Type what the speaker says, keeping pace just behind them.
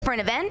for an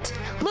event?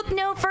 Look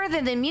no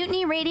further than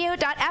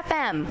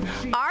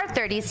MutinyRadio.fm. Our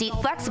 30-seat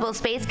flexible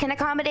space can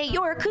accommodate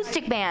your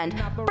acoustic band,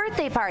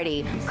 birthday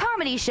party,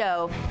 comedy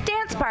show,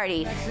 dance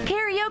party,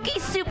 karaoke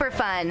super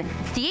fun,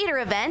 theater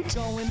event,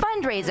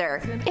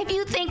 fundraiser. If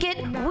you think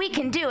it, we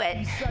can do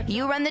it.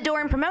 You run the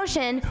door and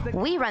promotion,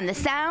 we run the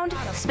sound,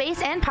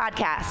 space, and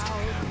podcast.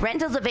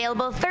 Rentals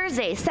available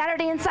Thursday,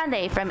 Saturday, and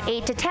Sunday from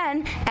 8 to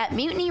 10 at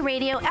Mutiny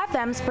Radio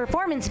FM's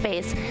performance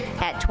space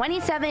at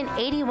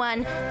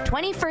 2781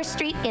 21st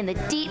Street in the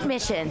Deep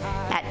Mission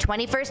at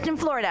 21st in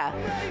Florida.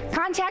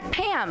 Contact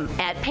Pam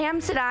at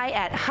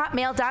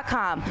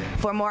pamsadai@hotmail.com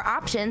for more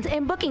options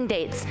and booking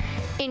dates.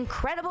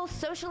 Incredible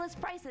socialist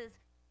prices.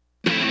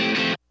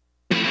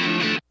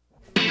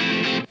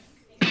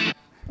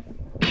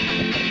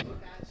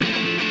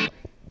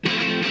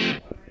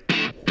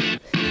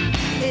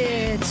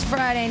 It's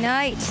Friday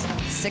night,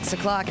 6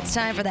 o'clock. It's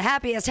time for the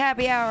happiest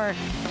happy hour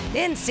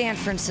in San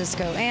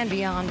Francisco and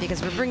beyond,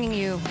 because we're bringing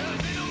you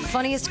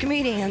funniest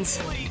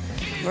comedians,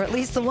 or at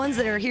least the ones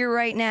that are here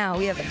right now.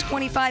 We have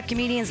 25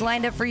 comedians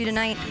lined up for you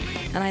tonight,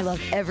 and I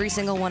love every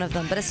single one of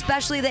them, but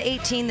especially the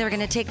 18 that are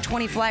going to take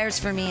 20 flyers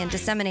for me and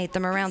disseminate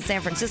them around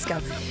San Francisco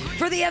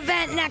for the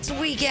event next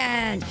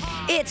weekend.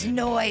 It's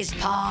Noise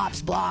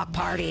Pops Block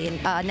Party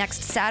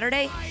next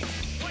Saturday,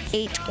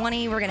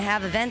 8:20. We're going to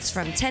have events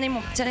from 10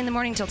 in the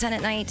morning till 10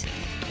 at night,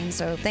 and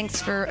so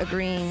thanks for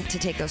agreeing to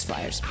take those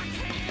flyers.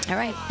 All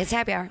right, it's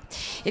happy hour.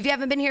 If you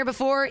haven't been here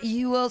before,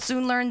 you will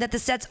soon learn that the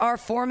sets are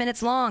 4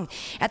 minutes long.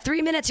 At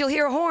 3 minutes, you'll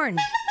hear a horn.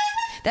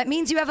 That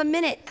means you have a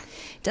minute.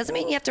 Doesn't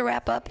mean you have to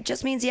wrap up. It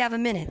just means you have a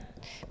minute.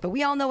 But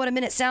we all know what a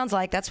minute sounds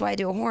like. That's why I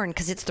do a horn,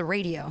 because it's the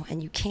radio,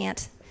 and you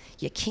can't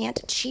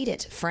cheat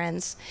it,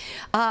 friends.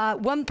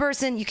 One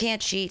person, you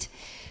can't cheat.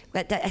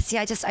 But see,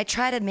 I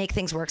try to make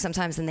things work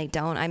sometimes, and they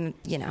don't. I'm,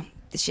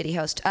 the shitty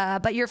host.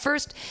 But your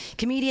first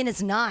comedian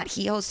is not.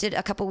 He hosted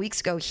a couple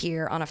weeks ago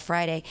here on a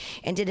Friday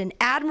and did an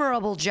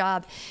admirable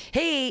job.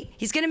 Hey,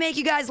 he's going to make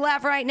you guys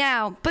laugh right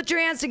now. Put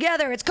your hands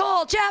together. It's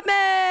Cole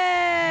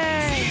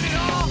Chapman! Seen it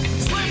all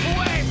slip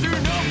away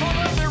through no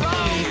fault of their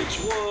own.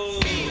 Whoa.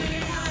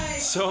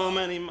 So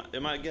many.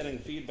 Am I getting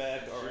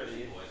feedback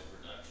already?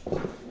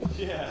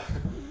 Yeah.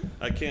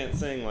 I can't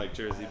sing like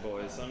Jersey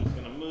Boys, so I'm just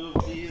going to move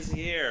these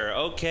here.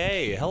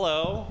 Okay,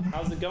 hello.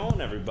 How's it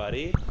going,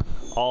 everybody?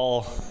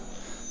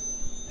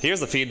 Here's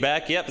the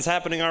feedback. Yep, it's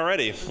happening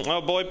already.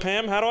 Oh, boy,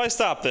 Pam, how do I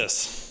stop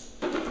this?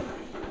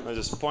 I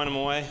just point them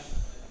away?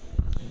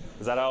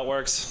 Is that how it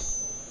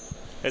works?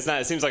 It's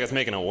not. It seems like it's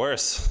making it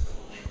worse.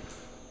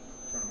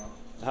 Turn them off.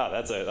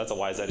 Oh, that's a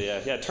wise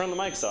idea. Yeah, turn the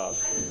mics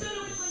off.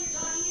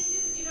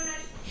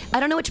 I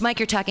don't know which mic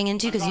you're talking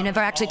into, because you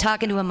never actually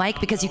talk into a mic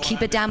because you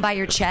keep it down by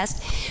your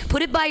chest.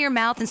 Put it by your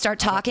mouth and start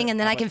talking, and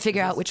then I can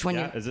figure out which one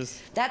you... Is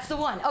this? That's the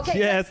one. Okay.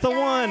 Yeah, it's the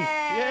one.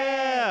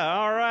 Yeah,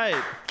 all right.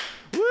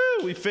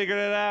 Woo, we figured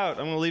it out.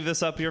 I'm going to leave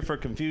this up here for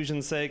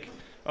confusion's sake.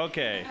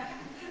 Okay.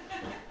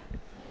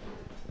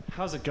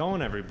 How's it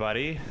going,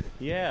 everybody?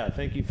 Yeah,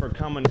 thank you for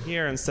coming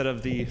here instead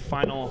of the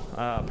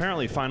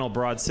apparently final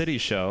Broad City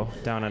show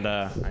down at,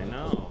 I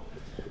know.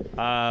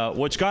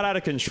 Which got out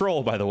of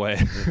control, by the way.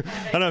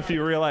 I don't know if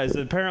you realize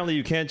that apparently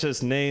you can't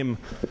just name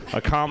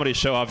a comedy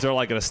show after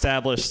like an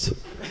established,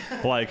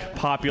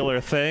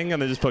 popular thing,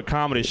 and then just put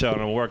comedy show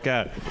and it'll work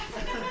out.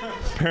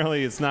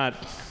 Apparently it's not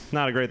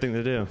a great thing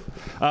to do.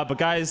 But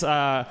guys,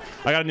 I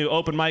got a new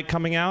open mic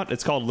coming out.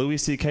 It's called Louis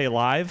C.K.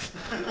 Live.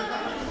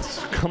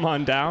 Come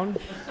on down.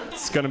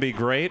 It's going to be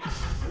great.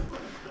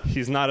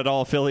 He's not at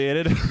all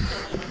affiliated.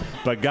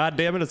 But God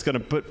damn it, it's going to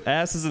put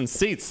asses in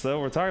seats. That's what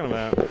we're talking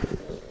about.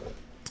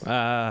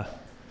 Where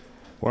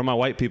are my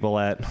white people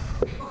at?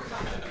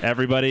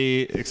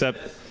 Everybody except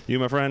you,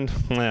 my friend?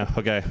 Yeah,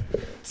 okay.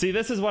 See,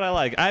 this is what I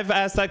like. I've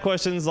asked that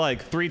questions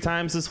 3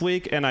 times this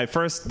week, and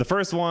the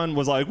first one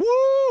was like,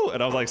 woo!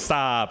 And I was like,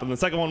 stop. And the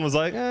second one was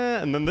like,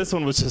 eh. And then this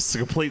one was just a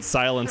complete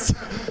silence.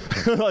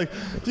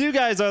 You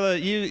guys are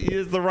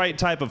the right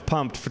type of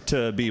pumped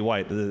to be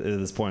white at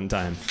this point in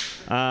time.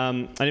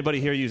 Anybody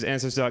here use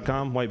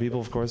Ancestry.com? White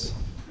people, of course.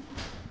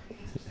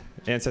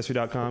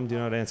 Ancestry.com. Do you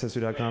know what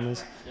Ancestry.com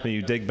is? When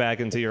you dig back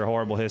into your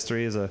horrible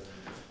history as a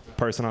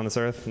person on this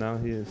earth?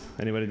 No?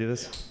 Anybody do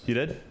this? You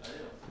did?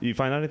 You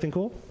find out anything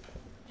cool?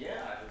 Yeah, I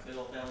have a big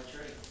old family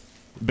tree.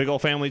 Big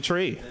old family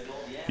tree.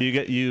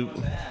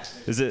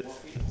 Is it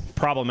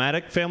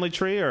problematic family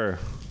tree, or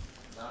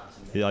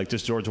you like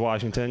just George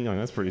Washington? You're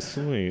like, that's pretty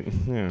sweet.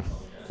 Yeah.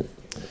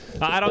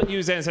 I don't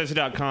use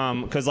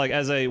Ancestry.com because,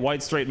 as a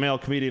white straight male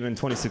comedian in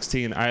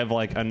 2016, I have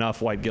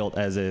enough white guilt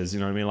as is. You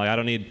know what I mean? I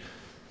don't need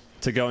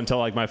to go into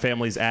my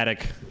family's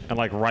attic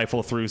and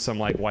rifle through some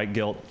white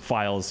guilt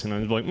files,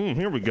 and be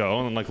here we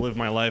go, and live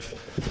my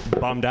life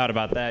bummed out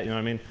about that. You know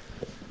what I mean?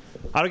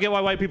 I don't get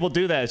why white people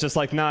do that. It's just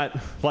not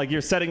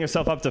you're setting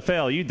yourself up to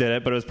fail. You did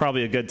it, but it was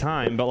probably a good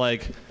time. But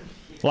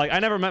I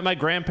never met my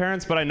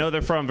grandparents, but I know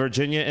they're from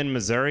Virginia and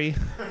Missouri,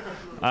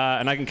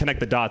 and I can connect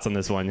the dots on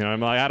this one. You know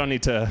what I mean? I don't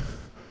need to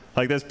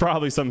there's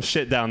probably some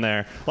shit down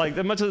there.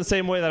 Much of the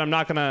same way that I'm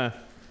not gonna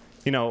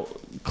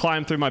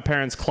climb through my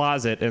parents'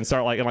 closet and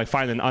start and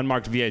find an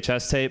unmarked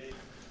VHS tape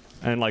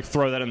and like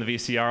throw that in the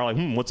VCR,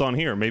 like, what's on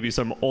here? Maybe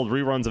some old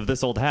reruns of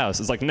This Old House.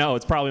 It's like, no,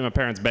 it's probably my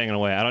parents banging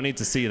away. I don't need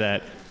to see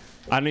that.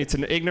 I need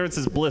to. Ignorance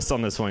is bliss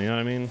on this one. You know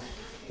what I mean?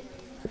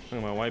 Look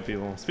at my white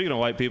people. Speaking of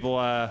white people,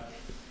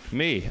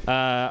 me.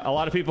 A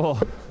lot of people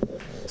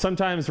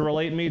sometimes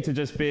relate me to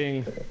just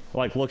being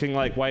like looking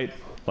like white,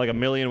 like a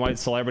million white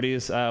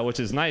celebrities, which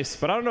is nice.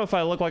 But I don't know if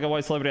I look like a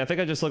white celebrity. I think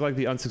I just look like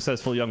the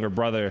unsuccessful younger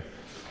brother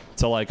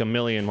to like a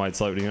million white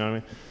celebrities. You know what I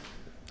mean?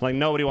 Like,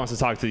 nobody wants to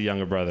talk to the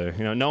younger brother.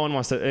 You know, no one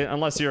wants to,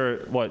 unless you're,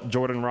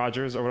 Jordan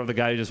Rogers or whatever, the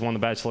guy who just won The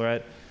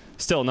Bachelorette.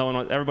 Still,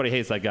 everybody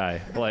hates that guy.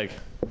 Like,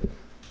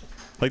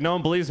 no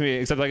one believes me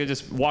except I could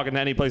just walk into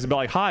any place and be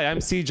like, hi, I'm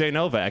CJ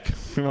Novak.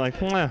 And we're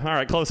like, all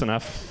right, close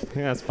enough.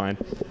 Yeah, that's fine.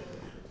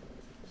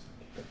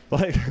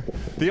 Like,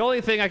 the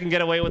only thing I can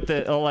get away with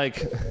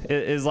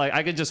is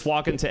I could just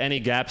walk into any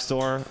Gap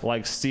store,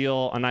 like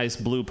steal a nice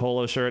blue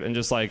polo shirt and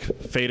just like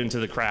fade into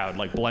the crowd,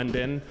 like blend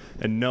in,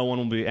 and no one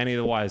will be any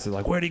the wiser.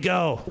 Like, where'd he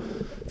go?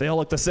 They all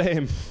look the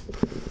same.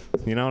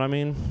 You know what I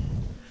mean?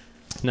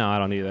 No, I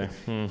don't either.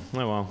 Oh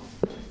well.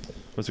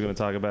 What's he gonna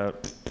talk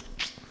about?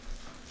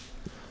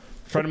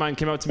 A friend of mine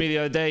came up to me the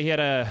other day. He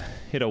had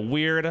a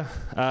weird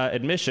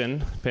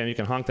admission. Pam, you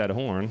can honk that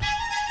horn.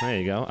 There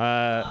you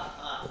go.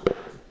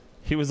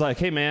 He was like,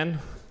 hey, man,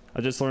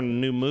 I just learned a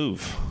new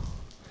move.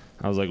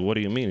 I was like, what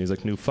do you mean? He's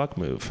like, new fuck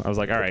move. I was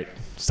like, all right,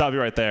 stop you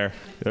right there.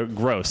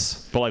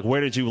 Gross. But, like,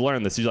 where did you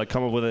learn this? Did you, like,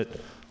 come up with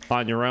it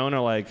on your own? Or,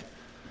 like,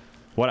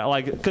 what?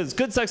 Like, because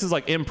good sex is,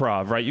 like,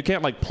 improv, right? You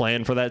can't, like,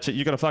 plan for that shit.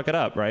 You're going to fuck it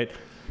up, right?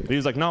 And he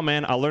was like, no,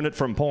 man, I learned it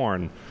from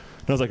porn. And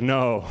I was like,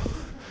 no,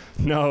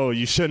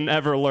 you shouldn't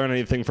ever learn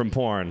anything from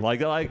porn.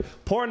 Like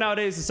porn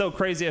nowadays is so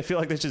crazy. I feel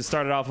like they should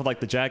start it off with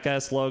like the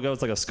Jackass logo.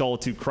 It's like a skull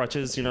with two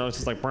crutches, you know. It's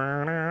just like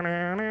we're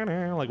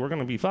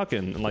gonna be fucking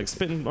and like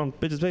spitting on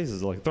bitches'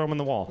 faces, like throw them in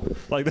the wall.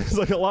 Like there's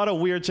like a lot of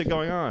weird shit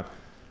going on.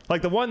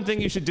 Like the one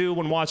thing you should do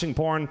when watching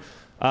porn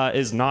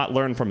is not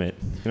learn from it.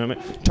 You know what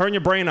I mean? Turn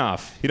your brain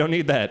off. You don't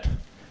need that.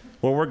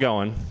 Where we're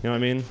going. You know what I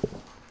mean?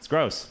 It's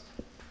gross.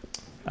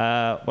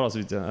 What else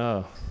have we done?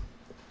 Oh,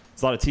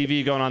 there's a lot of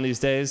TV going on these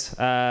days.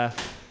 A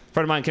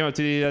friend of mine came up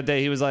to me the other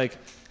day. He was like,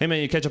 hey,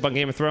 man, you catch up on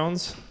Game of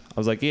Thrones? I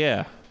was like,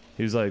 yeah.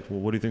 He was like,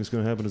 well, what do you think's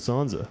going to happen to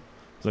Sansa? I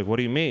was like, what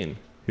do you mean?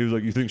 He was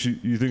like, you think she's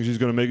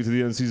going to make it to the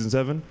end of season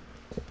 7?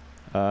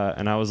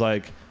 And I was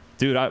like,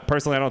 dude,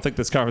 personally, I don't think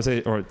this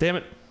conversation, or damn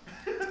it.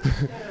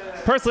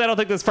 Personally, I don't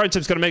think this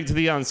friendship's going to make it to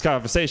the end of this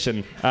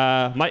conversation.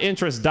 My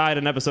interest died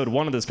in episode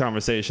 1 of this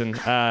conversation.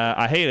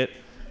 I hate it,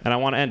 and I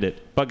want to end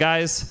it. But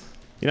guys,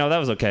 you know, that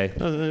was okay.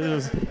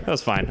 That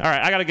was fine. All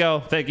right, I got to go.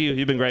 Thank you.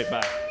 You've been great.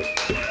 Bye.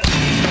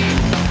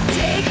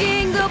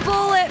 Taking the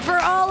bullet for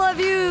all of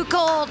you,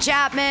 Cole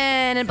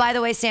Chapman. And by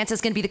the way,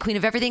 Sansa's going to be the queen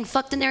of everything.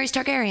 Fuck Daenerys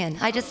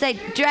Targaryen. I just say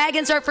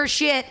dragons are for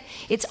shit.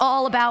 It's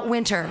all about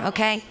winter,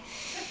 okay?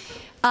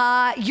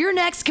 Your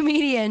next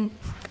comedian,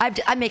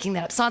 I'm making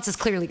that up. Sansa's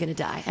clearly going to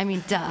die. I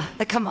mean, duh.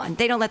 Come on.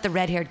 They don't let the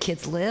red-haired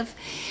kids live.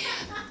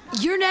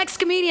 Your next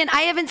comedian,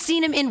 I haven't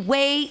seen him in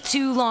way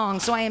too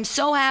long, so I am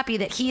so happy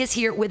that he is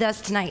here with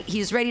us tonight. He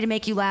is ready to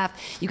make you laugh.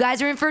 You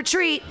guys are in for a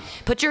treat.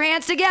 Put your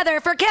hands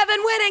together for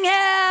Kevin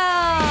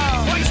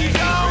Whittingham! What you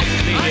don't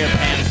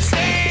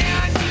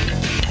understand.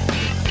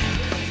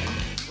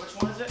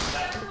 Which one is it?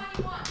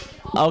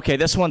 Okay,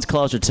 this one's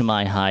closer to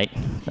my height.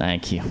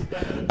 Thank you.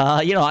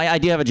 You know, I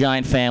do have a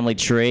giant family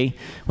tree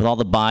with all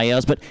the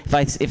bios, but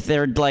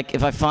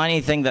if I find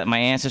anything that my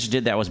ancestors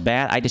did that was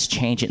bad, I just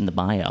change it in the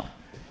bio.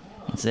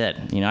 That's it.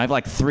 You know, I have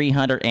like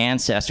 300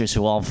 ancestors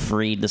who all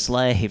freed the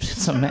slaves.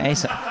 It's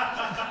amazing.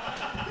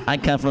 I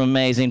come from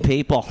amazing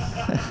people.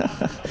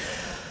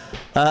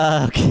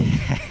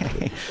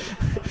 Okay.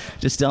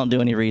 Just don't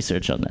do any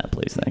research on that,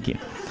 please. Thank you.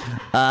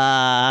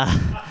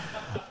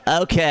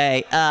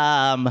 Okay.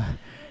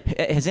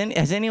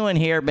 Has anyone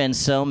here been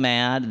so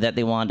mad that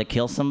they wanted to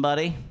kill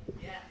somebody?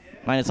 Yeah.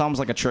 I mean, it's almost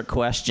like a trick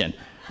question.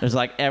 There's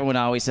like everyone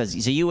always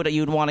says, so you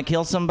would want to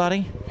kill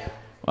somebody? Yeah.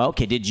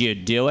 Okay, did you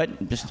do it?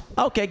 Just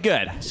okay,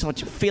 good. So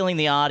feeling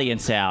the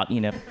audience out,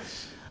 you know.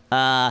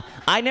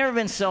 I've never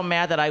been so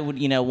mad that I would,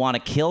 want to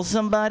kill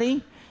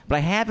somebody, but I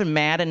have been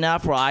mad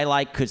enough where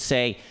I could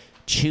say,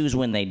 choose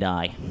when they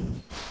die.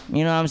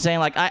 You know what I'm saying?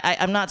 Like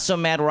I'm not so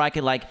mad where I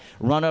could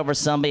run over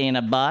somebody in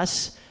a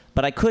bus,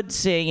 but I could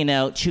say,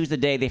 choose the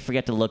day they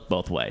forget to look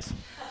both ways.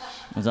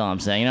 That's all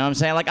I'm saying. You know what I'm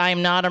saying? Like I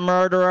am not a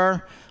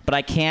murderer, but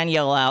I can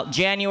yell out,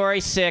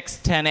 January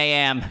 6th, 10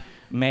 a.m.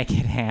 Make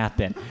it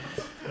happen.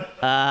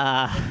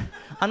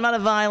 I'm not a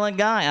violent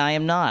guy. I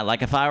am not.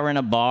 Like, if I were in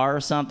a bar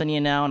or something,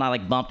 and I,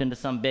 bumped into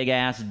some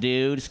big-ass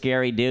dude,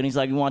 scary dude, and he's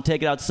like, you want to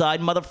take it outside,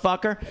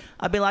 motherfucker?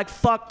 I'd be like,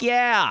 fuck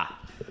yeah.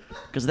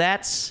 Because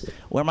that's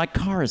where my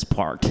car is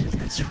parked.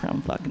 That's where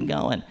I'm fucking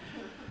going.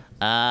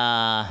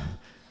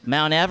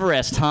 Mount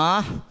Everest,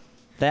 huh?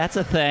 That's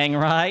a thing,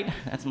 right?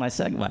 That's my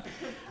segue.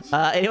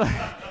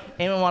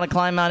 Anyone want to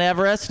climb Mount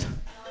Everest?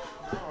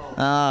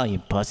 Oh, you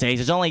pussies.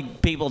 There's only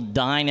people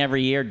dying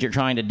every year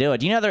trying to do it.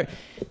 Do you know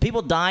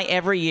people die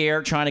every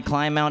year trying to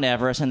climb Mount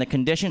Everest, and the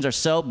conditions are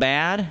so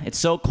bad, it's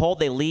so cold,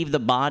 they leave the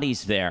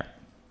bodies there.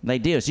 They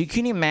do. So you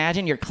can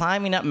imagine you're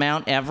climbing up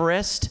Mount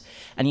Everest,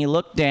 and you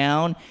look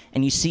down,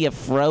 and you see a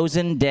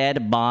frozen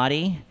dead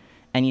body,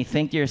 and you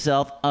think to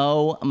yourself,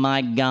 oh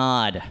my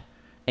God,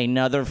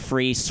 another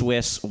free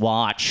Swiss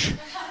watch.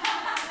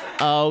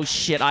 Oh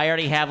shit, I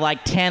already have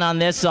like 10 on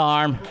this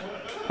arm.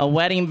 A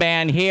wedding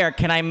band here.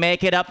 Can I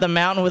make it up the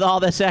mountain with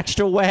all this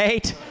extra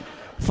weight?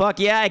 Fuck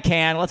yeah, I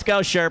can. Let's go,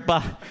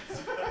 Sherpa.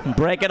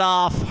 Break it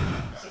off.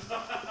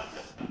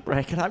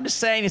 Break it. I'm just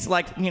saying, it's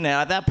like,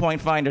 at that point,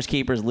 finders,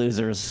 keepers,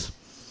 losers,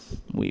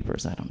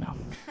 weepers. I don't know.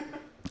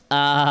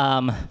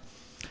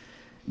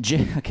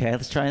 Okay,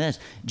 let's try this.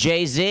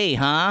 Jay-Z,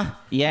 huh?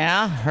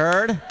 Yeah,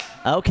 heard?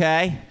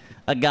 Okay.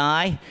 A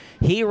guy.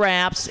 He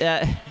raps.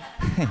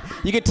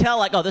 You could tell,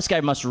 like, oh, this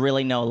guy must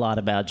really know a lot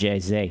about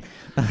Jay-Z.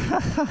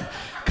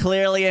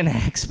 Clearly an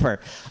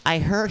expert. I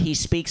heard he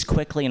speaks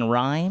quickly and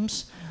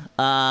rhymes.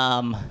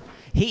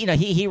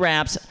 He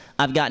raps,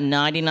 I've got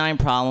 99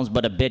 problems,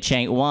 but a bitch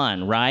ain't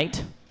one,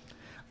 right?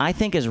 I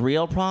think his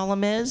real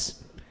problem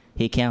is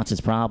he counts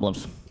his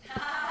problems.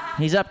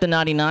 He's up to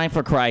 99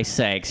 for Christ's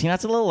sakes.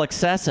 That's a little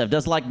excessive.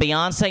 Does like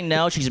Beyonce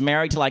know she's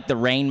married to like the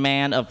Rain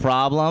Man of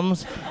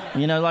problems?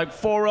 Like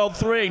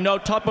 403, no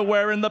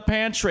Tupperware in the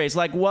pantry. It's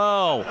like,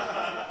 whoa.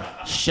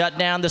 Shut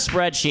down the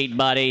spreadsheet,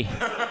 buddy.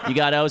 You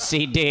got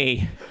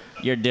OCD.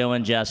 You're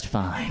doing just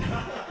fine.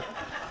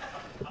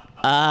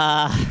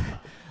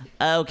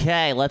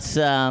 Okay, let's,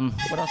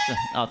 what else?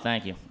 Oh,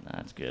 thank you.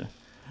 That's good.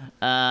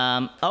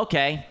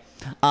 Okay.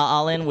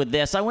 I'll end with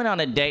this. I went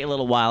on a date a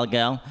little while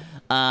ago.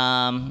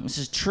 This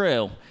is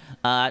true.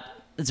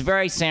 It's a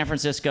very San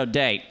Francisco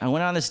date. I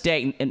went on this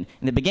date, and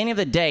in the beginning of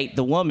the date,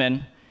 the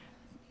woman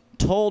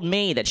told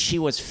me that she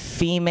was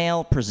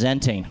female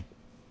presenting.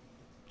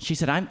 She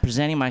said, I'm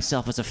presenting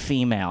myself as a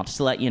female, just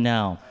to let you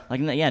know.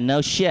 Like, yeah,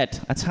 no shit.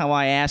 That's how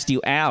I asked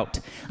you out.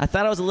 I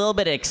thought it was a little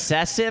bit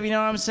excessive, you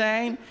know what I'm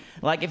saying?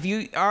 Like, if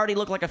you already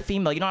look like a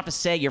female, you don't have to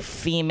say you're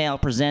female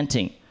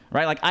presenting,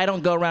 right? Like, I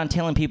don't go around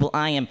telling people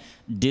I am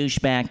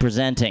douchebag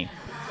presenting.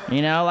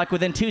 Like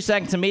within 2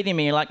 seconds of meeting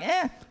me, you're like,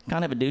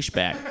 kind of a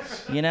douchebag.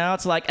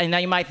 It's like, and now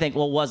you might think,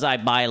 well, was I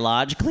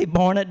biologically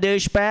born a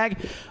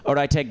douchebag? Or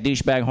do I take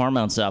douchebag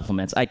hormone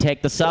supplements? I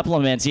take the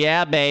supplements.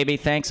 Yeah, baby.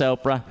 Thanks,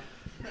 Oprah.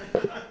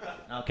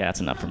 Okay, that's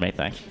enough for me.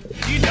 Thanks.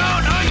 You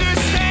don't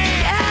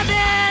understand.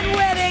 Evan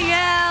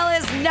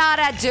Whittingham is not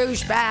a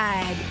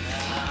douchebag.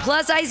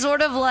 Plus, I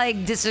sort of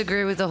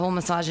disagree with the whole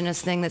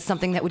misogynist thing that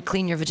something that would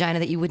clean your vagina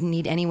that you wouldn't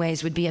need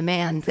anyways would be a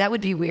man. That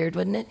would be weird,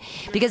 wouldn't it?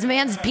 Because a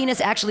man's penis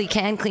actually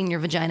can clean your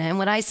vagina. And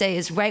what I say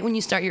is right when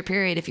you start your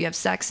period, if you have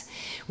sex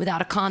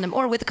without a condom,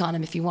 or with a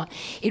condom if you want,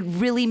 it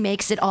really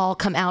makes it all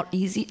come out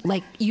easy.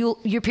 Like,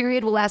 your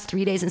period will last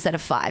 3 days instead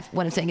of 5.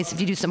 What I'm saying is if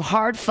you do some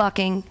hard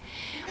fucking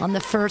on the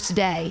first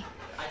day,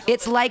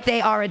 it's like they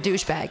are a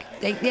douchebag.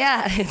 I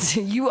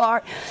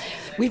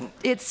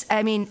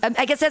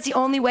guess that's the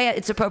only way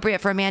it's appropriate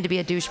for a man to be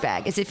a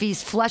douchebag, is if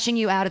he's flushing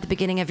you out at the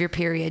beginning of your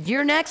period.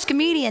 Your next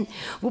comedian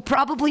will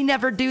probably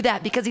never do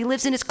that because he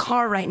lives in his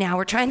car right now.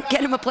 We're trying to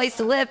get him a place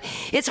to live.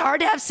 It's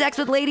hard to have sex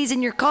with ladies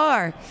in your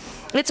car.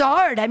 It's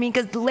hard.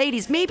 Because the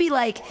ladies, maybe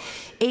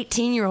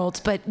 18-year-olds,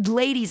 but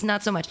ladies,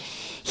 not so much.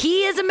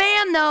 He is a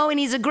man, though, and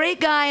he's a great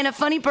guy and a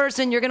funny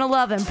person. You're going to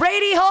love him.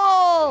 Brady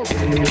Holt!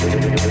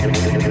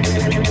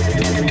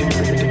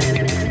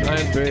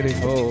 I'm Brady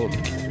Holt.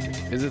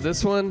 Is it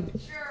this one?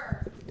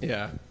 Sure.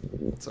 Yeah,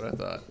 that's what I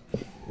thought.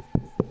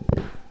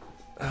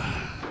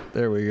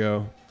 There we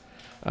go.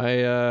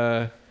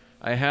 I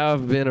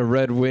have been a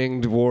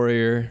red-winged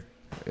warrior,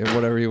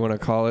 whatever you want to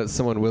call it,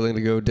 someone willing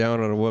to go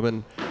down on a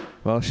woman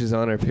while she's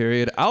on her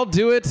period. I'll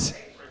do it.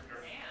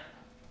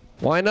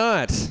 Why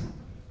not?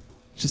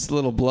 Just a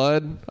little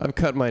blood. I've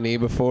cut my knee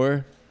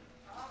before.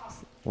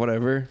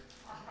 Whatever.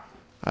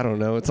 I don't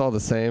know. It's all the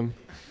same.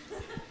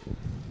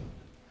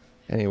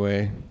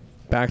 Anyway,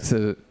 back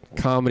to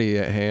comedy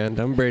at hand.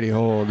 I'm Brady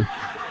Holt.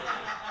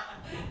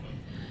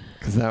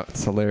 Because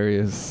that's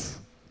hilarious.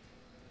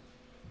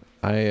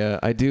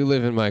 I do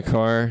live in my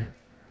car.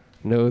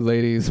 No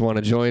ladies want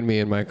to join me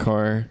in my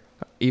car.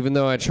 Even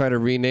though I try to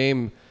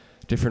rename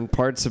different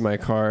parts of my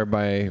car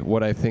by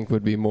what I think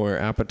would be more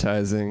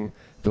appetizing.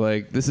 Be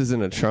like, this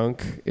isn't a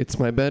trunk, it's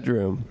my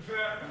bedroom.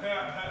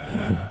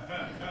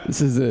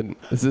 This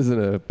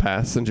isn't a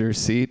passenger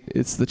seat,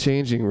 it's the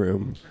changing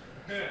room.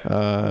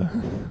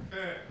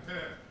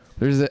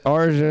 There's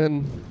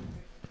Arjun.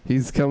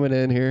 He's coming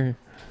in here.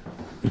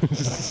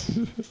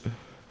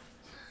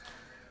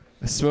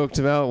 I smoked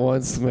him out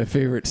once, my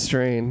favorite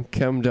strain,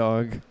 Chem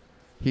Dog.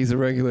 He's a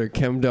regular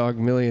Chem Dog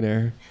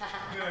millionaire.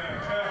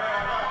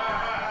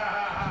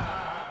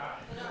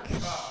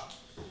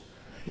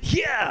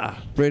 Yeah!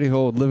 Brady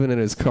Holt living in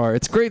his car.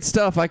 It's great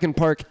stuff. I can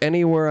park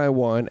anywhere I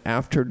want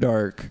after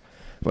dark,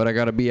 but I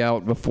gotta be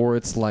out before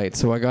it's light,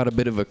 so I got a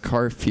bit of a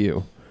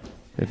curfew,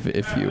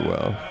 if you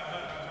will.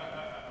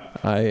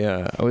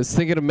 I was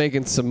thinking of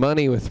making some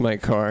money with my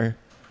car.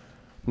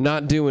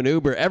 Not doing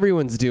Uber.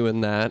 Everyone's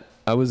doing that.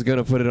 I was going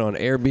to put it on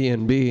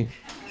Airbnb.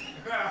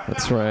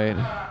 That's right.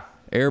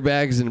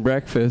 Airbags and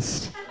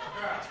breakfast.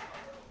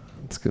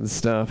 That's good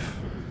stuff.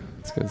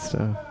 It's good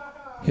stuff.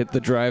 Hit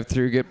the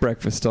drive-thru, get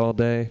breakfast all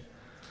day.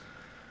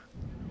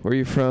 Where are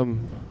you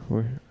from?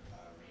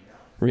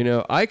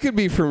 Reno. I could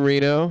be from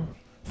Reno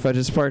if I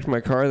just parked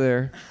my car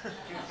there.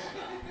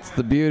 It's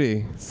the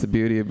beauty. It's the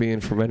beauty of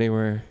being from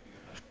anywhere.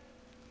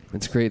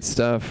 It's great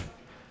stuff.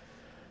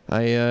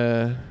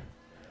 I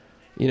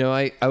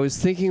was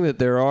thinking that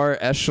there are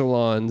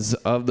echelons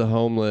of the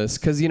homeless,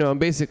 because, I'm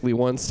basically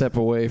one step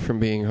away from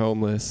being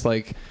homeless.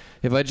 Like,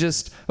 if I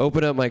just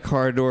opened up my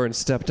car door and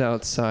stepped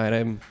outside,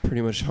 I'm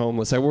pretty much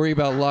homeless. I worry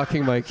about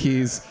locking my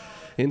keys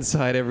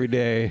inside every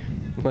day.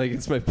 Like,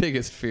 it's my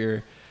biggest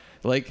fear.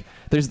 Like,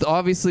 there's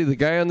obviously the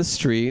guy on the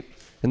street,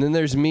 and then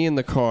there's me in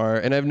the car,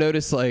 and I've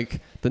noticed, like,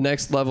 the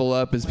next level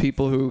up is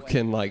people who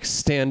can, like,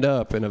 stand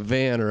up in a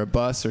van or a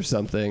bus or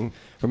something,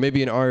 or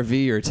maybe an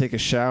RV or take a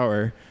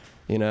shower,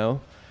 And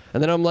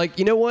then I'm like,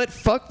 you know what?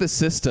 Fuck the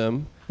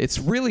system. It's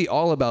really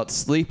all about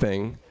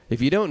sleeping.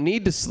 If you don't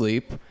need to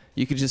sleep,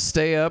 you could just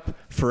stay up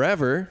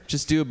forever,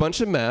 just do a bunch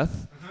of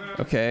meth,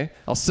 okay?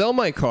 I'll sell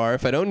my car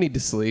if I don't need to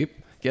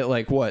sleep, get,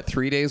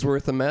 3 days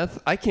worth of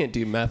meth? I can't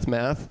do math.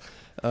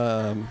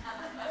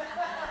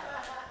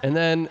 And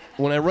then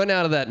when I run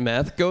out of that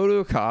meth, go to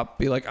a cop,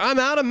 be like, I'm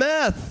out of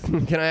meth.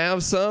 Can I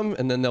have some?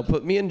 And then they'll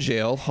put me in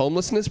jail.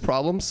 Homelessness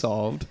problem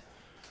solved.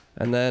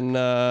 And then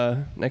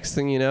next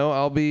thing you know,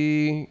 I'll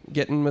be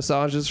getting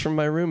massages from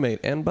my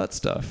roommate and butt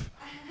stuff.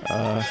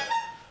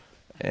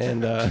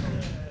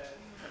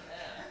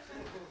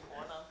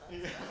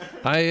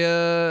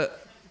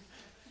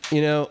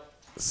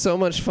 So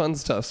much fun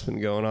stuff's been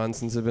going on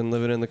since I've been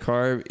living in the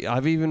car.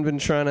 I've even been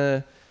trying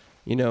to,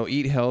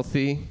 eat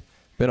healthy.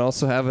 Been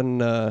also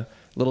having a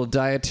little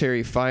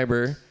dietary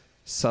fiber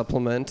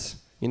supplement,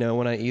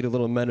 when I eat a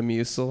little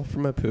Metamucil for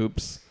my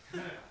poops.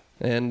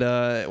 And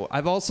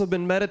I've also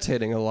been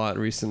meditating a lot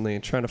recently,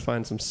 trying to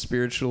find some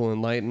spiritual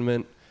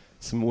enlightenment,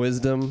 some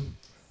wisdom,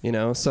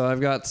 So I've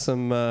got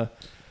some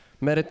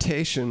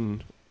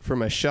meditation for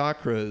my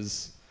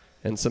chakras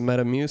and some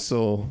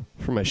Metamucil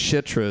for my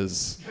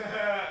shitras.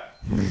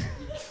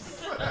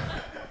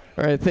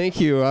 All right, thank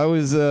you. I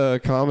was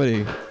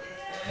comedy.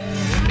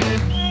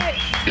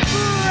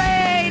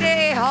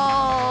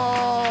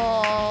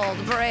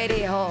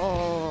 Brady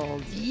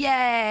Hold.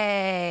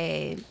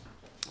 Yay.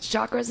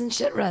 Chakras and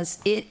shitras.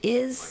 It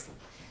is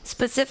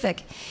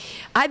specific.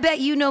 I bet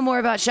you know more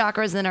about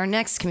chakras than our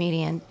next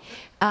comedian.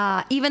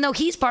 Even though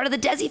he's part of the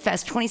Desi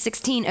Fest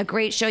 2016, a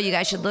great show. You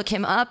guys should look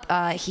him up.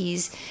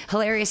 He's a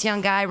hilarious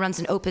young guy, runs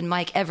an open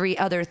mic every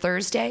other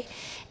Thursday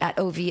at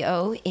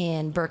OVO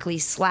in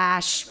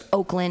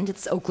Berkeley/Oakland.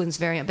 It's Oakland's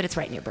variant, but it's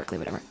right near Berkeley,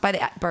 whatever, by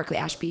the Berkeley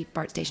Ashby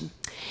BART station.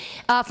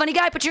 Funny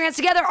guy, put your hands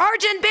together,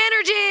 Arjun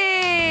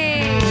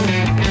Banerjee!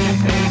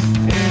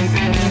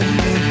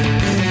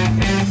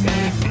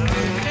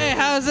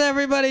 How's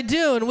everybody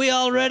doing? We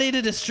all ready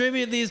to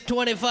distribute these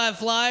 25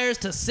 flyers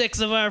to 6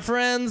 of our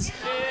friends?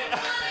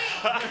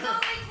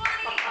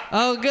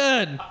 Oh,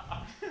 good.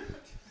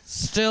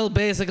 Still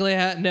basically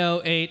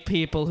no 8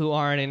 people who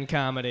aren't in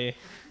comedy.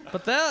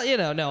 But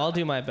they'll, no, I'll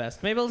do my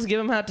best. Maybe I'll just give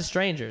them out to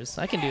strangers.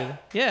 I can do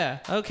that. Yeah,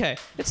 okay.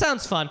 It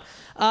sounds fun.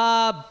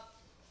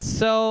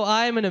 So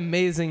I'm an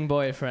amazing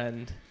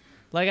boyfriend.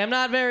 I'm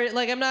not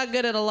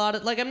good at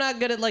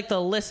the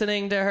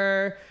listening to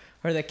her,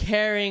 or the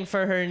caring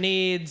for her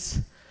needs,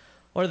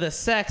 or the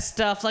sex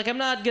stuff. I'm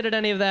not good at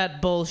any of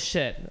that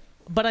bullshit.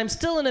 But I'm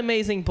still an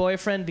amazing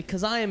boyfriend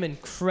because I am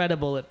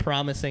incredible at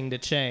promising to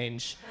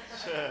change.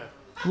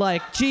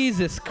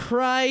 Jesus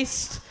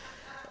Christ.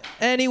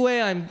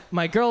 Anyway,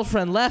 my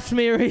girlfriend left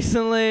me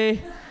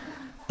recently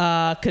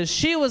because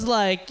she was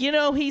like,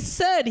 he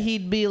said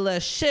he'd be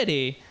less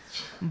shitty.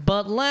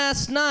 But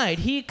last night,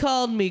 he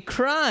called me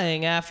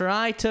crying after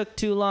I took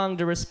too long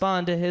to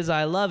respond to his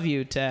I love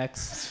you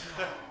text.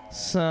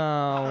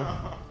 So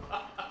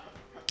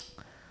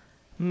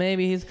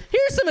maybe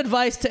here's some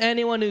advice to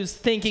anyone who's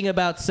thinking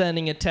about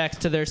sending a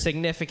text to their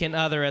significant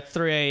other at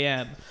 3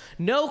 a.m.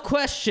 No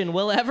question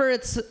will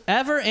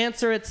ever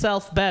answer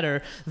itself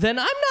better than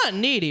I'm not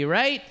needy,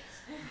 right?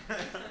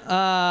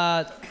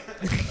 No,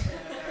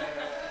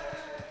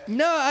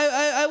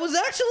 I was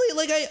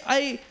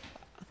actually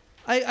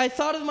I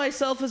thought of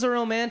myself as a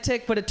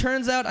romantic, but it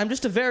turns out I'm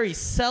just a very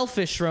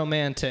selfish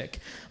romantic.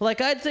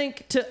 I'd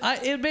think it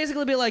would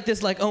basically be like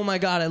this, oh my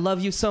God, I love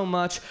you so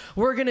much.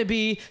 We're going to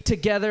be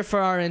together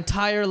for our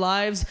entire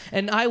lives,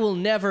 and I will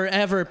never,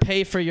 ever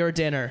pay for your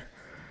dinner.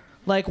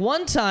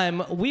 One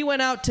time, we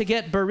went out to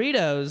get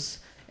burritos,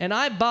 and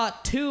I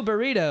bought 2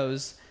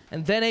 burritos,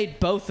 and then ate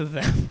both of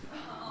them.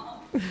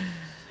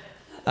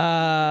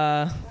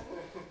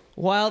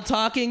 While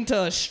talking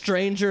to a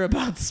stranger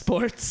about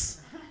sports.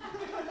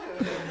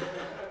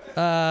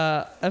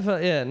 I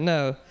felt, yeah,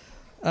 no.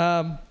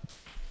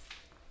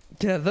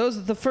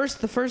 The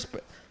first.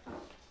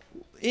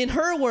 In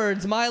her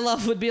words, my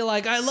love would be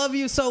I love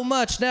you so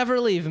much, never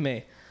leave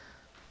me.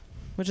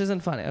 Which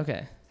isn't funny.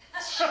 Okay.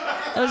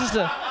 That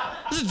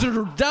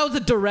was a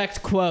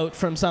direct quote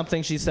from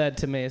something she said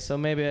to me, so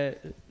maybe I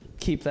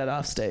keep that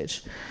off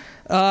stage.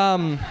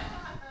 Oh!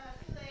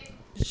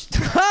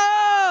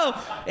 No.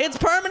 It's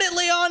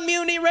permanently on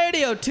Mutiny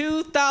Radio.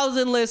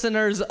 2,000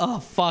 listeners a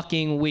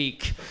fucking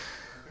week.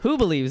 Who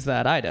believes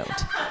that? I don't.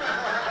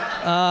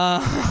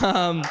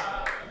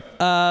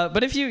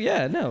 But if you,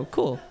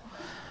 cool.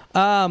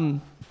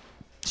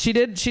 She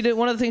did.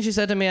 One of the things she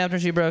said to me after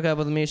she broke up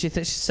with me, she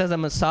says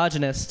I'm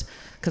misogynist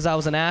because I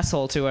was an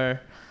asshole to her.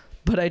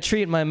 But I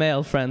treat my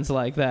male friends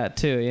like that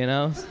too, you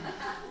know?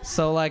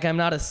 So, like, I'm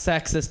not a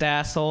sexist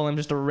asshole. I'm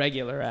just a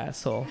regular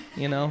asshole,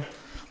 you know?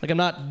 Like, I'm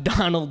not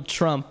Donald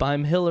Trump.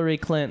 I'm Hillary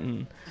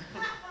Clinton.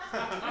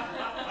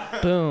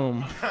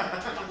 Boom.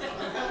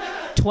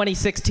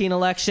 2016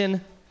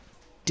 election,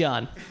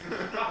 done.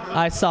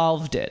 I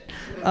solved it.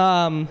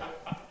 No,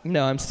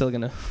 I'm still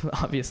going to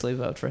obviously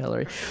vote for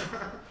Hillary.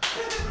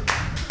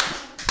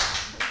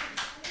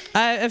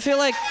 I feel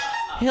like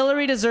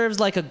Hillary deserves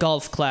like a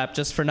golf clap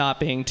just for not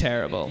being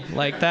terrible.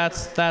 Like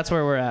that's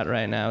where we're at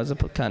right now as a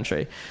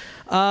country.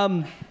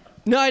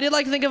 No, I did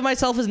like to think of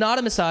myself as not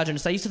a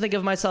misogynist. I used to think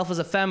of myself as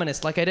a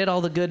feminist. Like I did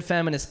all the good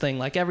feminist thing.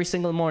 Like every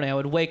single morning I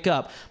would wake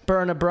up,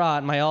 burn a bra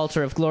at my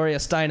altar of Gloria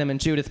Steinem and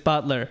Judith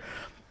Butler.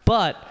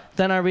 But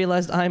then I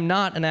realized I'm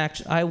not an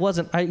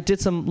I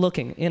did some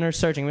looking, inner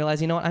searching,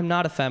 realized, you know what, I'm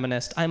not a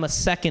feminist. I'm a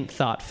second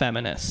thought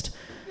feminist.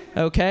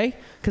 Okay?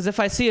 Because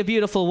if I see a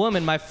beautiful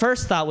woman, my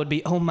first thought would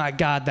be, oh my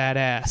God, that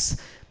ass.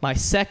 My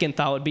second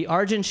thought would be,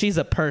 Arjun, she's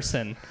a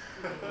person.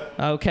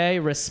 Okay?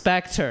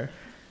 Respect her.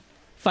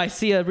 If I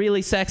see a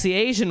really sexy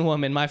Asian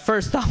woman, my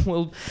first thought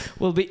will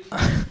be,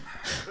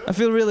 I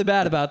feel really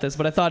bad about this,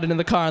 but I thought it in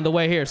the car on the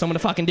way here, so I'm going to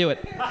fucking do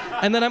it.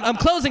 And then I'm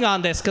closing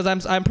on this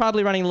because I'm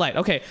probably running late.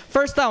 Okay,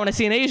 first thought when I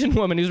see an Asian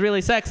woman who's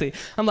really sexy,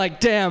 I'm like,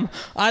 damn,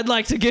 I'd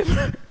like to give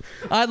her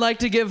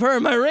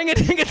my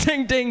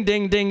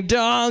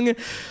ring-a-ding-a-ding-ding-ding-ding-dong.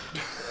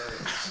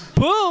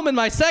 Boom, and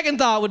my second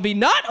thought would be,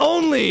 not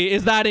only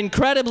is that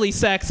incredibly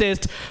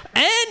sexist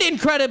and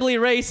incredibly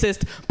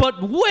racist,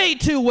 but way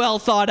too well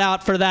thought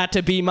out for that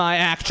to be my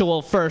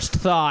actual first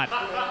thought.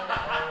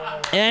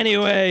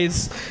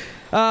 Anyways,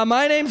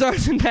 my name's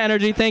Arjun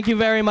Banerjee. Thank you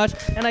very much.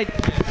 And Arjun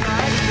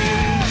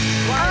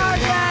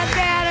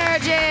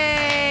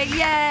Banerjee!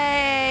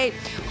 Yay!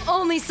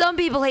 Only some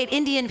people hate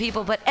Indian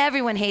people, but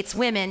everyone hates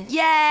women.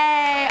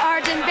 Yay!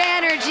 Arjun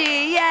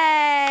Banerjee!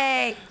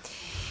 Yay!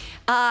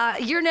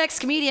 Your next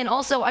comedian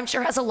also, I'm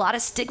sure, has a lot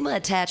of stigma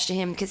attached to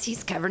him because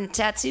he's covered in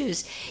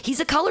tattoos. He's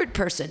a colored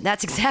person.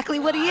 That's exactly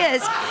what he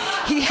is.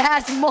 He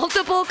has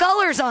multiple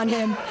colors on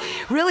him.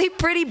 Really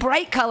pretty,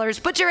 bright colors.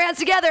 Put your hands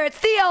together. It's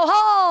Theo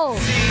Hall.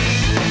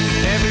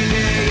 Every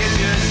day it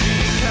just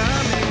keeps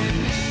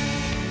coming.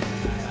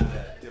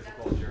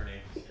 Difficult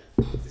journey.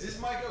 Is this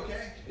mic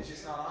okay? It's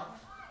just not on?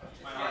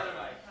 The other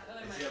mic.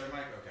 It's the other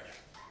mic?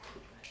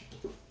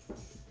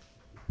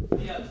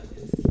 Okay. Yeah.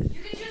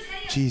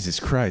 Jesus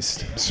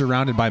Christ.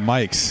 Surrounded by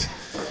mics.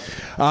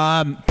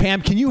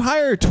 Pam, can you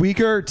hire a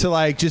tweaker to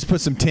like just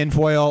put some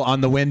tinfoil on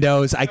the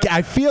windows?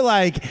 I feel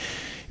like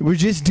we're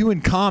just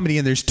doing comedy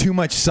and there's too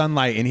much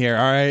sunlight in here,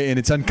 all right? And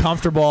it's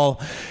uncomfortable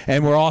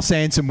and we're all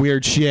saying some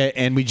weird shit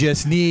and we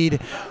just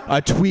need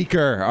a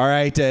tweaker, all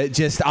right?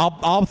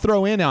 I'll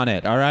throw in on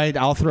it, all right?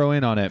 I'll throw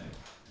in on it.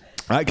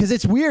 Because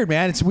it's weird,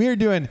 man. It's weird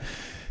doing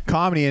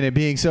comedy and it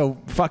being so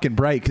fucking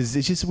bright because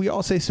it's just we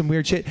all say some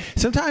weird shit.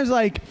 Sometimes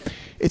like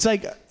it's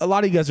like a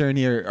lot of you guys are in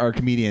here are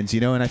comedians,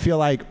 you know, and I feel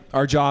like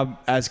our job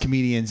as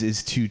comedians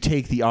is to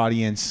take the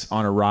audience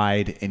on a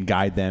ride and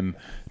guide them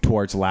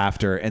towards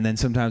laughter. And then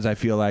sometimes I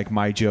feel like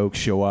my jokes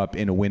show up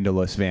in a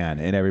windowless van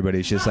and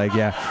everybody's just like,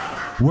 yeah,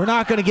 we're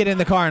not going to get in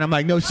the car. And I'm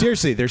like, no,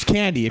 seriously, there's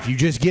candy if you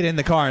just get in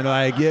the car. And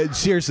they're like, yeah,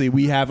 seriously,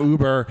 we have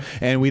Uber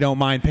and we don't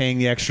mind paying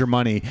the extra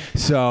money.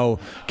 So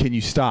can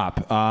you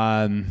stop?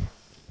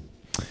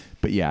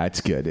 But yeah, it's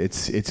good.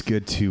 It's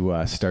good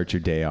to start your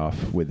day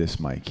off with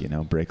this mic, you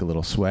know, break a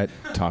little sweat,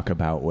 talk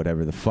about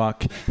whatever the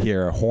fuck,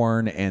 hear a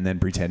horn, and then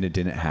pretend it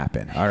didn't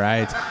happen, all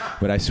right?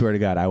 But I swear to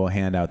God, I will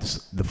hand out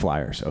the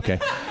flyers, okay?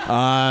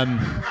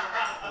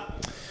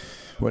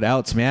 What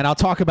else, man? I'll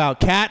talk about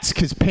cats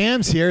because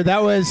Pam's here.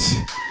 That was...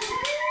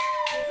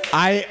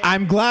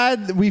 I'm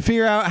glad we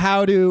figure out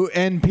how to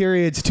end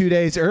periods 2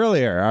 days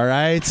earlier, all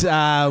right?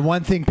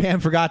 One thing Pam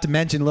forgot to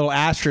mention, a little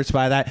asterisk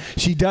by that,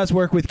 she does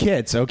work with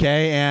kids,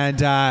 okay?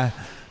 And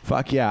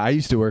fuck yeah, I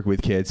used to work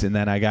with kids, and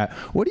then I got,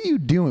 what are you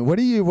doing? What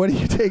are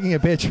you taking a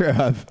picture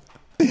of?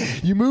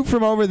 You moved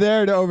from over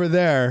there to over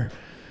there,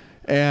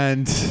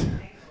 and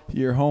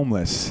you're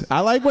homeless. I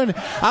like when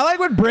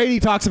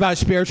Brady talks about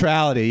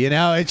spirituality, you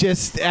know? It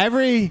just,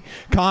 every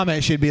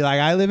comment should be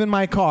like, I live in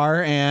my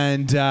car,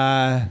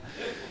 and...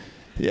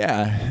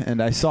 yeah,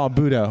 and I saw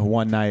Buddha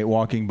one night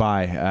walking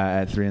by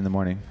at 3 a.m.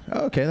 Oh,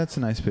 okay, that's a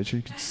nice picture.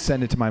 You could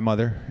send it to my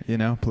mother, you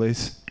know,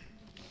 please.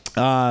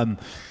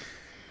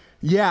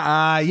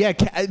 Yeah,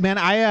 man.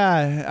 I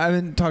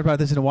haven't talked about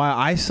this in a while.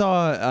 I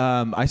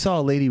saw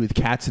a lady with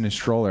cats in a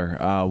stroller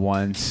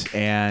once,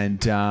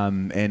 and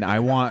I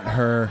want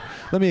her.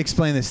 Let me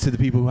explain this to the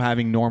people who are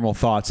having normal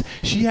thoughts.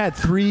 She had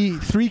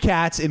three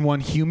cats in one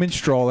human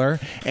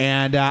stroller,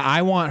 and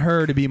I want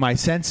her to be my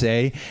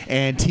sensei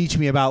and teach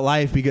me about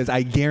life, because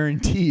I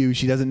guarantee you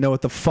she doesn't know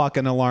what the fuck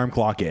an alarm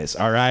clock is.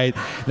 All right,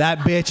 that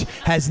bitch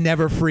has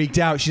never freaked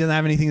out. She doesn't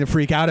have anything to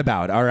freak out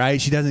about. All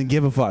right, she doesn't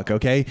give a fuck.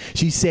 Okay,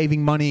 she's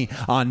saving money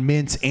on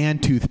mints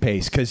and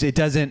toothpaste because it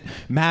doesn't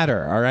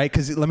matter, all right?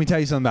 Because let me tell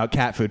you something about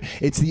cat food.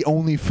 It's the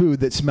only food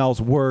that smells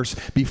worse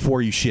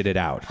before you shit it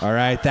out, all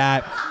right?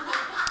 That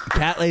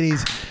cat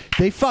ladies,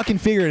 they fucking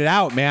figured it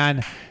out,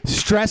 man.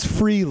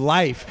 Stress-free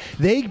life.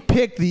 They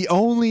picked the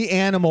only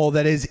animal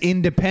that is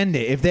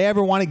independent. If they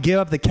ever want to give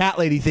up the cat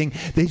lady thing,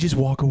 they just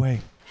walk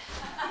away.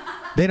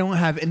 They don't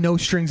have no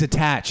strings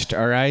attached,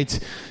 all right?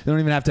 They don't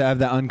even have to have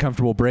that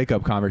uncomfortable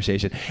breakup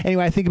conversation.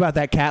 Anyway, I think about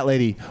that cat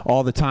lady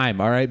all the time,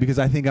 all right? Because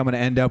I think I'm going to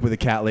end up with a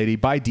cat lady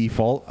by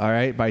default, all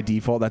right? By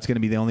default, that's going to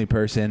be the only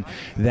person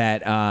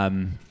that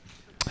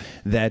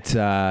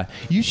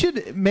you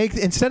should make,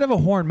 instead of a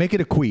horn, make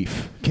it a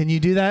queef. Can you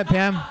do that,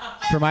 Pam,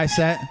 for my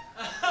set?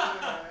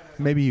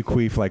 Maybe you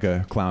queef like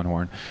a clown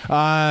horn.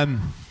 I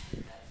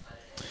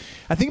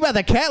think about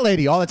that cat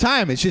lady all the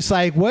time. It's just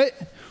like,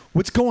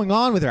 what's going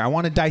on with her? I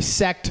want to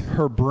dissect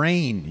her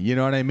brain. You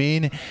know what I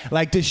mean?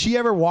 Like, does she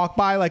ever walk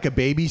by like a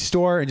baby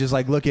store and just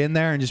like look in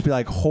there and just be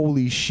like,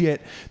 holy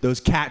shit,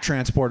 those cat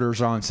transporters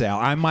are on sale?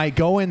 I might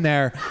go in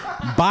there,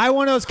 buy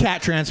one of those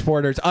cat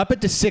transporters, up it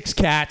to 6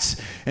 cats,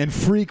 and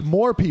freak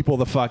more people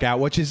the fuck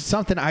out, which is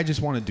something I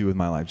just want to do with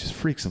my life. Just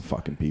freak some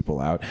fucking people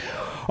out.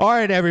 All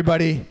right,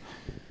 everybody.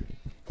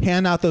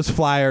 Hand out those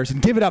flyers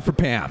and give it up for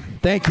Pam.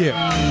 Thank you.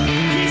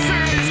 He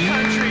served his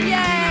country.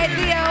 Yay,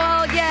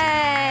 Theo!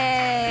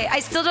 Yay! I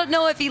still don't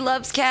know if he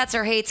loves cats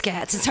or hates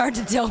cats. It's hard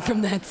to tell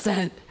from that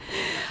set.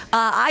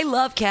 I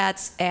love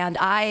cats, and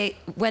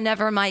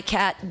whenever my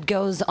cat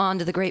goes on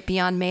to the great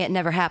beyond, may it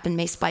never happen,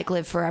 may Spike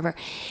live forever,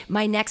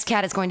 my next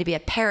cat is going to be a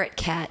parrot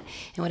cat.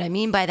 And what I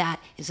mean by that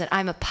is that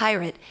I'm a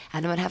pirate,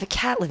 and I'm going to have a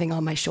cat living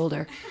on my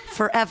shoulder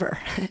forever,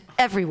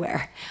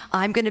 everywhere.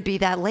 I'm going to be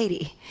that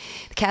lady.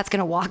 The cat's going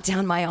to walk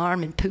down my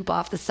arm and poop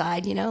off the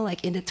side,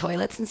 like into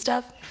toilets and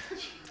stuff.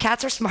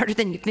 Cats are smarter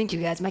than you think,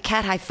 you guys. My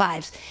cat high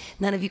fives.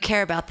 None of you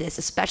care about this,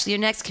 especially your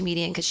next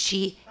comedian, because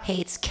she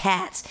hates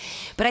cats.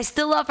 But I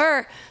still love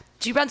her.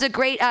 She runs a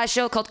great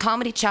show called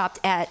Comedy Chopped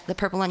at the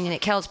Purple Onion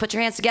at Kells. Put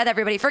your hands together,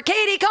 everybody, for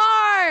Katie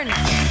Karn!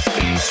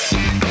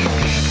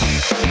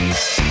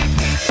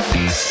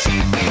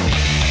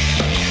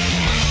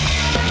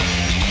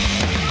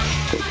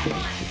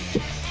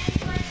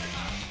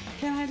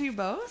 Can I do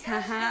both?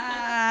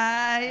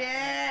 Yeah.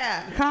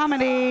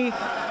 Comedy.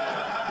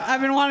 I've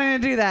been wanting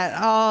to do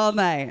that all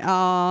night.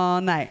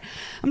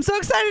 I'm so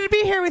excited to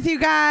be here with you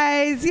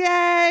guys.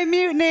 Yay,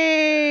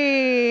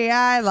 Mutiny.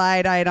 I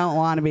lied. I don't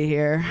want to be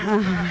here.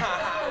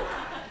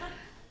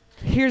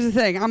 Here's the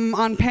thing. I'm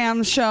on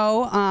Pam's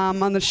show,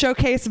 on the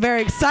showcase.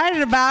 Very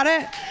excited about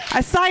it.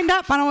 I signed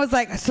up and I was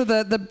like, so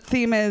the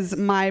theme is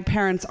my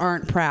parents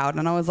aren't proud.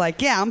 And I was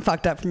like, yeah, I'm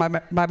fucked up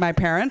by my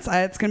parents.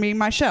 It's going to be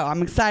my show.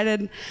 I'm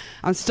excited.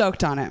 I'm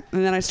stoked on it.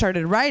 And then I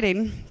started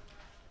writing.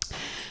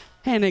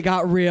 And it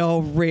got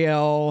real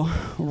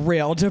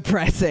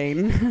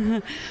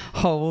depressing.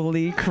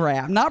 Holy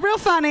crap. Not real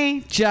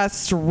funny,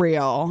 just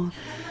real.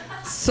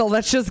 So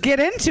let's just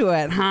get into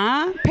it,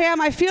 huh?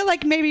 Pam, I feel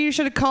like maybe you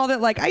should have called it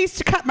like, I used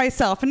to cut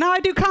myself and now I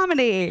do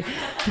comedy.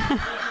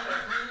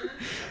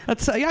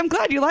 I'm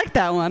glad you liked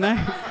that one.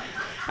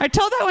 I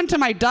told that one to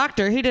my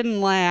doctor. He didn't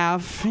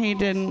laugh.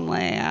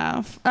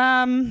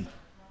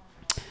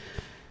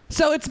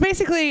 So it's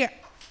basically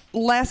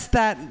less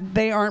that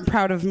they aren't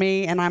proud of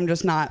me and I'm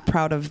just not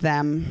proud of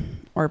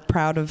them or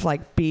proud of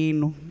like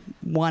being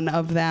one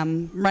of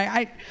them,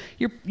 right?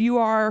 You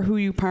are who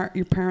your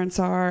parents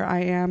are.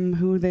 I am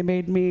who they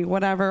made me,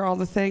 whatever, all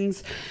the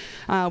things.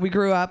 We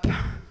grew up.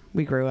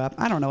 I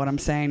don't know what I'm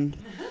saying.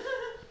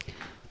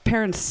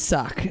 Parents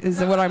suck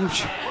is what I'm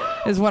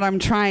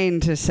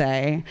trying to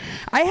say.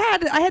 I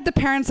had the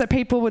parents that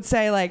people would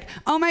say like,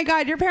 oh my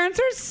God, your parents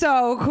are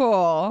so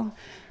cool.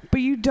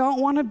 But you don't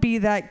want to be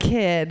that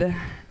kid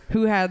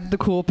who had the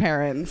cool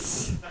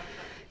parents,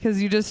 because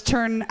you just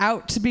turn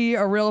out to be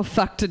a real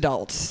fucked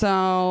adult.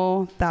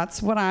 So that's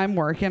what I'm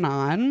working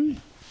on.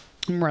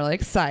 I'm really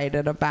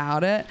excited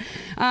about it.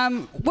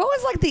 What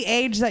was like the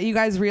age that you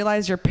guys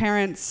realized your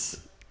parents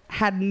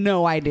had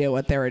no idea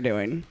what they were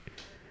doing?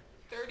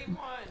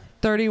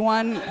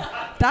 31.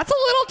 That's a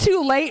little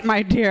too late,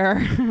 my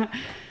dear.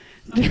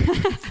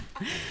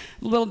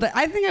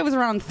 I think it was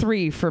around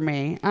 3 for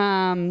me.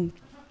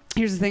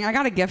 Here's the thing. I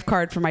got a gift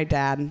card for my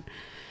dad.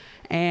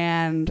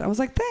 And I was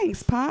like,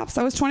 thanks, Pops.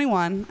 I was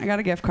 21. I got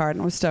a gift card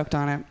and I was stoked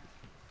on it.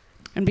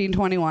 And being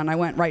 21, I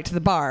went right to the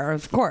bar,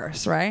 of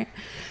course, right?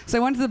 So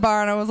I went to the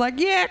bar and I was like,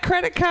 yeah,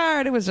 credit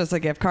card. It was just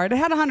a gift card. It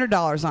had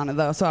 $100 on it,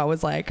 though. So I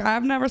was like,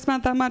 I've never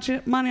spent that much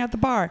money at the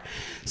bar.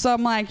 So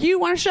I'm like, you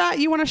want a shot?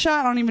 You want a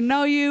shot? I don't even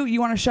know you.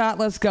 You want a shot?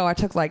 Let's go. I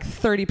took like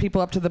 30 people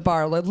up to the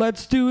bar.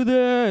 Let's do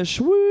this.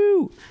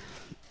 Woo!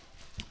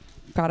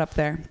 Got up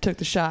there, took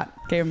the shot,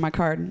 gave them my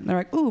card. They're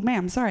like, ooh,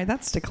 ma'am, sorry,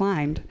 that's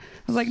declined. I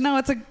was like, no,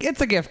 it's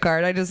a gift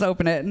card. I just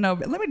opened it. No,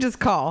 let me just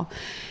call.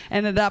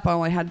 Ended up, I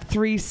only had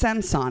 3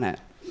 cents on it.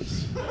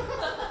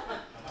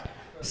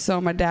 So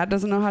my dad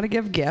doesn't know how to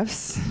give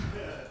gifts.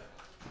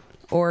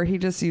 Or he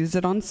just used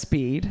it on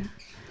speed.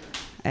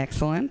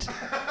 Excellent.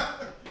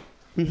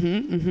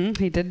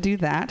 He did do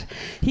that.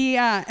 He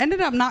ended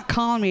up not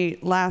calling me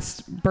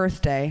last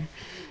birthday.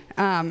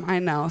 I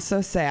know,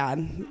 so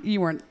sad.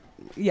 You weren't.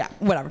 Yeah,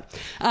 whatever.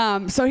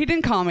 So he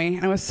didn't call me,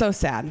 and it was so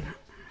sad.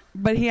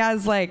 But he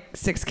has like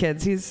 6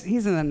 kids. He's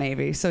in the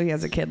Navy, so he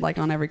has a kid like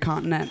on every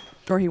continent,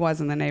 or he was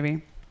in the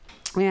Navy.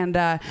 And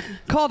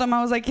called him.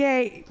 I was like,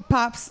 hey,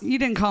 Pops, you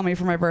didn't call me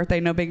for my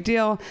birthday. No big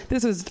deal.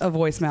 This was a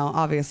voicemail,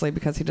 obviously,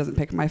 because he doesn't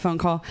pick my phone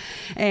call.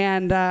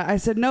 And I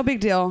said, no big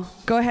deal.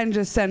 Go ahead and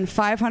just send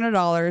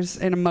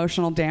 $500 in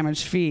emotional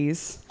damage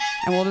fees,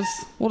 and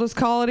we'll just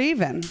call it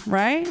even,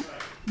 right?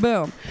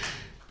 Boom.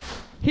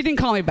 He didn't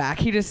call me back.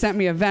 He just sent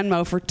me a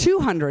Venmo for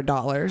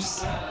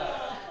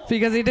 $200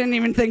 because he didn't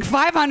even think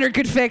 500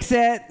 could fix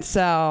it.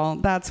 So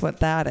that's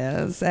what that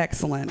is.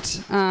 Excellent.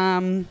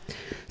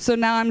 So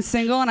now I'm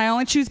single and I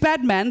only choose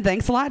bad men.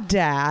 Thanks a lot,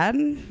 Dad.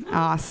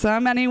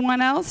 Awesome.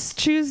 Anyone else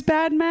choose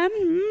bad men?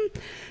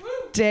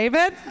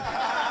 David?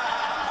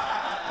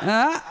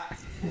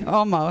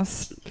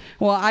 Almost.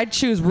 Well, I'd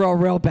choose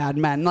real bad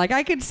men. Like,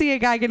 I could see a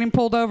guy getting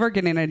pulled over,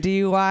 getting a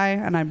DUI,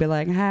 and I'd be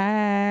like,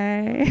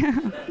 hey,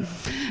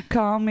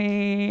 call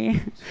me.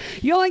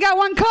 You only got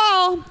 1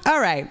 call. All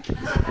right.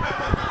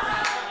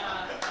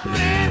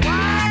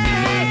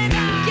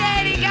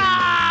 Katie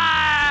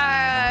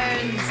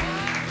Carnes!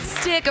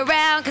 Stick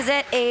around, because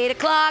at 8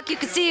 o'clock you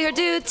can see her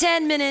do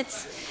 10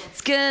 minutes.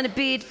 It's going to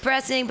be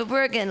depressing, but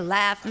we're going to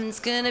laugh, and it's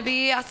going to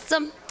be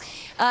awesome.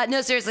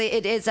 No, seriously,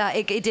 it is.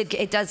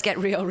 It does get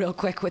real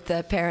quick with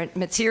the parent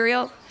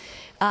material.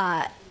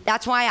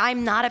 That's why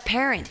I'm not a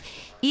parent.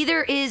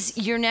 Either is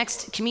your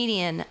next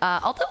comedian.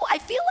 Although I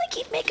feel like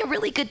he'd make a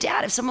really good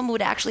dad if someone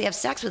would actually have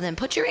sex with him.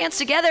 Put your hands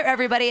together,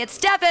 everybody. It's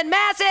Stephen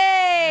Massey.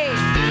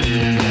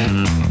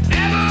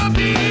 Never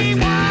be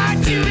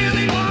what you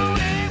really want.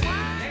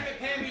 Damn it,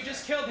 Pam, you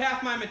just killed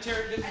half my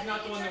material. This is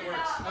not the one that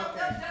works.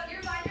 Okay. No,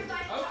 you're fine.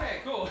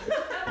 Okay, cool. No,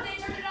 they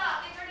turned it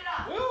off.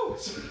 Woo!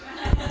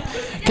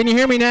 Can you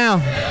hear me now?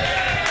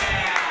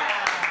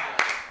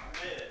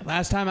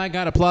 Last time I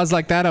got applause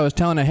like that, I was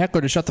telling a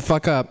heckler to shut the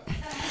fuck up.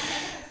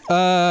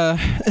 All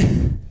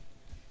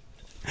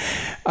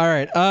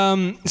right.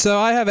 So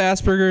I have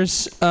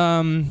Asperger's,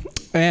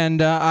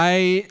 and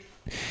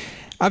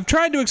I've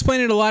tried to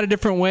explain it a lot of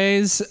different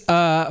ways,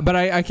 but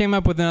I came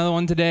up with another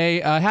one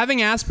today. Having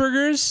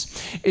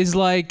Asperger's is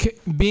like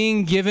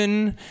being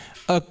given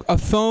a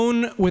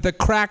phone with a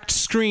cracked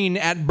screen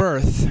at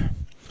birth.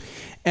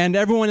 And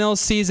everyone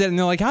else sees it, and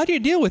they're like, how do you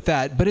deal with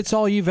that? But it's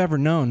all you've ever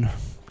known.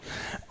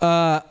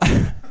 For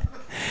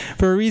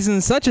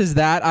reasons such as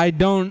that, I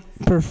don't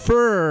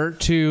prefer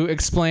to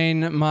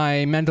explain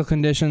my mental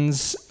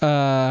conditions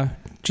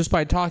just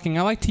by talking.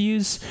 I like to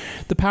use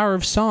the power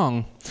of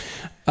song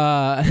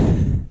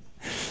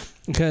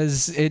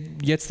because it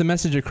gets the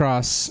message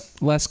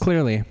across less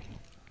clearly.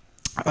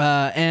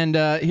 And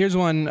here's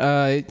one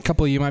a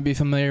couple of you might be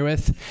familiar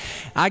with.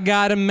 I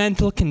got a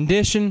mental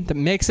condition that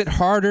makes it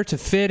harder to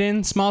fit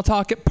in. Small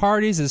talk at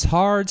parties is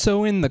hard,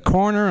 so in the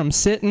corner I'm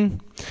sitting.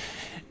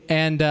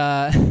 And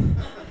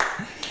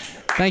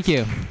thank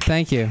you.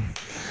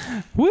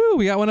 Woo,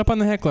 we got one up on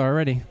the heckler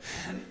already.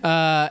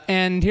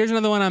 And here's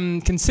another one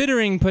I'm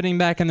considering putting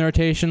back in the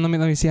rotation. Let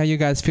me see how you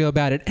guys feel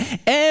about it.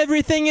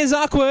 Everything is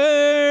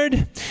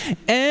awkward.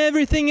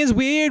 Everything is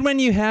weird when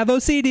you have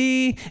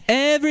OCD.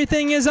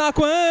 Everything is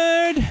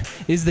awkward.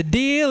 Is the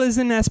deal is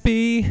an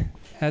SB.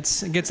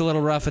 It gets a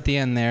little rough at the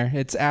end there.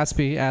 It's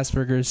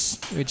Asperger's,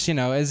 which,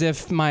 as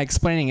if my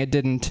explaining it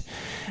didn't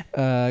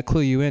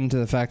clue you into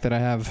the fact that I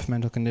have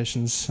mental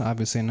conditions,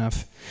 obviously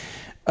enough.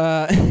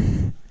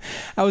 I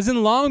was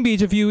in Long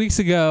Beach a few weeks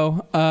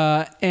ago,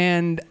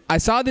 and I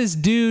saw this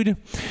dude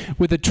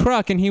with a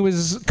truck, and he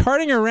was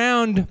carting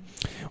around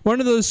one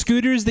of those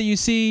scooters that you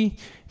see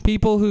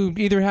people who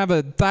either have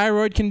a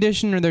thyroid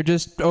condition or they're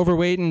just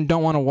overweight and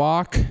don't want to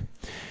walk.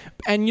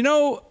 And,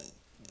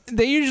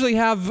 they usually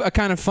have a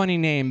kind of funny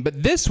name,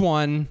 but this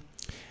one,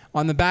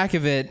 on the back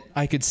of it,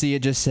 I could see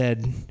it just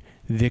said,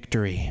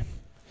 Victory.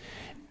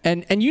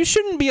 And you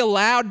shouldn't be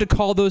allowed to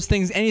call those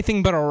things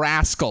anything but a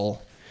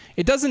rascal.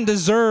 It doesn't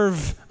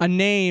deserve a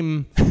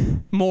name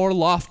more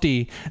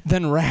lofty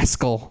than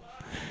Rascal.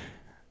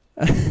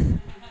 I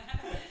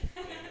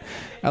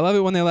love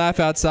it when they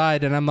laugh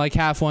outside, and I'm like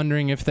half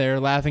wondering if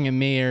they're laughing at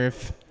me or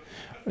if...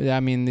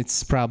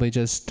 it's probably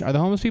just... Are the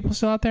homeless people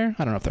still out there?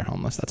 I don't know if they're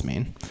homeless. That's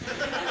mean.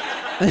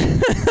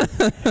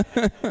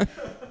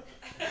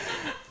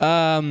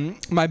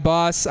 my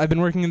boss, I've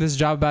been working in this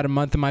job about a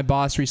month, and my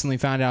boss recently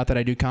found out that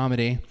I do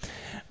comedy.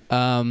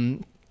 I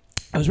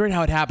was worried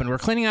how it happened. We're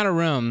cleaning out a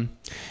room,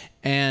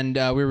 and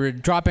we were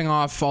dropping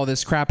off all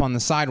this crap on the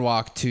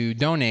sidewalk to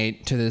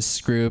donate to this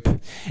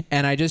group,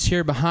 and I just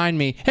hear behind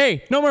me,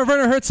 "Hey, no more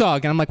Werner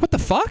Herzog." And I'm like, what the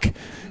fuck?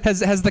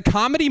 Has the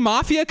comedy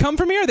mafia come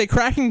for me? Are they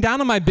cracking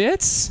down on my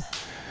bits?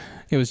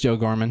 It was Joe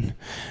Gorman.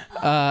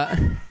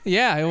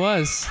 Yeah, it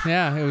was.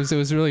 Yeah, it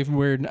was really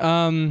weird.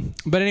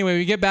 But anyway,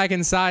 we get back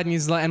inside,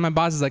 and my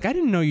boss is like, "I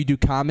didn't know you do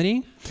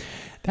comedy.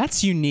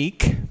 That's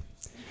unique."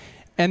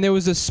 And there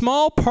was a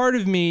small part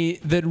of me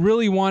that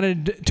really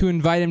wanted to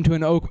invite him to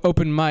an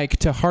open mic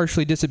to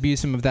harshly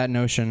disabuse him of that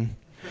notion.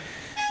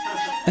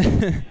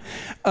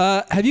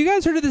 Have you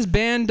guys heard of this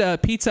band,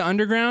 Pizza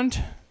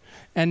Underground?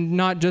 And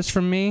not just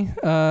from me.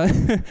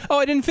 Oh,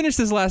 I didn't finish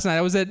this last night.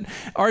 I was at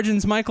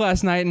Arjun's mic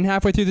last night, and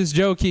halfway through this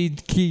joke, he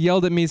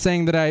yelled at me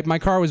saying that my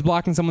car was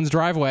blocking someone's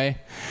driveway,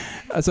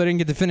 so I didn't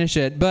get to finish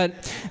it.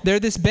 But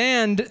they're this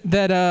band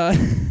that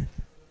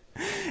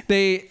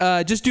they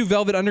just do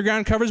Velvet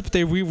Underground covers, but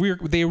they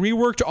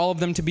reworked all of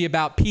them to be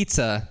about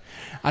pizza.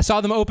 I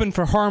saw them open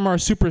for Harmar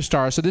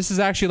Superstar, so this is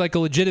actually like a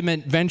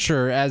legitimate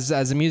venture as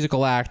a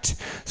musical act.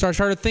 So I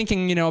started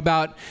thinking,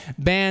 about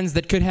bands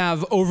that could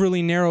have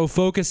overly narrow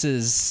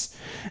focuses,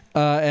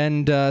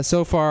 and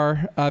so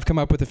far I've come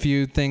up with a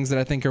few things that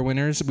I think are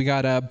winners. We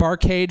got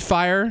Barcade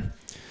Fire,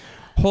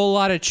 Whole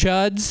Lot of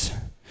Chuds,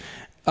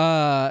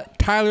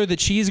 Tyler the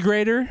Cheese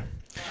Grater,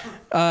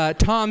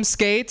 Tom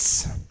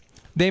Skates,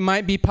 They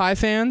Might Be Pie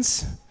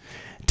Fans,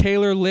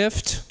 Taylor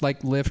Lyft,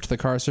 like Lyft, the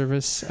car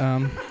service.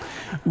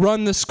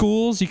 Run the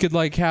Schools. You could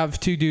have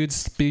two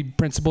dudes be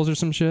principals or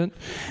some shit.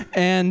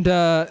 And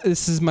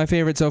this is my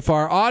favorite so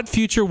far. Odd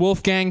Future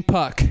Wolfgang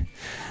Puck.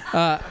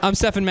 I'm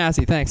Stephen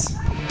Massey. Thanks. Stephen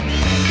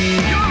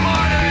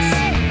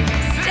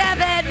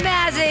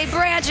Massey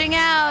branching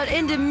out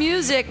into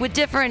music with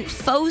different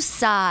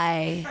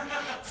foci.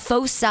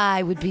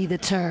 Foci would be the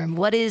term.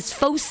 What is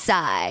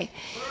foci?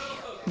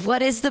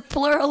 What is the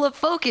plural of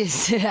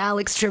focus?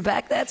 Alex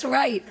Trebek, that's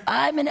right.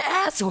 I'm an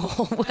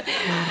asshole.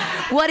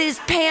 What is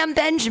Pam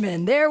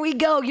Benjamin? There we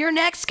go. Your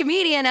next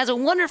comedian has a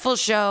wonderful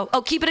show.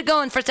 Oh, keep it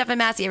going for Stephen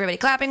Massey, everybody.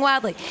 Clapping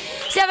wildly.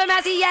 Stephen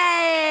Massey,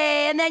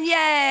 yay! And then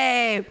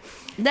yay!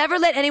 Never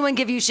let anyone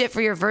give you shit for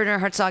your Werner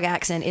Herzog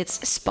accent.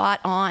 It's spot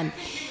on.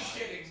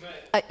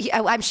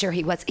 I'm sure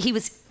he was. He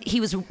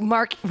was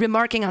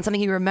remarking on something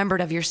he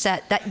remembered of your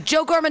set. That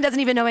Joe Gorman doesn't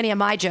even know any of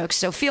my jokes,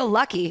 so feel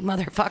lucky,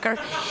 motherfucker.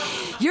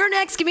 Your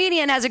next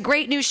comedian has a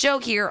great new show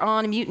here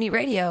on Mutiny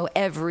Radio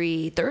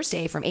every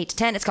Thursday from 8 to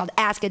 10. It's called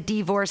Ask a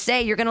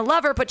Divorcee. You're going to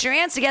love her. Put your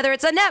hands together.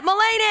 It's Annette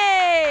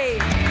Mulaney.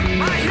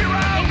 My hero.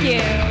 Thank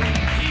you.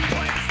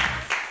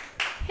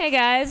 Hey,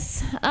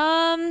 guys.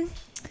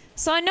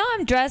 So I know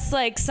I'm dressed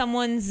like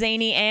someone's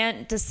zany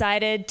aunt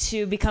decided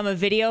to become a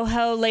video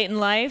hoe late in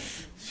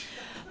life.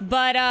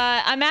 But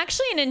I'm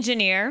actually an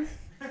engineer.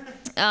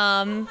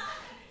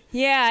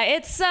 Yeah,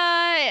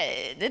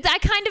 I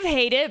kind of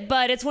hate it,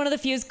 but it's one of the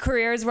few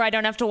careers where I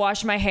don't have to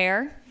wash my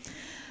hair.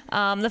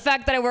 The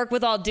fact that I work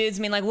with all dudes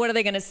mean, what are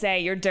they going to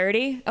say? You're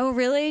dirty? Oh,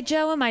 really,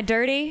 Joe? Am I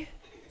dirty?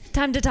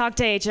 Time to talk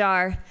to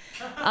HR.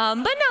 But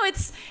no,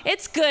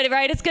 it's good,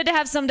 right? It's good to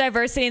have some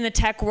diversity in the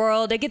tech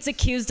world. It gets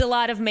accused a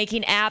lot of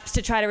making apps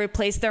to try to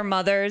replace their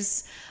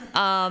mothers.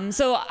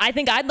 So I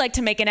think I'd like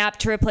to make an app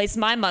to replace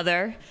my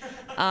mother.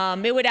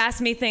 It would ask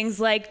me things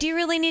like, do you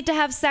really need to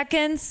have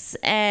seconds?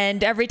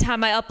 And every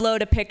time I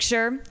upload a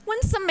picture,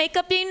 wouldn't some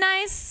makeup be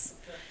nice?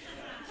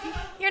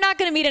 You're not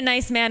going to meet a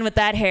nice man with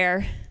that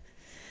hair.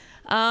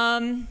 But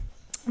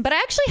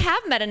I actually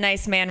have met a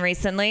nice man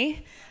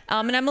recently.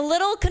 And I'm a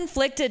little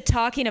conflicted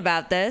talking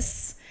about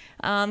this.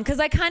 Because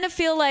I kind of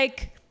feel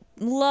like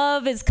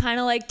love is kind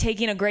of like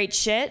taking a great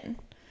shit.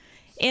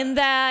 In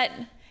that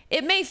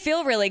it may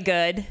feel really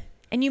good.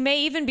 And you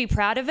may even be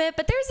proud of it,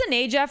 but there's an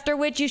age after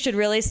which you should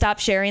really stop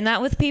sharing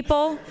that with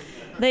people.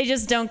 They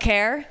just don't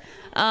care.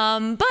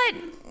 But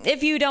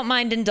if you don't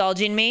mind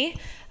indulging me,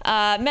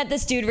 met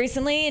this dude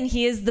recently, and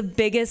he is the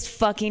biggest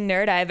fucking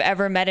nerd I've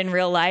ever met in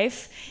real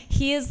life.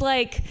 He is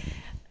like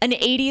an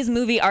 80s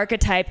movie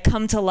archetype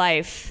come to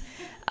life.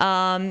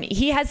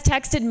 He has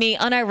texted me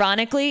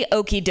unironically,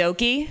 okie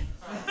dokie.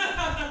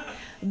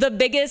 The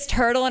biggest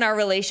hurdle in our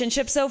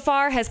relationship so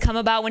far has come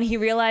about when he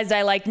realized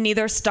I like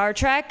neither Star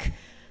Trek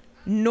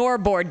nor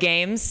board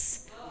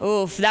games.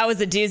 Oof, that was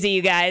a doozy,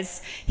 you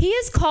guys. He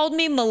has called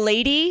me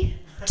m'lady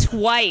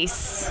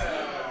twice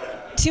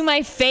to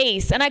my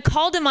face, and I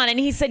called him on it, and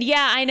he said,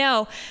 yeah, I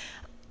know.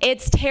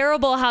 It's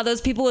terrible how those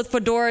people with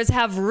fedoras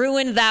have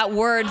ruined that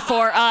word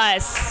for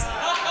us.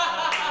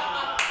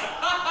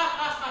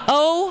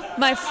 Oh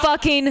my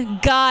fucking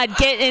God,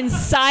 get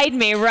inside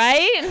me,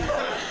 right?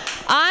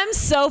 I'm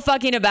so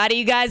fucking about it,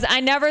 you guys. I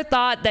never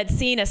thought that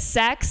seeing a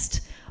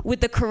sext with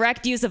the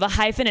correct use of a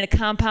hyphen and a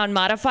compound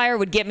modifier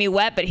would get me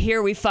wet, but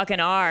here we fucking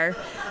are.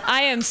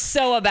 I am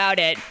so about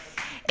it.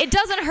 It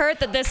doesn't hurt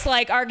that this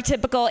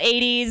archetypical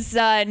 80s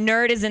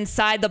nerd is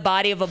inside the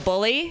body of a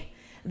bully.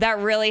 That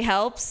really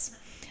helps.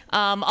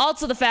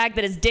 Also, the fact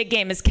that his dick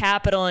game is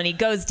capital and he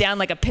goes down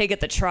like a pig at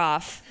the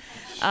trough.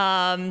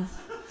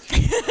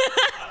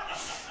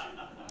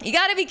 You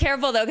got to be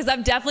careful, though, because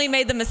I've definitely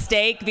made the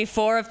mistake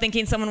before of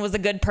thinking someone was a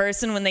good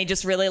person when they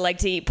just really like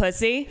to eat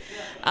pussy.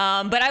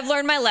 But I've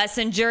learned my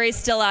lesson. Jury's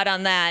still out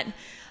on that.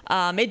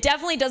 It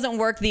definitely doesn't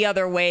work the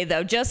other way,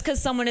 though. Just because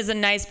someone is a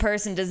nice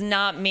person does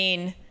not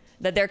mean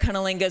that their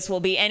cunnilingus will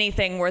be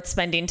anything worth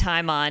spending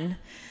time on.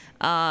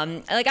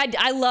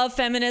 I love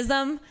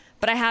feminism,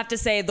 but I have to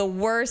say the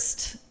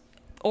worst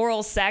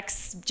oral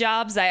sex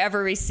jobs I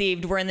ever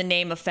received were in the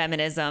name of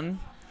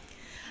feminism.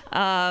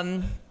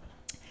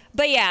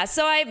 But yeah,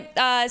 so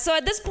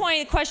at this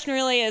point, the question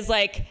really is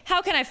like,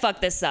 how can I fuck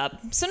this up?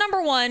 So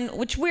number one,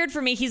 which weird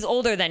for me, he's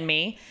older than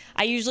me.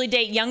 I usually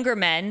date younger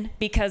men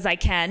because I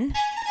can.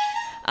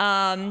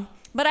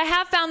 But I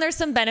have found there's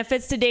some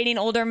benefits to dating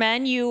older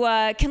men. You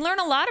can learn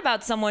a lot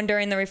about someone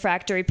during the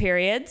refractory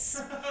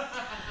periods.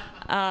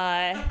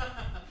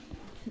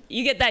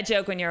 You get that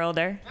joke when you're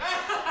older.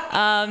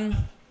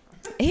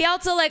 He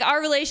also, our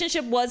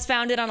relationship was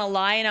founded on a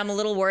lie, and I'm a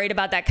little worried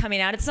about that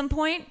coming out at some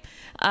point.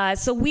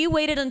 So we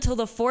waited until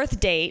the 4th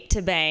date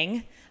to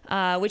bang,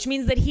 which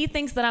means that he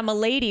thinks that I'm a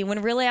lady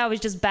when really I was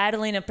just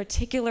battling a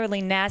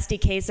particularly nasty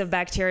case of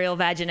bacterial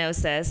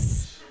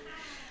vaginosis.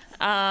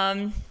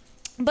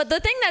 But the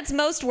thing that's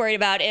most worried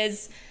about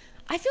is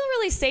I feel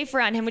really safe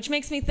around him, which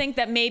makes me think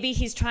that maybe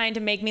he's trying to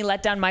make me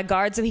let down my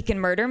guard so he can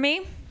murder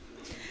me.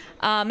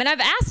 And I've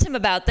asked him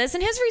about this,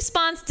 and his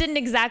response didn't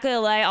exactly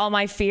allay all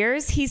my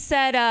fears. He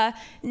said,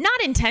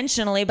 not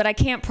intentionally, but I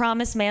can't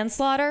promise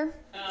manslaughter.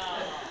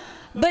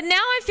 But now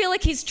I feel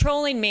like he's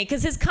trolling me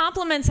because his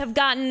compliments have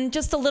gotten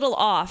just a little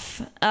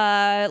off.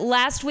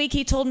 Last week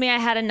he told me I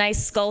had a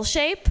nice skull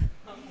shape.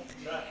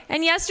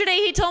 And yesterday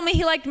he told me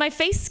he liked my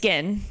face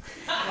skin.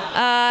 So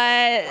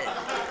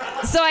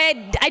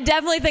I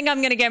definitely think I'm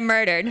going to get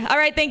murdered. All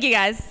right, thank you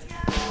guys.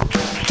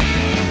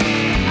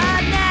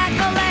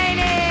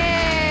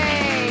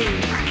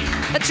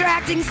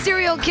 Attracting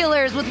serial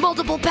killers with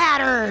multiple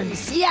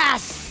patterns.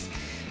 Yes.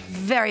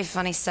 Very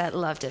funny set.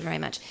 Loved it very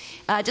much.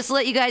 Just to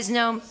let you guys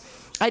know,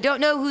 I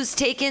don't know who's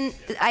taken.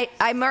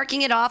 I'm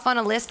marking it off on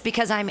a list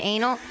because I'm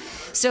anal.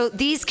 So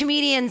these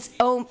comedians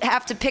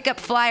have to pick up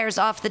flyers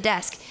off the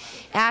desk.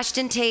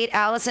 Ashton Tate,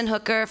 Allison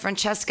Hooker,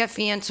 Francesca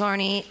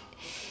Fiantorni,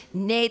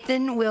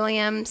 Nathan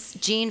Williams,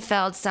 Gene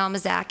Feld, Selma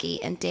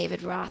Zaki, and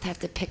David Roth have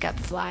to pick up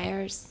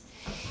flyers.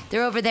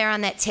 They're over there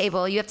on that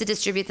table. You have to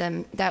distribute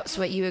them. That's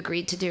what you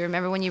agreed to do.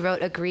 Remember when you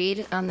wrote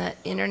agreed on the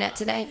internet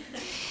today?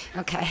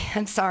 Okay,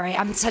 I'm sorry.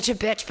 I'm such a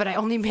bitch, but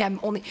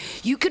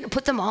you can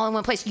put them all in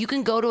one place. You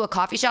can go to a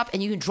coffee shop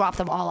and you can drop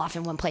them all off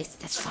in one place.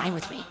 That's fine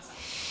with me.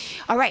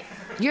 All right,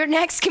 your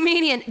next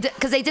comedian,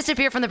 because they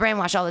disappear from the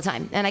brainwash all the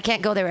time, and I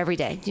can't go there every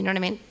day. Do you know what I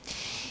mean?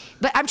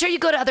 But I'm sure you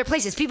go to other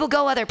places. People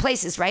go other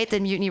places, right? The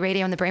Mutiny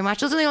Radio and the Brainwash.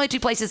 Those are the only 2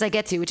 places I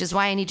get to, which is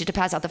why I need you to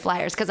pass out the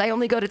flyers, because I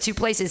only go to 2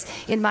 places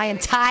in my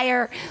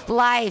entire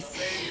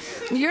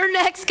life. Your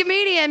next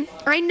comedian,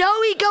 I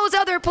know he goes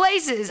other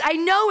places. I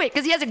know it,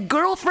 because he has a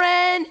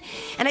girlfriend,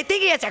 and I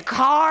think he has a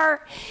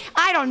car.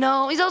 I don't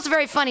know. He's also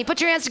very funny. Put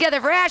your hands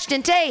together for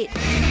Ashton Tate.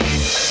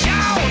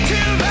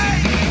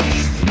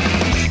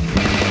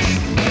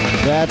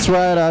 That's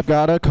right, I've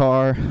got a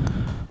car.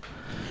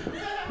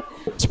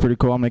 It's pretty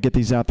cool. I'm going to get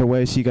these out the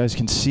way so you guys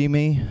can see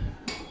me.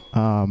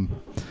 Now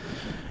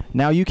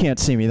you can't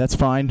see me. That's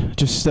fine.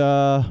 Just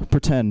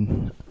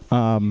pretend.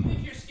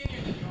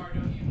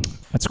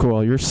 That's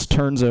cool. Yours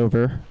turns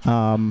over.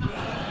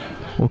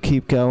 We'll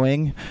keep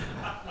going.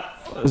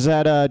 I was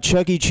at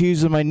Chuck E.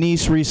 Cheese with my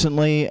niece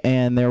recently,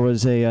 and there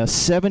was a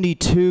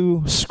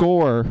 72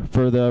 score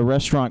for the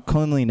restaurant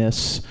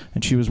cleanliness,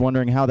 and she was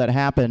wondering how that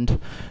happened.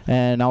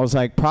 And I was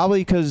like,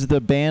 probably because the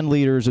band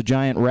leader is a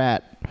giant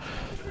rat.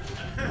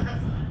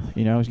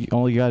 You know,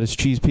 all you got is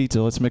cheese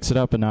pizza. Let's mix it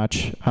up a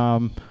notch.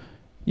 You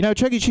know,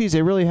 Chuck E. Cheese,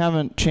 they really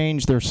haven't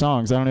changed their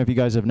songs. I don't know if you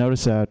guys have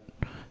noticed that.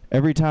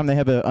 Every time they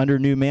have a under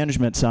new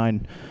management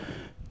sign,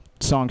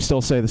 songs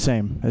still say the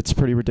same. It's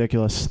pretty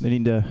ridiculous. They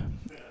need to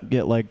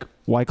get like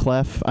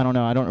Wyclef. I don't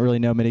know. I don't really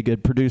know many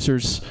good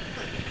producers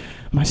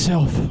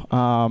myself.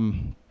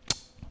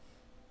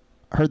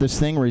 Heard this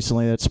thing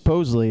recently that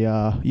supposedly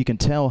you can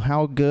tell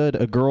how good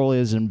a girl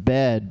is in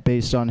bed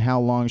based on how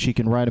long she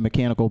can ride a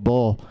mechanical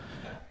bull.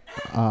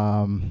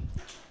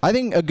 I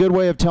think a good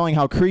way of telling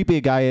how creepy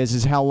a guy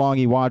is how long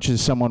he watches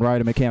someone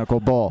ride a mechanical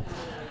bull.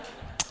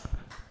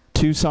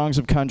 2 songs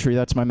of country,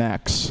 that's my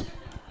max.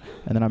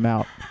 And then I'm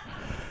out.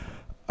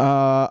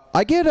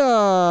 I get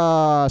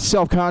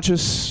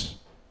self-conscious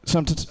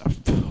sometimes.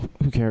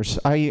 Who cares?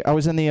 I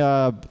was in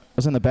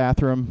the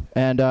bathroom,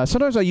 and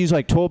sometimes I use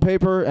like toilet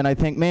paper, and I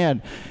think,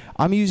 man,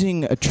 I'm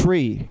using a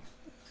tree.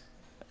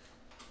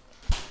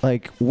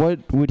 Like, what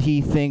would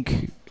he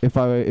think if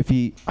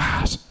he?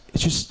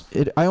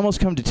 I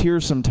almost come to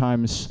tears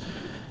sometimes.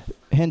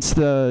 Hence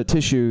the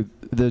tissue,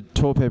 the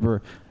toilet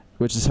paper,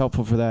 which is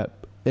helpful for that.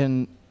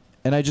 And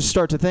I just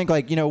start to think,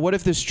 like, you know, what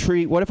if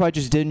I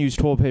just didn't use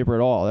toilet paper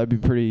at all? That'd be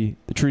pretty,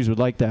 the trees would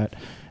like that.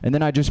 And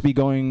then I'd just be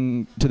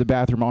going to the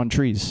bathroom on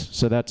trees.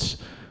 So that's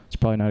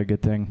probably not a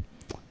good thing.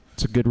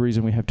 It's a good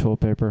reason we have toilet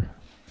paper.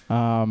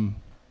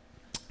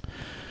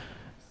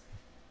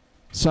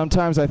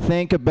 Sometimes I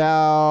think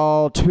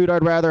about who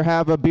I'd rather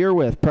have a beer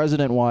with,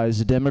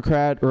 president-wise, a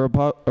Democrat or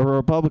a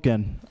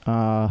Republican.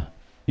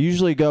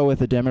 Usually go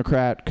with a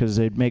Democrat because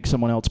they'd make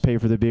someone else pay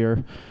for the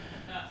beer.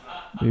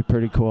 Be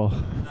pretty cool.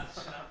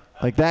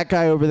 Like that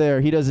guy over there,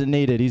 he doesn't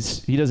need it.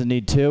 He doesn't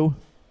need two.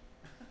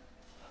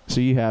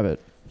 So you have it.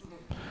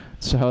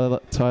 So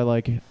I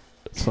like it.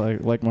 So I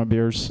like my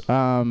beers.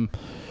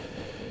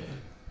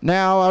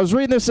 Now I was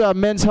reading this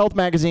Men's Health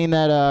magazine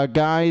that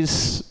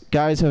guys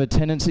have a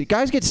tendency.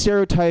 Guys get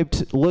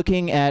stereotyped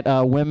looking at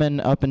women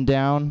up and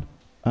down.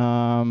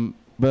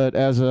 But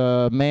as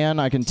a man,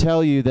 I can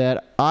tell you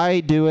that I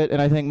do it,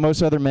 and I think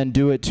most other men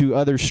do it to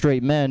other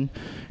straight men.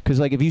 Because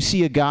like if you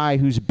see a guy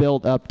who's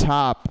built up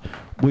top,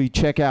 we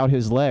check out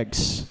his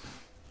legs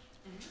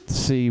to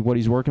see what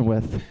he's working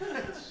with.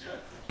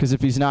 Because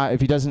if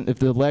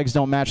the legs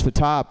don't match the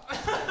top,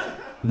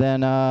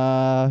 then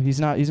he's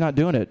not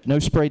doing it. No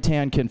spray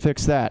tan can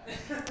fix that.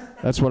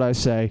 That's what I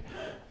say.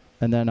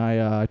 And then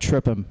I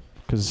trip him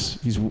because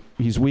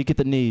he's weak at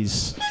the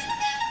knees.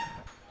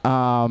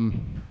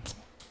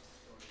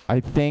 I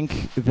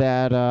think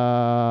that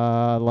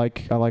I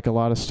like a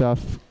lot of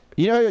stuff.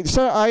 You know,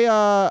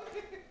 so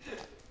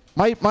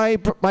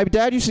my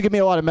dad used to give me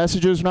a lot of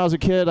messages when I was a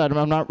kid.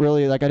 I'm not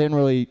really I didn't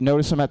really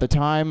notice them at the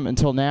time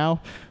until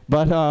now.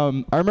 But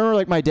I remember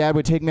like my dad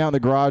would take me out in the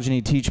garage and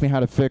he'd teach me how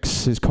to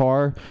fix his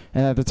car.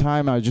 And at the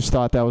time I just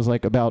thought that was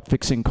like about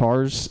fixing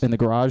cars in the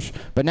garage.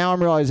 But now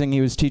I'm realizing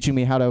he was teaching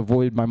me how to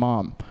avoid my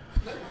mom.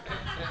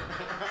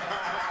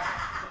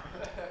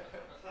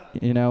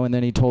 You know, and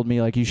then he told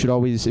me like you should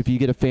always, if you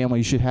get a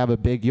family, you should have a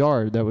big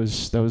yard. That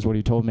was what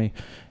he told me.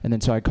 And then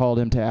so I called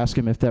him to ask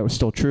him if that was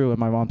still true, and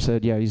my mom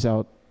said, yeah, he's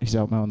out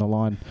mowing the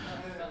lawn.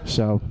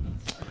 So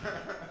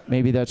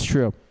maybe that's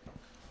true.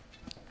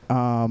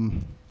 I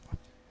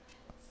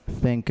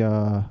think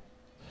it'd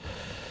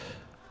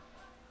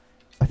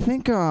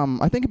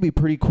be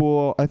pretty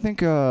cool. I think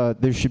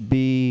there should.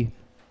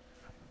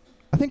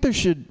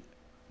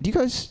 Do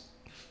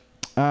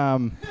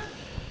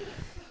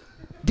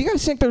you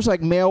guys think there's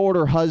like mail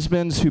order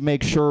husbands who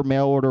make sure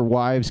mail order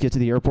wives get to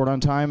the airport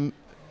on time?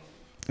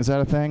 Is that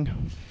a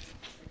thing?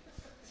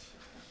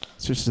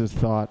 It's just a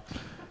thought.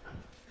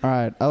 All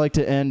right, I like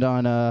to end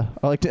on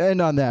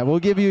that. We'll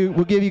give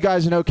you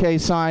guys an okay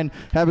sign.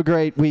 Have a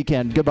great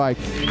weekend. Goodbye.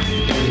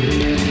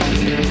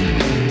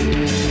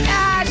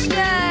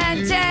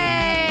 Ashton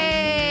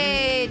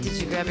Tate! Did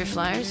you grab your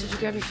flyers? Did you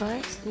grab you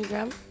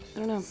grab them? I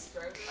don't know.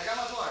 I got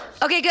my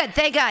flyers. Okay, good.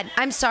 Thank God.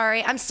 I'm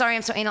sorry. I'm so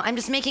anal. I'm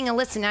just making a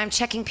list and now I'm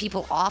checking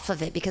people off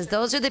of it because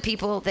those are the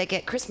people that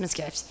get Christmas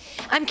gifts.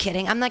 I'm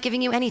kidding. I'm not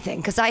giving you anything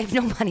because I have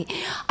no money.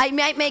 I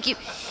might make you.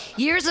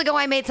 Years ago,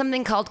 I made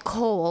something called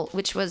Coal,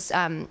 which was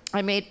I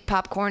made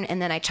popcorn and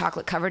then I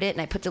chocolate covered it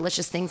and I put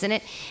delicious things in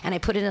it and I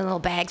put it in little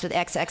bags with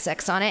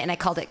XXX on it and I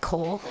called it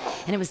Coal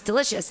and it was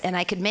delicious and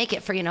I could make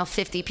it for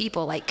 50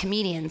 people like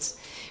comedians,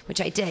 which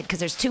I did because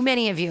there's too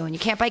many of you and you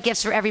can't buy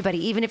gifts for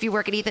everybody even if you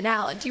work at Ethan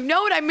Allen. Do you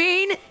know what I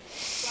mean?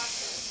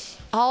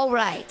 All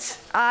right.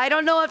 I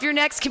don't know if your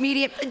next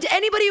comedian...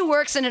 Anybody who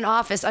works in an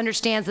office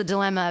understands the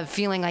dilemma of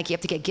feeling like you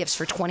have to get gifts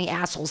for 20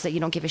 assholes that you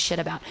don't give a shit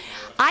about.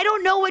 I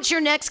don't know what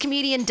your next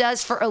comedian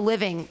does for a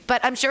living,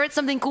 but I'm sure it's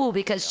something cool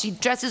because she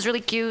dresses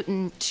really cute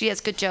and she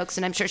has good jokes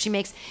and I'm sure she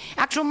makes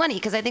actual money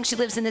because I think she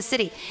lives in the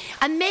city.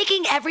 I'm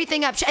making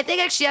everything up. I think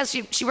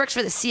actually she works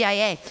for the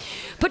CIA.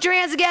 Put your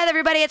hands together,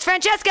 everybody. It's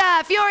Francesca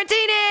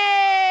Fiorentini!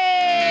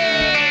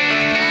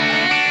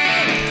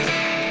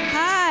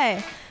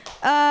 Hi.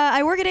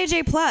 I work at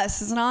AJ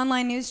Plus. It's an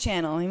online news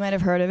channel. You might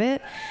have heard of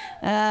it.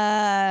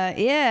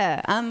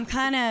 Yeah, I'm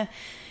kind of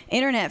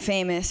internet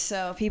famous,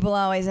 so people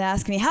always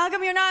ask me, how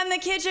come you're not in the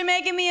kitchen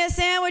making me a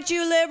sandwich,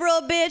 you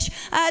liberal bitch?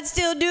 I'd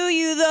still do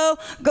you, though.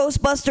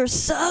 Ghostbusters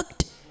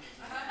sucked.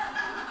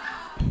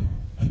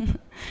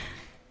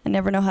 I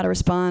never know how to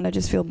respond. I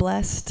just feel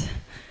blessed.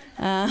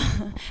 How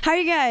are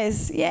you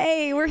guys?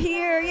 Yay, we're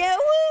here. Yeah,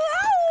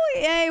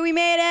 woo, yay, we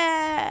made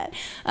it.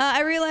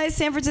 I realize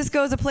San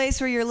Francisco is a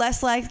place where you're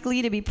less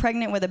likely to be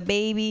pregnant with a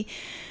baby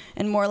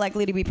and more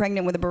likely to be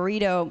pregnant with a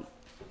burrito.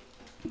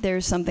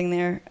 There's something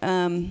there.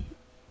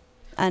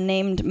 I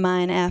named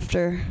mine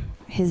after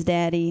his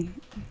daddy,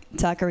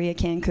 Taqueria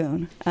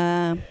Cancun.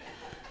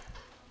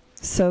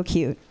 So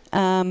cute.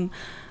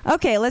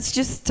 Okay, let's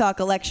just talk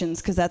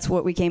elections because that's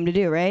what we came to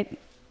do, right?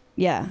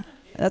 Yeah.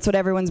 That's what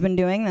everyone's been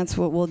doing. That's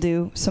what we'll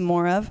do some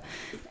more of,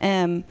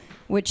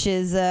 which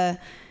is that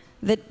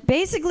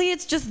basically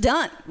it's just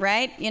done,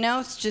 right? You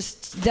know, it's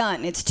just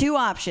done. It's two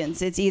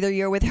options. It's either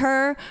you're with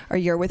her or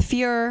you're with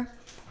Fuhrer,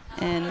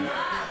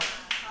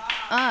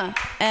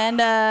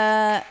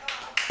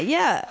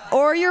 yeah,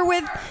 or you're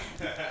with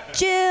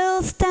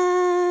Jill Stein,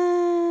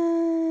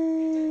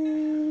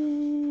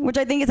 which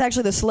I think is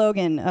actually the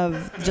slogan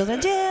of Jill Stein.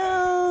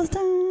 Jill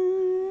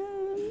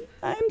Stein,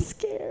 I'm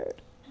scared.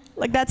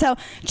 Like that's how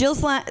Jill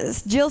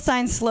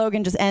Stein's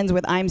slogan just ends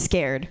with "I'm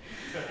scared,"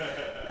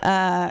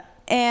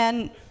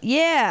 and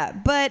yeah.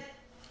 But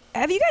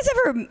have you guys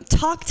ever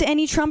talked to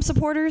any Trump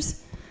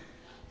supporters?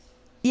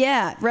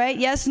 Yeah, right?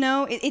 Yes,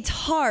 no? It's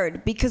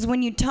hard because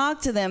when you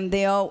talk to them,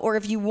 or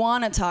if you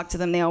want to talk to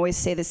them, they always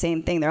say the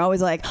same thing. They're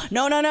always like,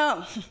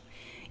 no.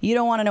 You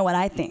don't want to know what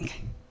I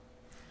think.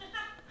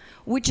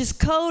 Which is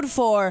code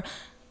for,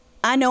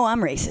 I know I'm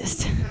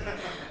racist.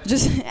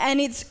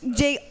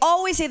 They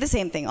always say the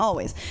same thing,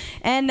 always.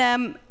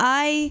 And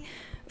I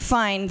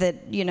find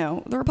that,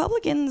 the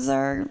Republicans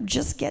are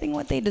just getting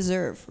what they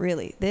deserve,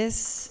 really.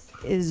 This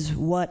is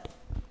what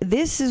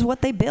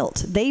they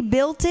built. They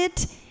built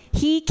it.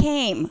 He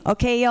came,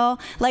 okay, y'all?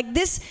 Like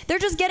this, they're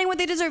just getting what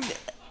they deserve.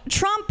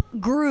 Trump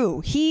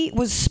grew. He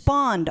was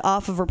spawned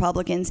off of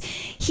Republicans.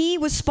 He's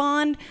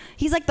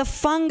like the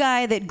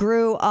fungi that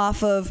grew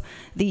off of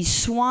the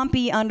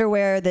swampy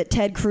underwear that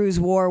Ted Cruz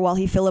wore while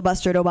he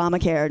filibustered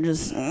Obamacare.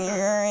 Just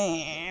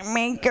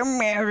make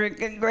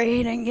America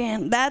great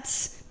again.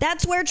 That's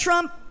where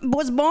Trump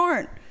was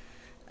born.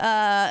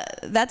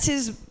 That's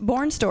his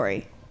born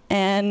story.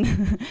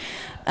 And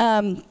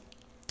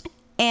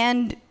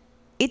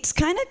it's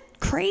kind of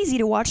crazy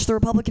to watch the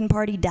Republican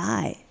Party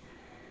die,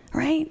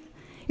 right?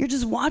 You're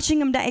just watching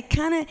them die.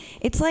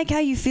 It's like how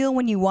you feel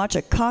when you watch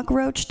a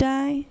cockroach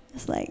die.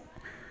 It's like,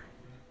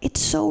 it's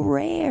so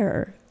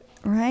rare,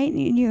 right?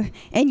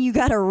 And you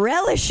got to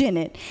relish in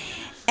it.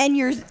 And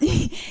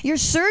you're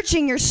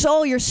searching your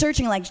soul. You're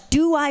searching like,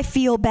 do I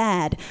feel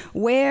bad?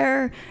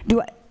 Where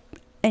do I?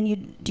 And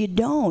you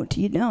don't.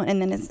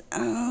 And then it's,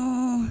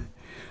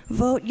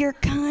 vote your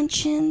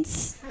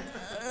conscience.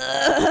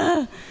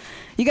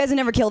 You guys have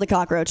never killed a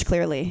cockroach,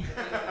 clearly.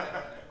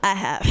 I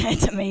have.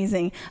 It's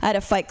amazing. I had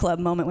a Fight Club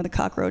moment with a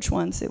cockroach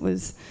once.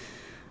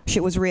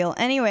 Shit was real.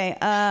 Anyway,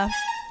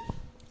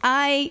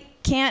 I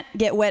can't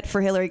get wet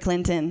for Hillary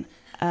Clinton.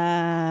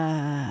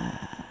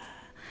 I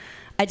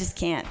just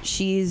can't.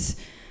 She's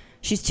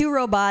too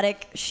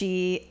robotic.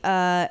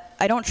 I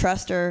don't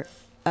trust her.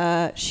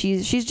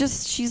 She's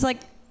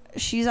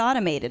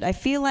automated. I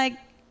feel like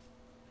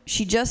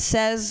she just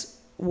says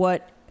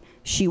what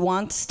she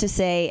wants to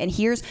say and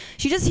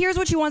she just hears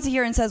what she wants to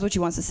hear and says what she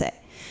wants to say.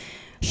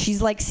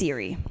 She's like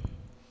Siri.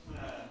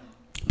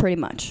 Pretty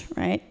much,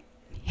 right?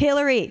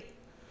 Hillary,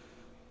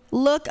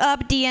 look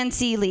up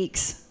DNC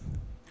leaks.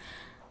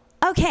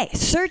 Okay,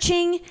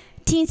 searching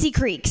Teensy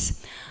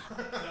Creeks.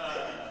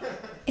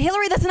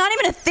 Hillary, that's not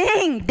even a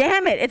thing.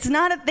 Damn it, it's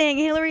not a thing.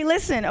 Hillary,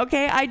 listen,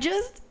 okay? I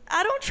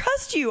don't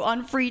trust you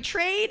on free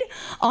trade,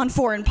 on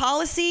foreign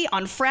policy,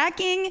 on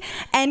fracking,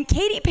 and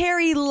Katy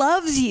Perry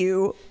loves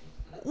you,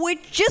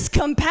 which just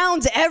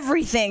compounds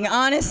everything,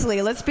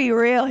 honestly. Let's be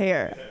real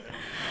here.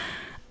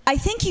 I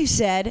think you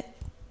said,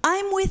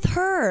 I'm with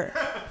her.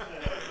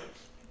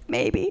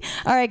 Maybe.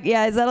 All right,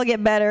 guys, that'll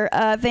get better.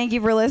 Thank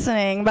you for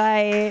listening.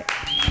 Bye.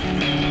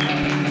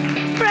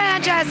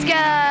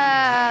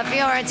 Francesca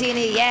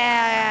Fiorentini, yeah.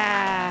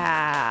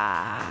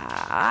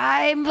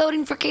 I'm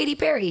voting for Katy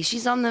Perry.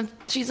 She's on the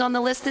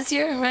list this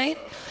year, right?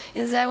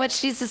 Is that what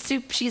she's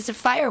a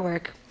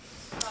firework?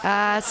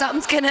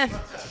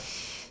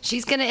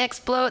 She's gonna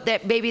explode.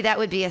 That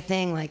would be a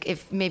thing. Like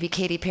if maybe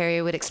Katy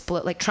Perry would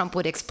explode, like Trump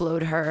would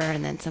explode her,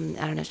 and then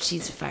I don't know.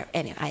 She's a fire.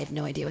 Anyway, I have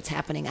no idea what's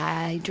happening.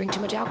 I drink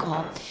too much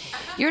alcohol.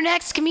 Your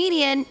next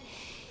comedian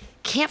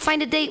can't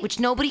find a date, which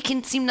nobody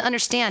can seem to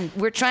understand.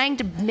 We're trying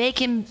to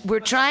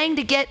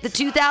get the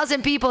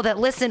 2,000 people that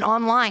listen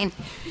online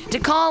to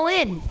call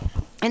in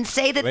and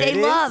say that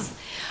they love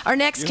our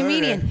next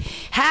comedian.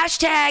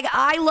 Hashtag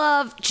I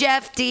love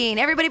Jeff Dean.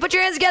 Everybody put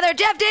your hands together.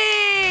 Jeff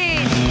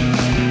Dean!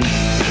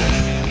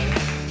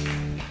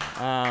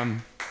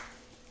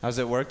 I was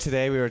at work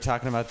today. We were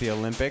talking about the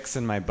Olympics,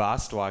 and my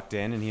boss walked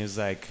in, and he was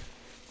like,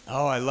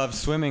 "Oh, I love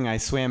swimming. I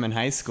swam in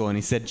high school." And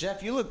he said,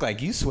 "Jeff, you look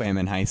like you swam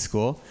in high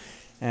school."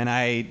 And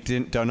I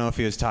don't know if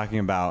he was talking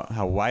about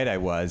how white I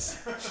was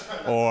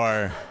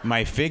or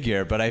my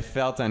figure, but I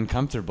felt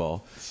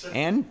uncomfortable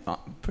and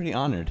pretty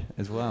honored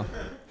as well.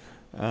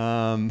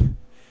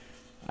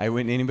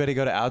 Anybody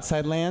go to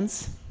Outside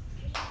Lands?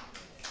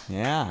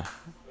 Yeah,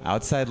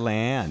 Outside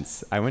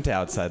Lands. I went to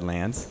Outside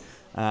Lands.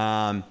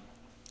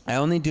 I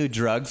only do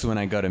drugs when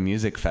I go to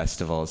music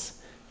festivals.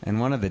 And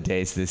one of the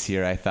days this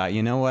year, I thought,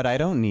 you know what? I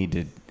don't need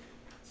to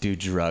do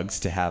drugs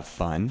to have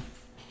fun.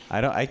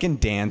 I can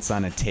dance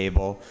on a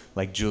table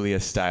like Julia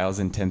Stiles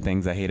in 10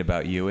 Things I Hate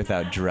About You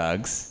without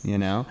drugs, you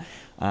know?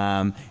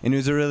 And it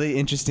was a really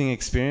interesting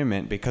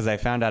experiment because I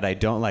found out I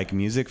don't like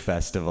music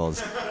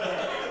festivals,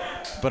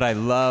 but I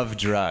love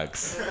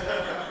drugs.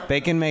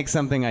 They can make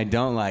something I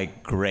don't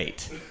like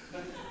great.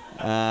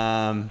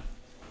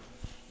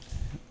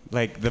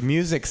 Like the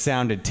music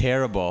sounded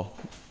terrible,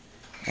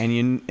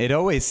 and it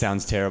always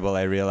sounds terrible,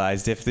 I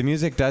realized. If the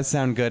music does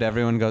sound good,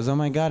 everyone goes, oh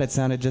my God, it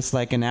sounded just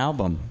like an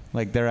album,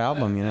 like their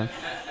album, you know?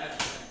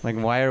 Like,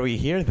 why are we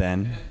here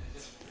then?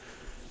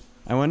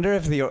 I wonder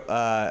if the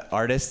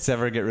artists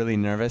ever get really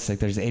nervous, like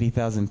there's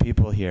 80,000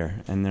 people here,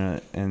 and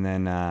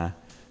then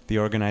the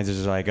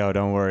organizers are like, oh,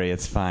 don't worry,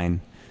 it's fine.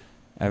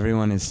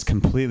 Everyone is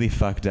completely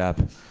fucked up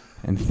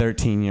and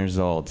 13 years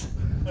old.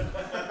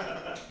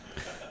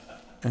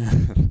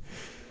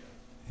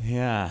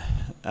 Yeah.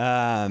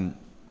 I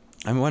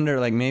wonder,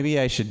 like, maybe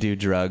I should do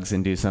drugs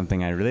and do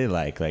something I really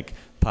like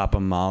pop a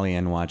Molly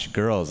and watch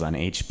Girls on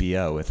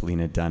HBO with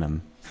Lena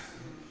Dunham.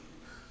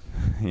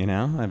 You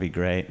know, that'd be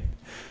great.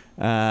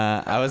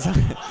 I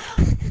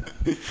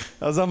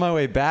was on my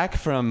way back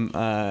from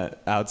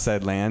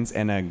Outside Lands,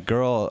 and a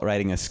girl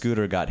riding a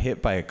scooter got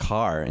hit by a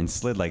car and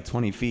slid like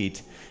 20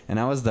 feet, and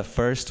I was the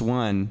first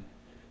one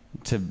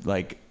to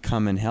like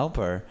come and help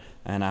her,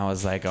 and I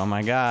was like, oh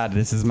my God,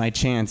 this is my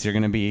chance. You're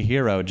gonna be a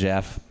hero,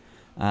 Jeff.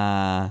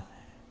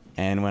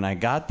 And when I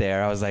got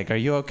there, I was like, are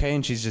you okay?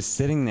 And she's just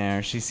sitting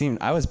there.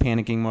 I was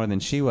panicking more than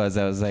she was.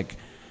 I was like,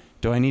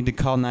 do I need to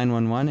call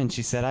 911? And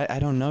she said, I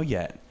don't know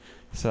yet.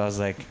 So I was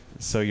like,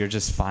 so you're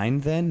just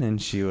fine then?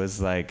 And she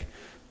was like,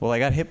 well, I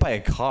got hit by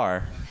a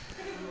car.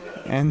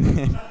 And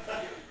then,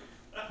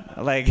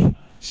 like,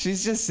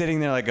 she's just sitting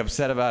there like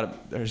upset about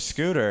her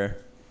scooter.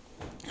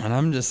 And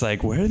I'm just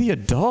like, where are the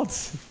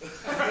adults?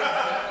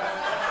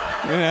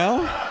 You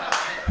know?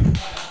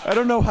 I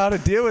don't know how to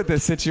deal with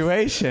this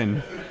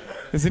situation.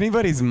 Is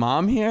anybody's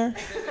mom here?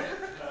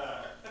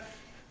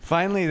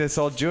 Finally, this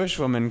old Jewish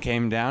woman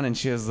came down, and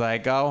she was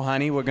like, oh,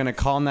 honey, we're going to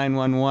call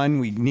 911.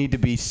 We need to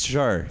be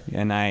sure.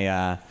 And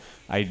I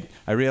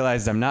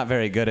realized I'm not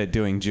very good at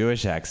doing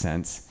Jewish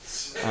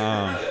accents.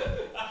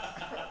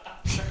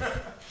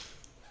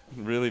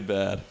 Really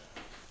bad.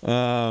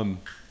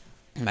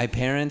 My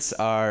parents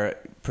are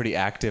pretty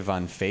active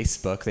on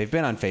Facebook. They've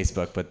been on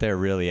Facebook, but they're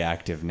really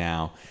active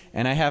now.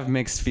 And I have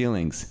mixed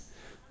feelings.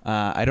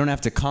 I don't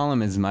have to call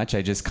them as much.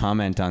 I just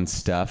comment on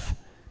stuff.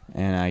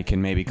 And I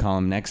can maybe call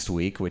them next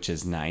week, which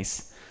is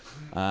nice.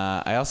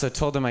 I also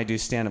told them I do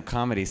stand-up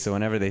comedy, so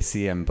whenever they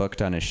see I'm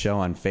booked on a show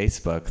on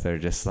Facebook, they're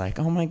just like,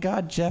 oh my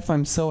God, Jeff,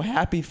 I'm so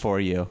happy for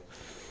you.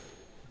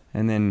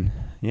 And then,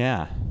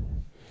 yeah,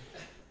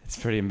 it's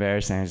pretty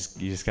embarrassing.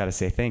 You just got to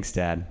say, thanks,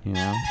 Dad, you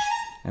know?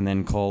 And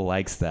then Cole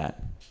likes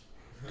that.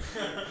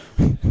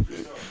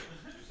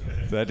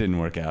 That didn't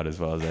work out as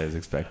well as I was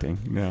expecting,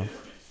 no.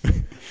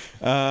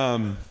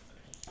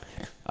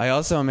 I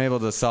also am able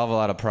to solve a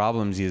lot of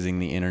problems using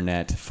the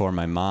internet for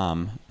my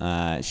mom.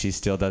 She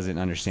still doesn't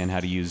understand how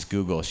to use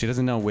Google. She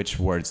doesn't know which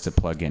words to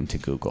plug into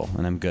Google,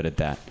 and I'm good at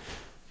that.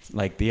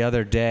 Like the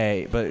other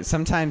day, but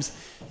sometimes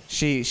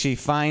she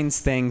finds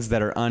things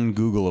that are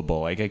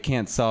ungoogleable. Like I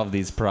can't solve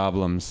these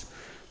problems.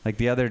 Like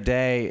the other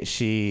day,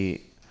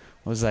 she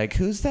was like,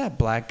 who's that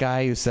black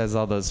guy who says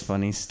all those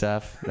funny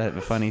stuff,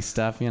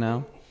 you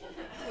know?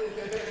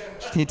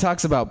 He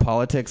talks about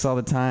politics all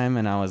the time,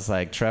 and I was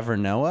like, Trevor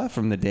Noah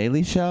from The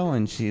Daily Show?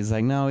 And she's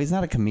like, no, he's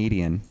not a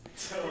comedian.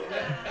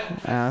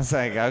 And I was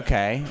like,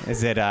 okay.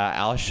 Is it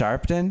Al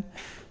Sharpton?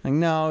 Like,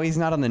 no, he's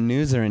not on the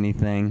news or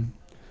anything.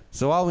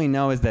 So all we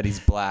know is that he's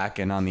black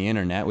and on the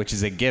internet, which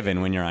is a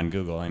given when you're on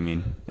Google. I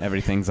mean,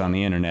 everything's on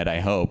the internet, I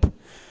hope.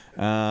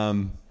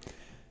 But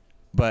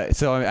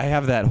so I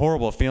have that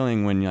horrible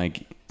feeling when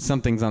like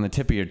something's on the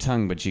tip of your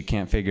tongue, but you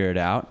can't figure it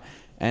out.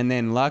 And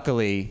then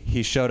luckily,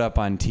 he showed up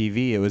on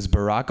TV. It was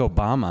Barack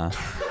Obama.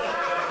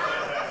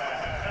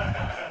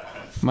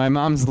 My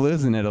mom's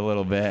losing it a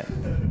little bit.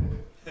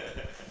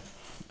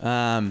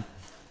 I've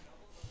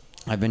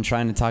been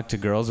trying to talk to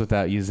girls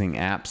without using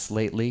apps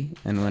lately.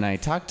 And when I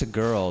talk to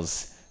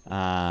girls,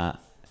 I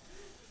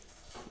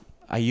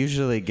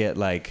usually get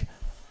like,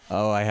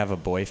 oh, I have a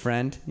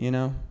boyfriend, you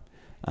know?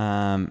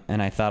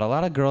 And I thought a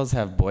lot of girls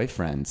have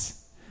boyfriends.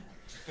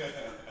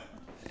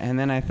 And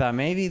then I thought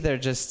maybe they're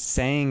just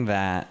saying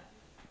that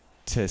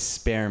to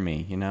spare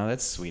me. You know,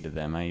 that's sweet of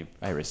them. I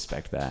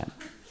respect that.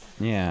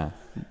 Yeah.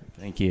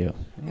 Thank you.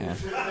 Yeah.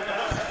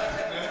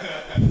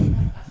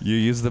 You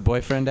use the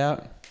boyfriend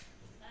out?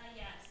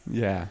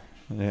 Yes.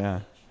 Yeah.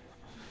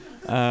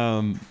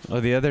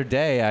 Well, the other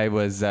day I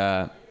was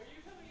at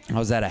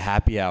a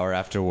happy hour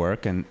after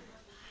work, and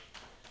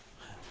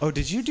oh,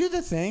 did you do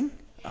the thing?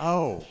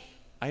 Oh,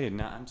 I did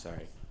not. I'm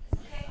sorry.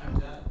 I'm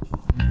done.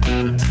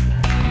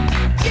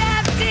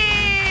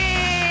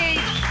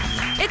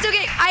 It's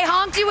okay. I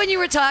honked you when you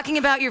were talking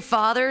about your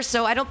father,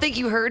 so I don't think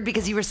you heard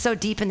because you were so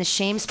deep in the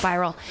shame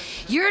spiral.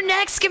 Your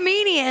next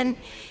comedian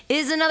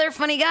is another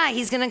funny guy.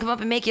 He's going to come up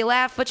and make you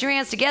laugh. Put your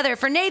hands together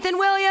for Nathan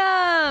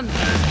Williams.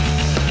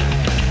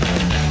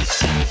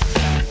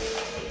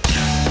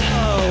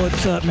 Oh,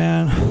 what's up,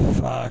 man?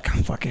 Fuck,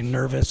 I'm fucking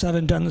nervous. I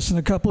haven't done this in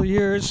a couple of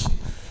years.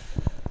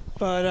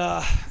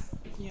 But,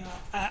 you know,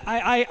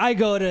 I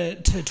go to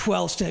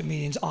 12-step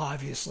meetings,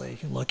 obviously. You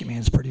can look at me,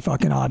 it's pretty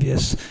fucking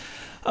obvious.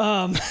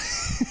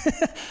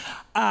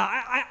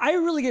 I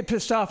really get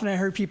pissed off when I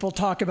hear people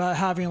talk about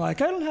having,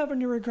 like, I don't have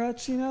any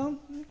regrets, you know?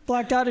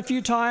 Blacked out a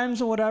few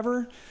times or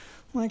whatever.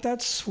 I'm like,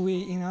 that's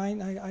sweet, you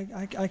know?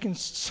 I can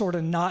sort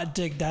of not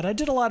dig that. I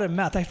did a lot of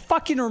meth. I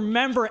fucking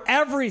remember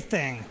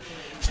everything.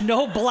 There's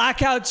no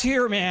blackouts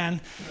here,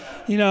 man.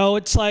 You know,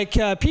 it's like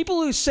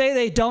people who say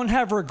they don't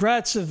have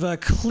regrets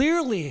have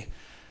clearly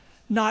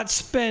not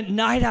spent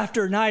night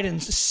after night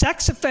in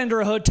sex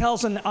offender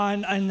hotels on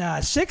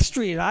 6th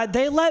Street.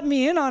 They let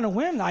me in on a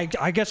whim.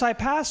 I guess I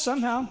passed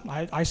somehow.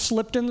 I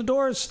slipped in the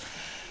doors.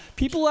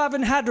 People who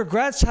haven't had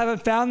regrets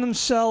haven't found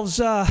themselves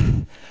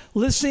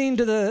listening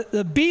to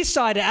the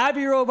B-side of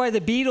Abbey Road by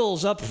the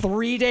Beatles up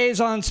 3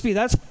 days on speed.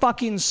 That's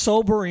fucking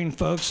sobering,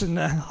 folks, and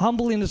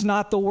humbling is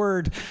not the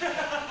word.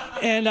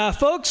 And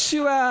folks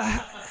who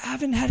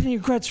haven't had any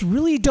regrets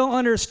really don't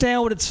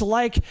understand what it's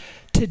like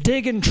to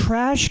dig in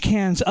trash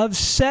cans of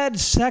said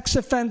sex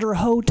offender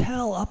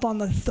hotel up on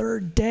the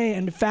third day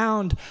and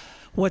found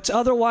what's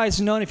otherwise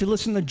known, if you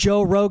listen to the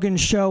Joe Rogan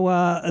show,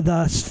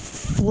 the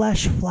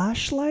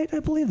flashlight, I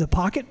believe, the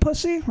pocket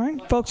pussy, right?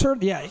 Folks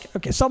heard? Yeah,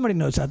 okay, somebody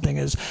knows that thing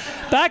is.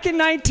 Back in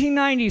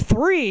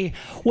 1993,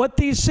 what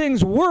these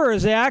things were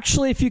is they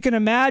actually, if you can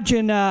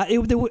imagine,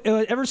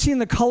 ever seen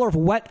the color of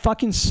wet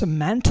fucking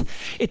cement?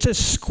 It's a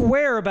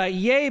square about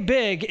yay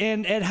big,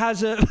 and it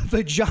has a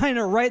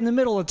vagina right in the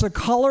middle. It's a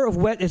color of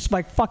wet. It's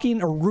like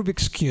fucking a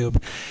Rubik's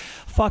Cube.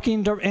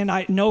 And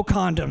no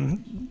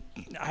condom.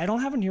 I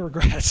don't have any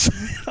regrets.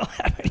 I don't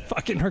have any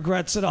fucking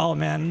regrets at all,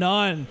 man.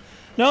 None.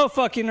 No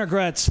fucking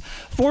regrets.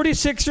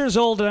 46 years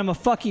old and I'm a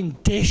fucking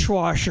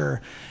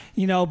dishwasher.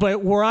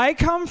 But where I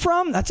come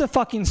from, that's a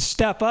fucking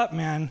step up,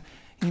 man.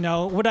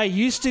 What I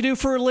used to do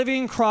for a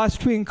living, cross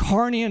between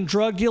carny and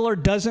drug dealer,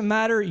 doesn't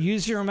matter.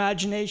 Use your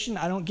imagination.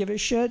 I don't give a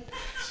shit,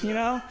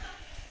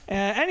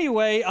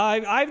 Anyway,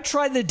 I've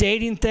tried the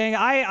dating thing.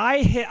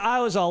 I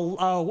was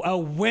a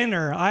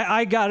winner.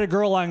 I got a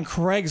girl on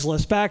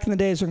Craigslist back in the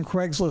days when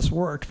Craigslist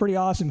worked. Pretty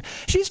awesome.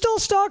 She still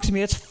stalks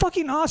me. It's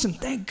fucking awesome.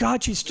 Thank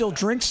God she still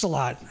drinks a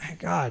lot. Thank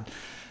God.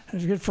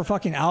 It's good for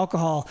fucking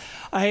alcohol.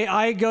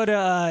 I go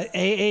to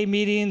AA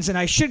meetings, and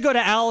I should go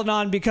to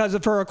Al-Anon because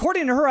of her.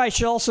 According to her, I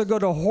should also go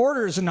to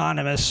Hoarders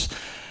Anonymous.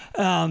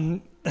 Forget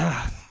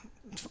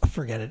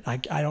it. I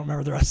don't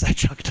remember the rest of that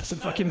joke. It doesn't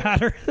fucking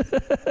matter.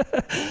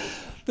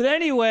 But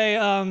anyway,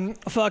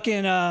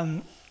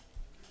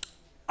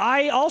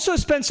 I also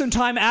spent some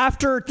time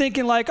after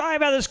thinking like,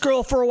 I've had this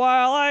girl for a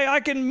while.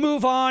 I can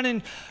move on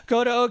and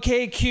go to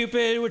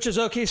OkCupid, which is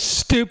okay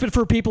stupid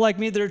for people like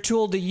me that are too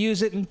old to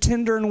use it, and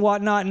Tinder and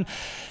whatnot. And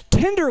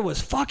Tinder was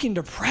fucking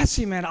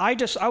depressing, man. I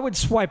would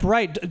swipe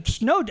right.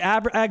 It's no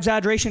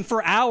exaggeration,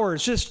 for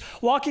hours. Just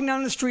walking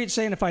down the street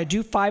saying, if I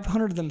do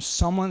 500 of them,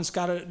 someone's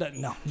got to...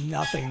 No,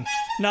 nothing.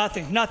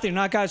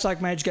 Not guys like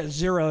my age get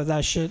zero of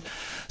that shit.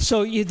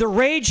 So the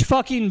rage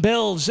fucking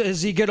builds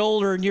as you get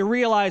older, and you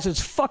realize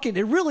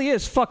it really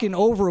is fucking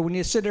over when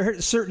you sit at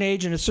a certain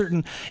age and a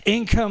certain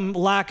income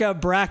lack of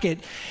bracket.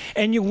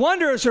 And you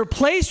wonder, is there a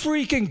place where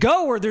you can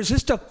go where there's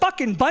just a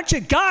fucking bunch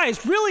of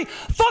guys really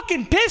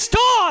fucking pissed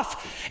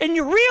off? And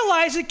you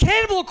realize that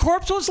Cannibal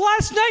Corpse was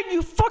last night.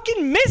 You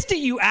fucking missed it,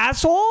 you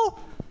asshole.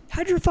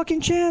 Had your fucking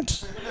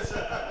chance.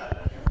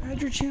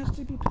 Had your chance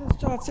to be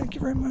pissed off. Thank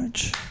you very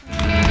much.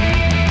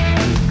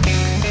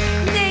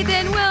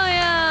 Nathan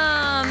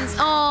Williams.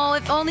 Oh,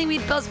 if only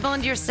we'd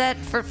postponed your set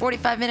for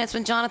 45 minutes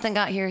when Jonathan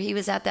got here. He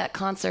was at that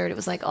concert. It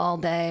was like all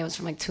day. It was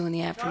from like 2 in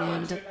the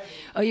afternoon.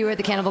 Oh, you were at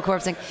the Cannibal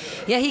Corpse thing.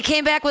 Yeah, he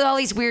came back with all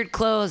these weird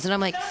clothes. And I'm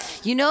like,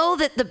 you know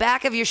that the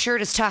back of your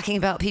shirt is talking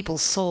about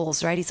people's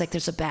souls, right? He's like,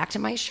 there's a back to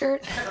my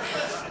shirt?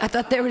 I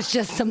thought there was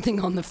just something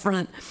on the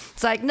front.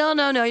 It's like, no.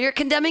 You're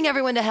condemning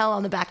everyone to hell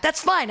on the back.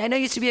 That's fine. I know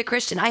you used to be a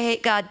Christian. I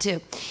hate God,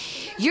 too.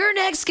 Your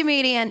next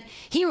comedian,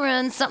 he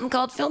runs something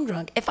called Film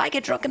Drunk. If I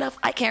get drunk enough,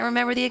 I can't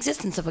remember the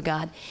existence of a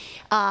God.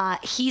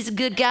 He's a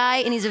good guy,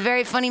 and he's a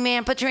very funny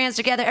man. Put your hands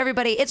together,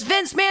 everybody. It's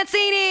Vince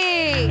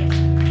Mancini!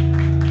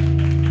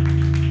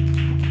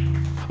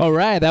 All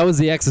right, that was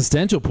the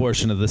existential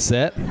portion of the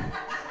set.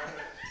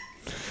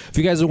 If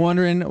you guys are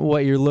wondering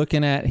what you're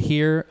looking at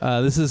here,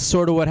 this is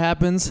sort of what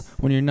happens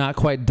when you're not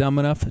quite dumb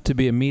enough to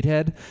be a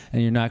meathead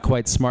and you're not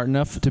quite smart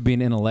enough to be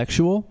an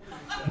intellectual.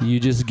 You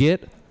just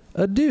get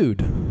a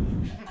dude.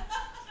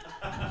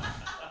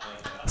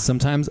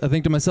 Sometimes I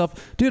think to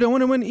myself, dude, I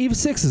wonder when Eve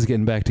 6 is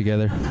getting back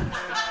together.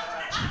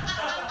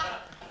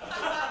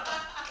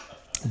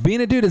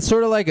 Being a dude is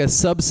sort of like a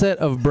subset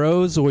of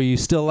bros where you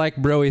still like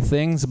broy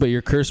things, but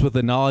you're cursed with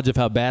the knowledge of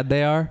how bad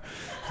they are.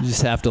 You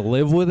just have to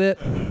live with it.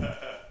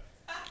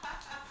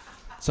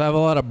 So I have a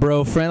lot of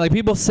bro friends. Like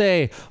people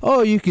say,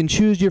 oh, you can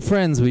choose your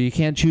friends, but you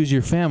can't choose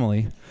your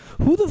family.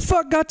 Who the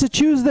fuck got to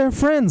choose their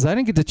friends? I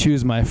didn't get to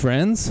choose my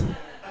friends.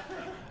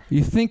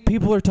 You think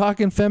people are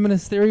talking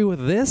feminist theory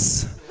with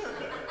this?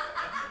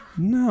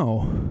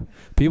 No.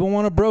 People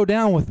want to bro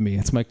down with me.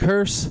 It's my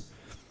curse.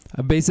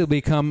 I've basically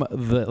become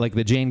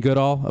the Jane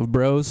Goodall of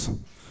bros.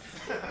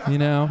 You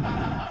know?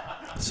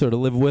 Sort of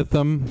live with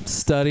them,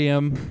 study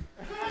them.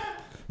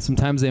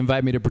 Sometimes they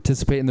invite me to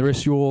participate in the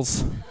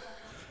rituals.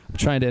 I'm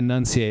trying to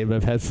enunciate, but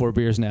I've had 4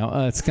 beers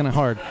now. It's kind of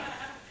hard.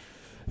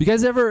 You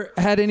guys ever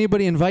had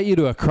anybody invite you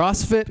to a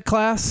CrossFit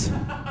class?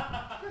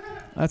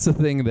 That's a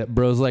thing that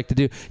bros like to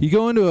do. You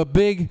go into a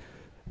big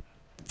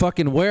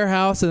fucking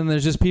warehouse, and then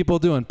there's just people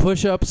doing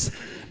push-ups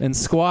and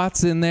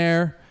squats in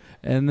there.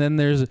 And then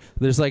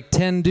there's like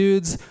 10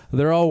 dudes.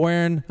 They're all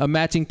wearing a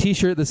matching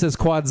T-shirt that says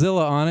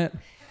Quadzilla on it.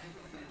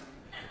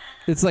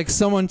 It's like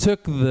someone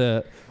took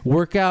the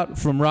workout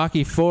from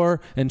Rocky IV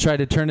and tried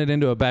to turn it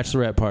into a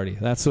bachelorette party.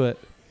 That's what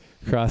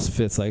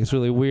CrossFit's like. It's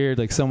really weird.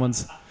 Like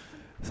someone's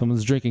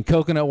Someone's drinking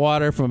coconut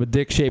water from a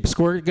dick-shaped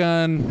squirt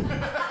gun.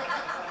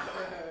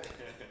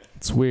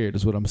 It's weird,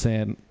 is what I'm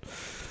saying.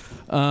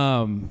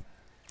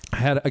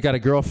 I got a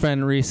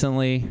girlfriend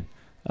recently.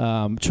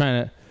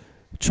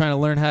 Trying to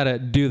learn how to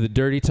do the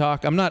dirty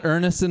talk. I'm not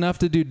earnest enough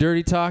to do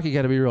dirty talk. You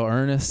got to be real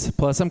earnest.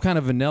 Plus, I'm kind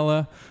of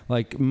vanilla.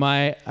 Like,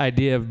 my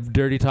idea of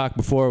dirty talk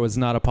before was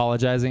not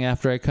apologizing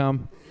after I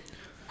come.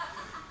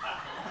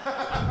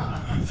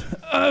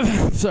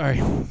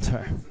 Sorry.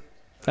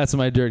 That's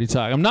my dirty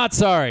talk. I'm not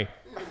sorry.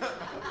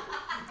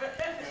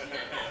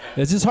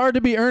 It's just hard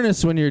to be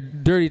earnest when you're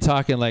dirty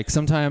talking. Like,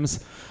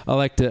 sometimes I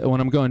like to,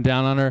 when I'm going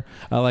down on her,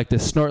 I like to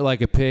snort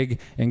like a pig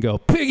and go,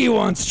 "Piggy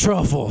wants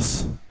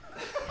truffles."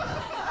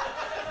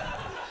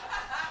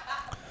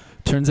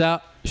 Turns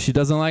out she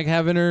doesn't like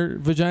having her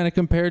vagina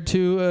compared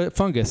to a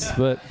fungus,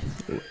 but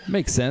it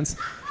makes sense.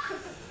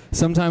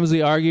 Sometimes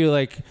we argue,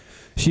 like,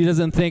 she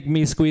doesn't think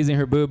me squeezing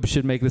her boob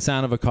should make the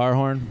sound of a car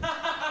horn.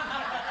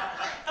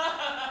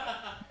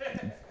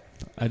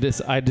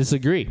 I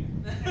disagree.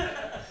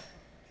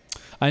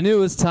 I knew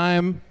it was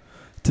time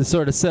to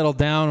sort of settle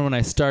down when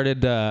I started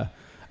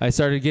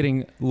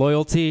getting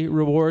loyalty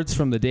rewards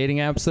from the dating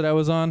apps that I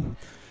was on.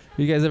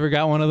 You guys ever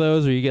got one of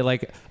those where you get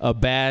like a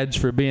badge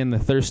for being the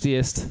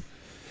thirstiest?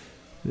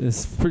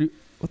 It's pretty.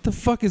 What the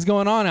fuck is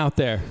going on out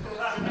there?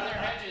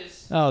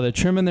 Oh, they're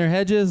trimming their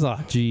hedges? Oh,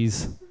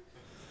 jeez.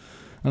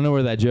 I don't know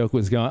where that joke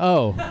was going.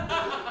 Oh.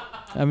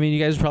 I mean,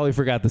 you guys probably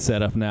forgot the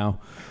setup now.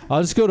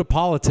 I'll just go to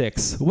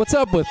politics.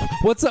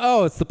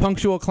 Oh, it's the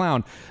punctual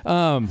clown.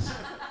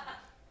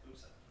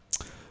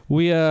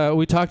 We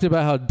talked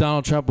about how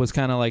Donald Trump was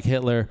kind of like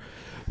Hitler.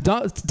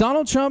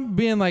 Donald Trump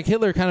being like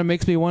Hitler kind of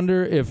makes me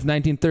wonder if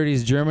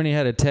 1930s Germany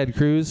had a Ted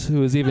Cruz who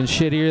was even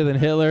shittier than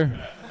Hitler.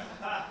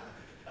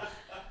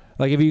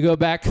 Like, if you go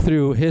back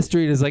through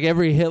history, does like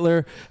every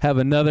Hitler have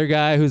another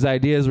guy whose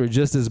ideas were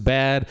just as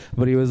bad,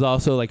 but he was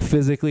also like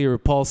physically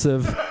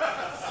repulsive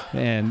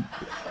and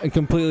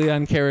completely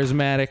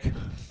uncharismatic?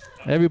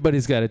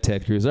 Everybody's got a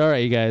Ted Cruz. All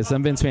right, you guys.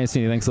 I'm Vince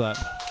Mancini. Thanks a lot.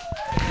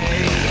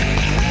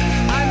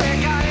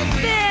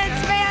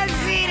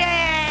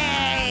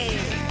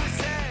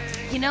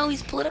 You know,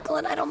 he's political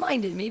and I don't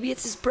mind it. Maybe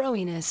it's his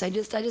broiness. I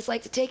just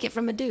like to take it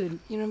from a dude.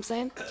 You know what I'm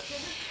saying?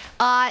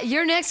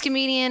 Your next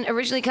comedian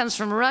originally comes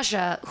from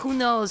Russia. Who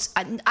knows?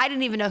 I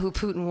didn't even know who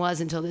Putin was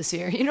until this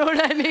year. You know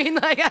what I mean?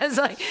 Like, I was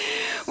like,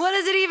 what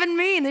does it even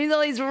mean? There's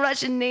all these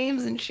Russian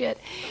names and shit.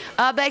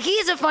 But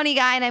he's a funny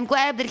guy, and I'm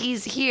glad that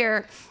he's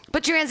here.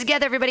 Put your hands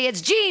together, everybody.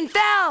 It's Gene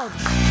Feld.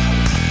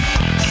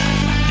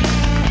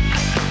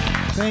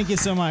 Thank you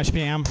so much,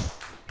 Pam.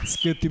 It's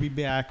good to be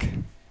back.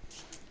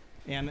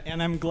 And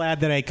I'm glad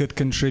that I could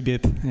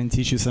contribute and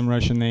teach you some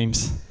Russian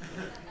names.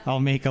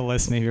 I'll make a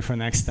list maybe for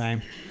next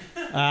time.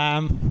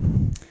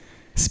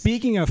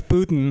 Speaking of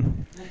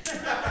Putin,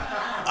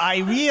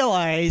 I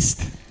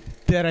realized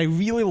that I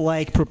really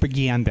like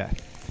propaganda.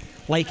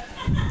 Like,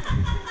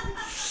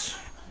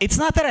 it's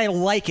not that I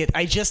like it,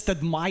 I just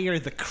admire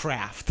the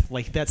craft.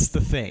 Like, that's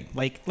the thing.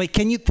 Like,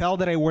 can you tell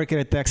that I work at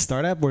a tech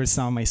startup, or is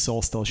some of my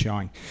soul still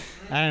showing?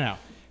 I don't know.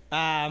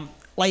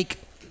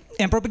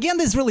 And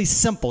propaganda is really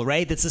simple,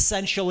 right? It's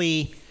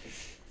essentially,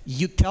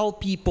 you tell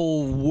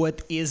people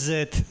what is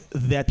it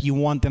that you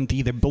want them to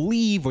either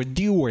believe or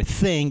do or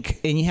think,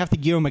 and you have to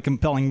give them a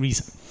compelling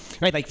reason,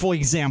 right? Like, for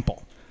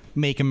example,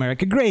 make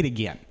America great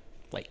again.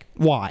 Like,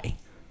 why?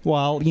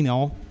 Well, you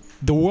know,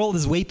 the world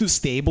is way too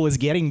stable, it's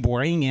getting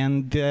boring,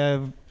 and,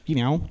 you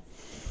know,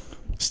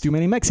 it's too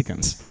many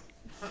Mexicans.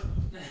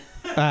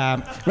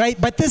 Right?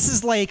 But this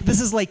is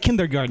like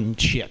kindergarten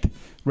shit.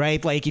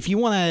 Right? Like, if you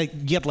want to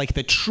get, like,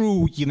 the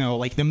true, you know,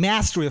 like, the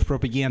mastery of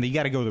propaganda, you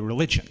got to go to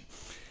religion.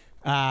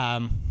 You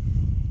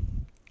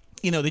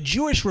know, the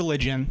Jewish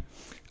religion,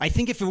 I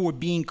think if it were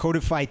being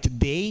codified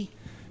today,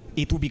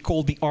 it would be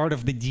called the art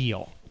of the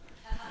deal.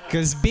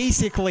 Because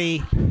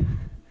basically,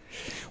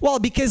 well,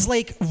 because,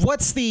 like,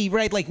 what's the,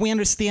 right, like, we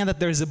understand that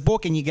there's a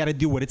book and you got to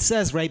do what it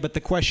says, right? But the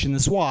question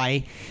is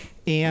why?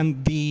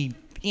 And the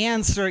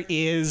answer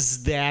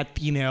is that,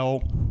 you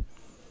know,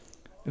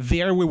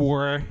 there we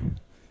were,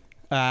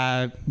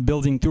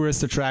 building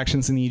tourist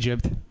attractions in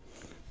Egypt,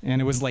 and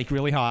it was like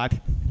really hot.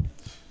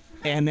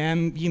 And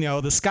then, you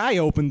know, the sky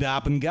opened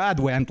up and God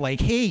went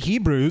like, "Hey,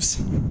 Hebrews."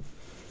 And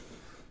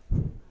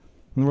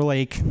we're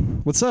like,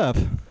 "What's up?"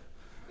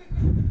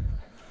 And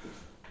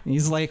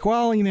he's like,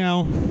 "Well, you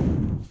know,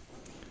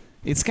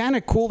 it's kind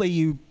of cool that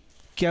you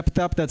kept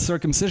up that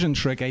circumcision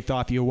trick I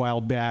taught you a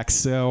while back,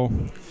 so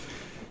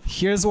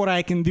here's what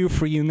I can do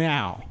for you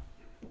now.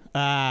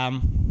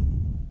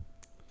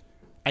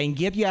 I can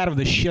get you out of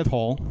the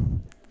shithole,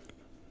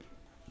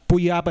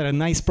 put you up at a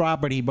nice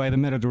property by the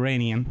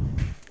Mediterranean,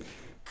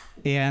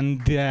 and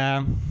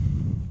the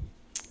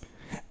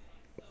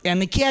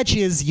catch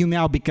is you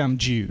now become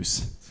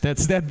Jews.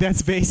 That's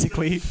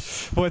basically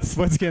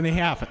what's going to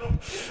happen,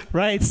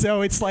 right?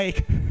 So it's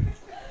like,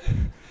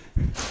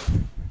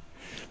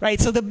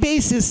 right? So the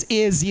basis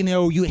is, you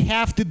know, you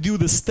have to do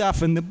the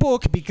stuff in the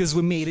book because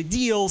we made a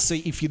deal. So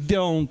if you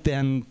don't,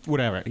 then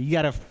whatever. You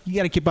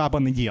gotta keep up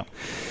on the deal.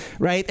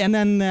 Right, and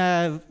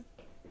then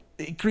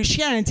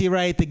Christianity,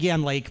 right?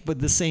 Again, like, but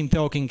the same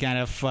token, kind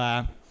of,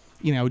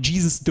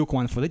 Jesus took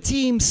one for the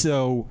team,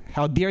 so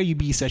how dare you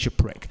be such a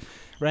prick,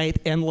 right?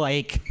 And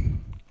like,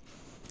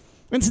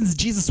 and since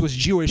Jesus was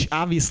Jewish,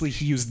 obviously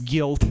he used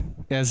guilt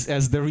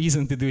as the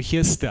reason to do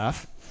his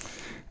stuff.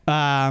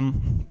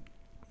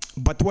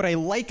 But what I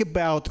like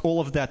about all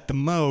of that the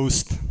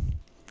most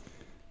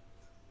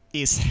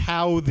is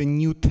how the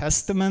New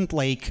Testament,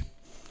 like,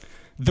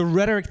 the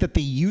rhetoric that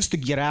they used to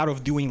get out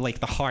of doing like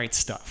the hard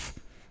stuff,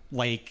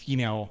 like,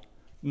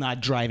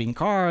 not driving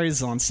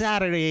cars on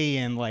Saturday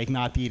and like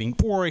not eating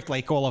pork,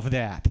 like all of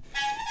that.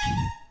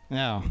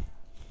 Now,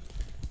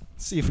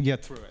 let's see if we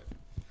get through it.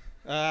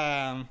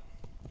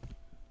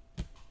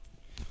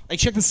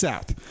 Check this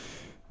out.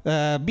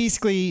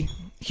 Basically,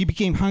 he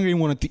became hungry and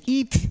wanted to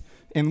eat,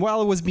 and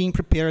while it was being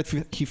prepared,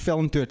 he fell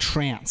into a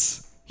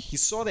trance. He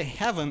saw the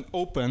heaven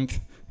opened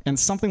and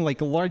something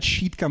like a large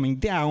sheet coming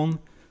down,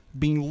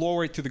 being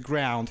lowered to the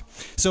ground.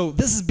 So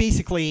this is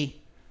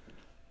basically,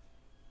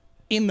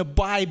 in the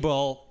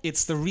Bible,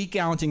 it's the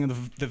recounting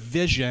of the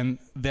vision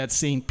that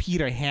St.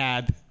 Peter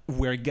had,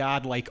 where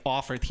God like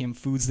offered him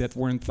foods that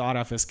weren't thought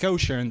of as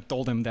kosher and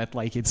told him that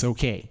like it's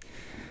okay.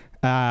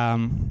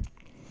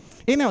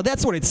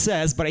 That's what it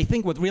says, but I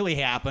think what really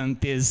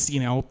happened is,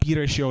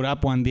 Peter showed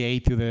up one day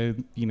to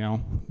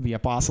the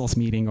apostles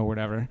meeting or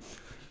whatever,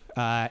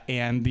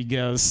 and he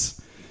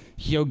goes,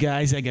 "Yo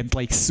guys, I got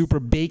like super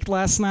baked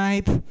last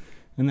night, and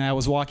then I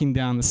was walking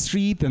down the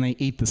street and I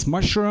ate this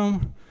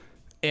mushroom,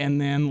 and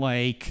then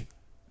like,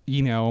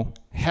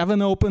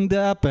 heaven opened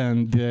up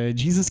and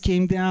Jesus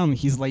came down. And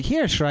he's like,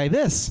 here, try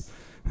this."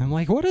 I'm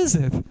like, what is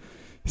it?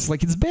 He's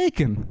like, it's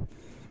bacon.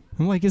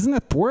 I'm like, isn't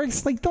that pork?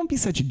 It's like, don't be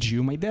such a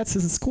Jew. My dad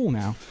says it's cool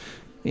now.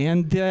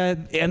 And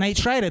I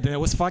tried it, and it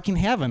was fucking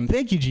heaven.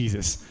 Thank you,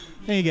 Jesus.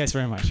 Thank you guys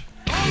very much.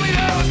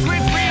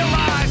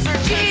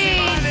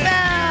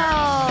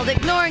 G-Feld,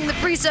 ignoring the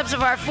precepts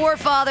of our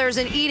forefathers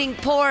and eating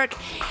pork.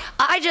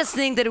 I just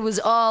think that it was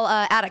all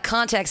out of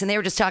context, and they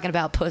were just talking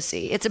about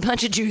pussy. It's a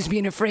bunch of Jews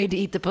being afraid to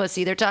eat the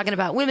pussy. They're talking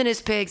about women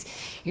as pigs.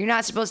 You're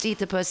not supposed to eat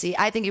the pussy.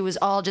 I think it was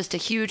all just a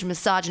huge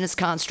misogynist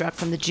construct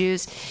from the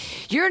Jews.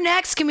 Your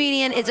next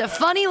comedian is a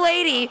funny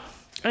lady,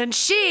 and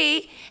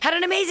she had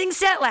an amazing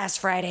set last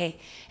Friday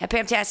at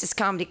Pamtastic's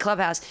Comedy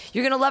Clubhouse.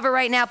 You're going to love her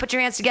right now. Put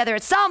your hands together.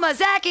 It's Salma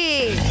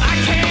Zaki. I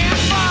can't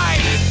fight.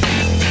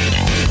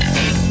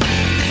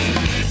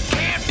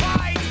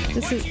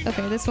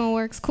 This one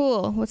works.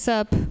 Cool. What's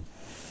up?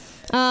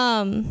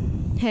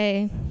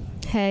 Hey.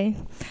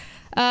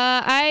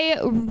 I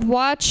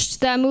watched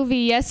that movie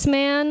Yes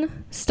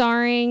Man,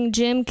 starring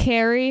Jim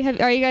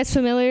Carrey. Are you guys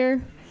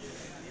familiar?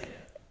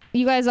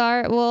 You guys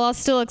are? Well, I'll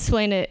still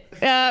explain it.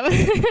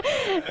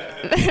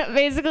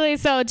 Basically,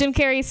 so Jim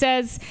Carrey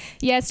says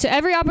yes to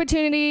every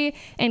opportunity,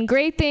 and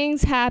great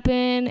things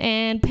happen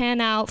and pan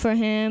out for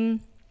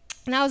him.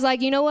 And I was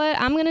like, you know what?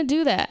 I'm going to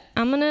do that.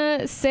 I'm going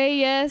to say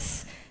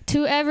yes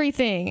to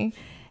everything.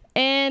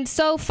 And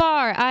so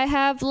far, I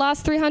have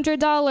lost $300.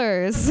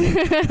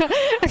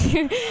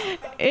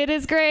 It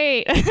is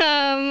great.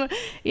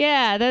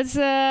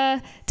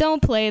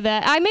 Don't play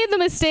that. I made the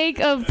mistake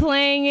of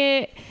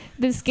playing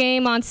this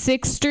game on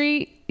 6th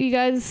Street. You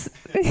guys,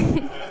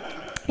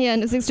 yeah,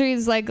 and 6th Street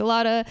is like a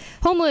lot of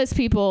homeless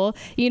people,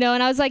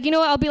 and I was like, you know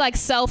what, I'll be like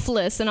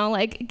selfless and I'll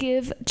like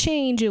give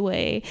change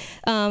away.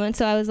 And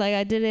so I was like,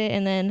 I did it,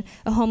 and then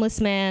a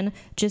homeless man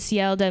just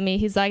yelled at me.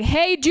 He's like,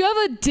 hey, do you have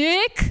a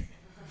dick?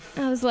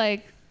 I was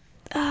like,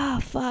 oh,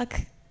 fuck.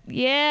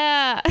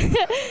 Yeah.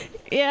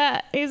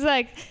 Yeah. He's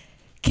like,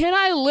 can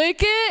I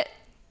lick it?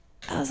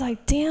 I was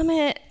like, damn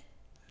it.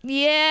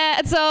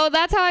 Yeah. So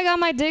that's how I got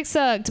my dick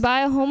sucked,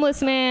 by a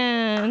homeless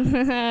man.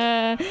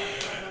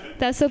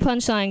 That's the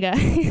punchline,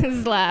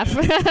 guys. Laugh.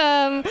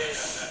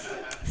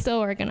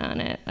 Still working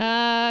on it.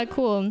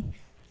 Cool.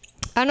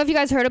 I don't know if you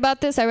guys heard about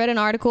this. I read an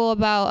article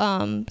about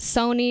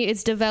Sony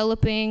is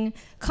developing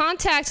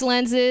contact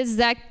lenses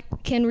that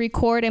can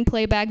record and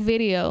play back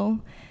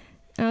video.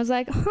 And I was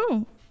like,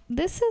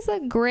 this is a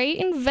great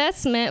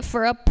investment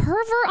for a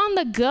pervert on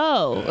the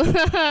go.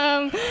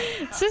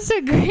 It's just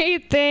a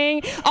great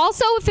thing.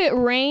 Also, if it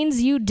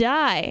rains, you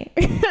die.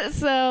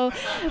 So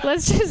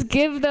let's just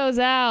give those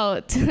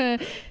out.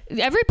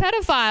 Every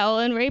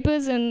pedophile and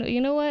rapist, and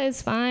you know what,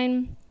 it's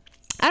fine.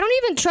 I don't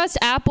even trust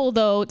Apple,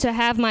 though, to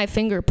have my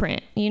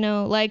fingerprint,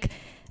 Like,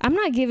 I'm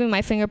not giving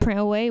my fingerprint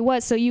away.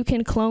 What, so you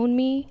can clone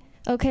me?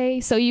 Okay,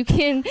 so you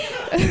can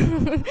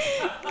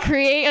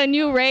create a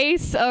new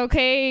race?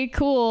 Okay,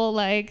 cool.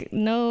 Like,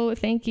 no,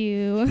 thank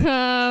you.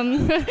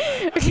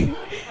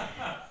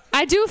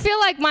 I do feel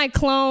like my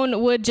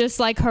clone would just,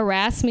 like,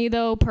 harass me,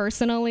 though,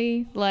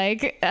 personally.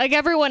 Like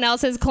everyone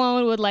else's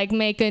clone would, like,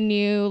 make a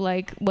new,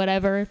 like,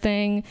 whatever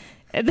thing.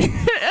 And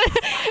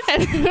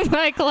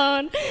my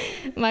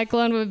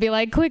clone would be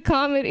like, quick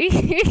comedy.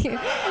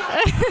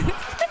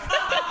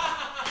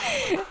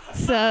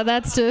 So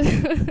that's just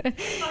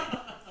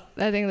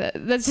I think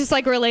that's just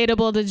like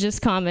relatable to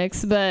just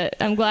comics, but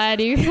I'm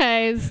glad you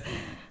guys.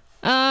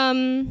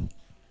 I've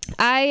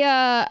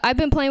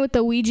been playing with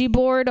the Ouija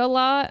board a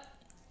lot.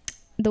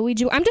 the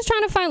Ouija. I'm just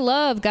trying to find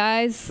love,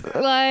 guys.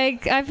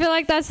 Like, I feel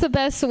like that's the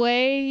best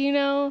way, you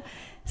know?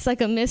 It's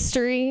like a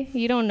mystery.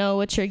 You don't know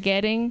what you're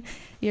getting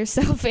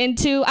yourself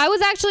into. I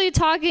was actually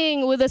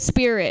talking with a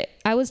spirit.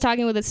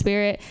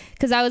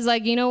 Because I was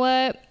like, you know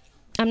what?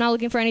 I'm not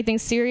looking for anything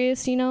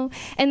serious, you know?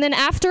 And then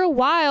after a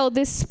while,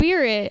 this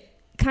spirit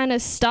kind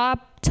of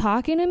stopped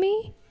talking to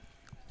me.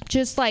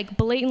 Just like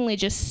blatantly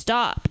just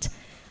stopped.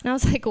 And I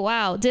was like,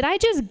 wow, did I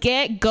just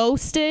get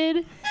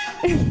ghosted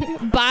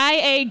by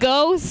a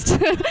ghost?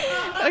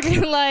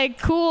 Okay, like,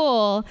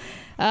 cool.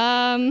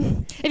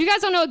 If you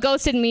guys don't know what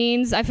ghosted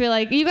means, I feel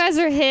like you guys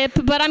are hip,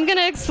 but I'm going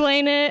to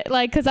explain it,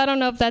 like, because I don't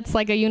know if that's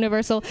like a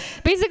universal.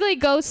 Basically,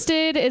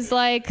 ghosted is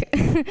like,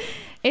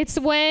 it's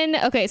when,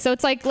 okay, so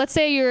it's like, let's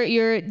say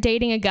you're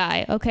dating a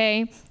guy,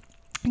 okay?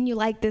 And you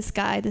like this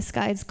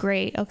guy's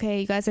great,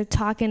 okay? You guys are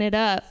talking it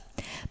up.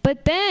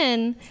 But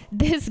then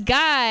this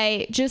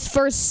guy, just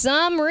for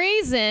some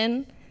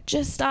reason,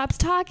 just stops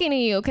talking to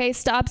you, okay?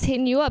 Stops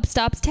hitting you up,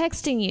 stops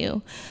texting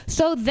you.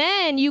 So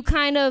then you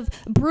kind of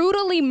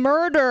brutally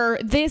murder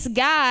this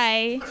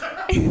guy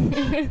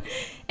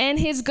and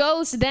his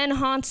ghost then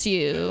haunts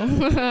you.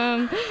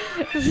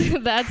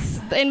 That's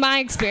in my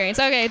experience.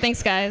 Okay,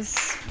 thanks, guys.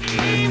 Selma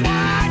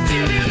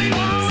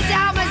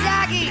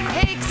Zaki.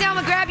 Hey,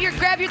 Selma, grab your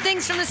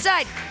things from the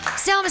side.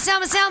 Selma.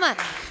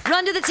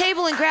 Run to the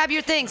table and grab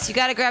your things. You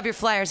got to grab your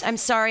flyers. I'm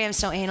sorry I'm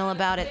so anal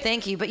about it.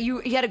 Thank you. But you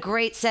had a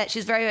great set.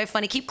 She's very, very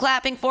funny. Keep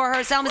clapping for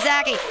her, Selma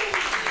Zaki.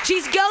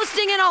 She's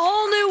ghosting in a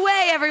whole new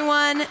way,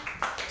 everyone.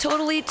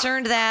 Totally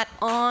turned that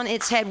on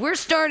its head. We're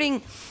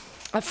starting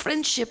a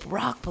friendship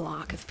rock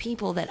block of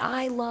people that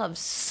I love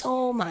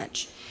so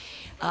much.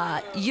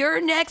 Your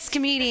next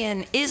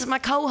comedian is my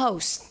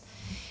co-host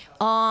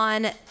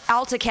on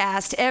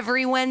AltaCast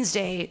every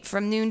Wednesday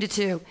from noon to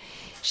 2.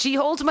 She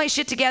holds my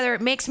shit together. It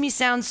makes me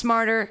sound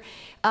smarter.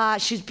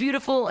 She's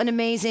beautiful and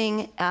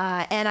amazing,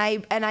 and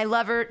I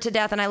love her to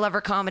death, and I love her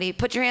comedy.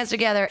 Put your hands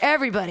together,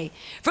 everybody,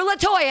 for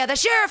LaToya, the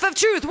Sheriff of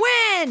Truth.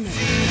 Win!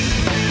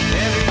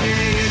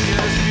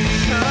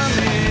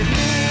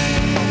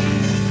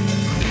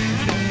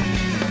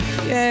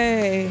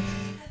 Yay.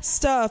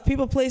 Stuff,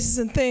 people, places,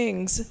 and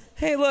things.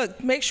 Hey,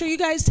 look, make sure you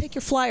guys take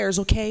your flyers,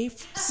 okay?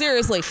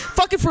 Seriously,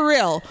 fucking for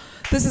real.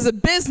 This is a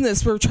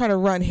business we're trying to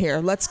run here.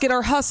 Let's get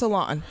our hustle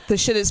on. This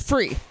shit is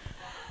free.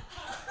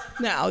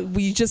 Now,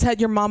 we just had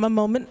your mama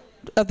moment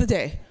of the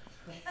day.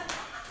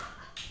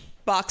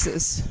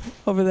 Boxes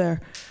over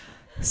there.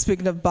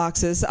 Speaking of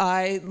boxes,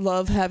 I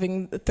love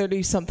having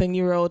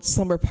 30-something-year-old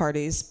slumber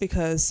parties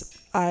because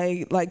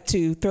I like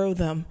to throw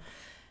them.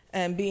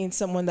 And being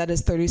someone that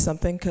is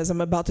 30-something, because I'm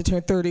about to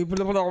turn 30,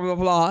 blah, blah, blah,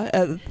 blah,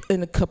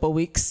 in a couple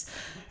weeks.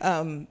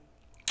 Our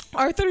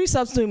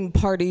 30-something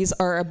parties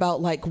are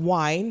about, like,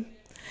 wine.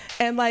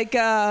 And, like,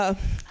 oh,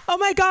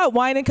 my God,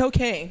 wine and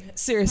cocaine.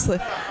 Seriously.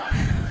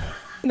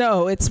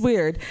 No, it's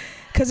weird.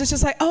 Because it's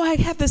just like, oh, I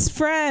have this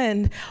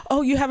friend.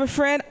 Oh, you have a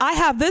friend? I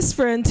have this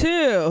friend,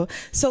 too.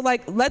 So,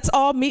 like, let's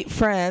all meet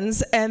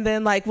friends, and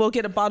then, like, we'll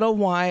get a bottle of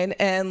wine,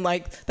 and,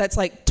 like, that's,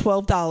 like,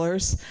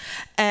 $12.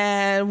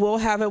 And we'll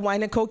have a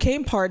wine and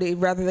cocaine party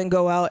rather than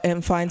go out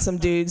and find some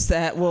dudes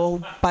that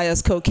will buy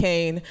us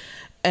cocaine,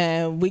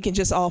 and we can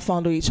just all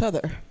fondle each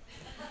other.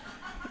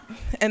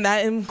 And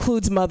that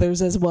includes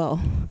mothers as well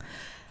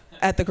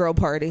at the girl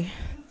party.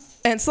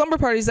 And slumber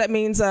parties, that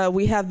means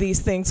we have these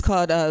things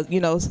called,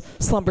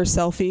 slumber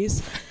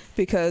selfies.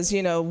 Because,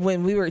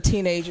 when we were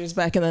teenagers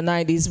back in the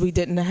 90s, we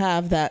didn't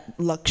have that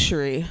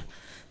luxury.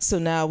 So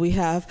now we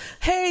have,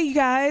 hey, you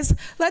guys,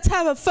 let's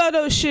have a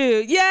photo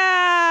shoot.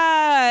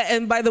 Yeah!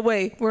 And by the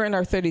way, we're in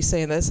our 30s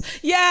saying this.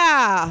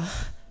 Yeah!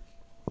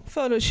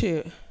 Photo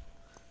shoot.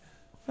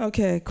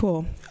 Okay,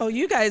 cool. Oh,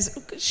 you guys,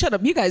 shut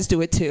up. You guys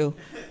do it too.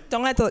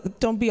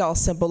 Don't be all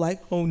simple like,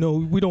 oh no,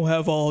 we don't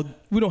have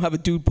a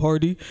dude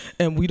party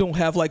and we don't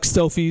have like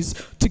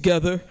selfies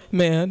together,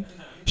 man.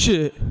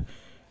 Shit.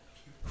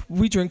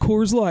 We drink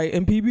Coors Light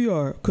and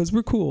PBR because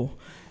we're cool.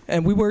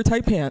 And we wear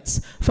tight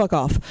pants. Fuck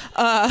off.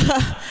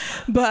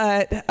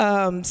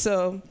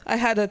 So I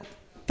had a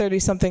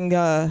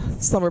 30-something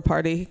slumber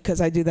party because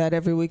I do that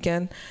every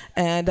weekend.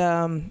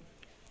 And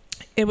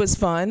it was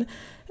fun.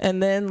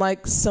 And then,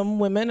 like, some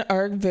women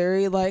are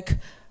very, like,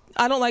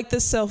 I don't like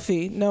this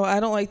selfie. No,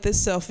 I don't like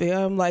this selfie.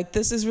 I'm like,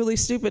 this is really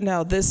stupid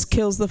now. This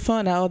kills the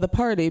fun out of the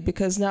party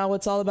because now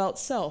it's all about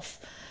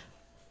self.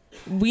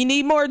 We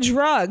need more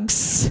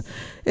drugs.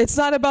 It's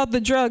not about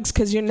the drugs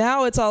because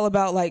now it's all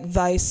about, like,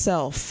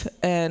 thyself.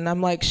 And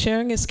I'm like,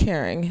 sharing is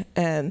caring.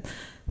 And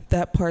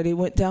that party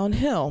went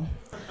downhill.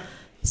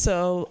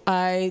 So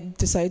I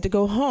decided to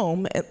go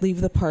home and leave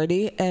the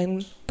party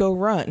and go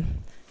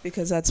run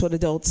because that's what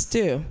adults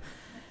do.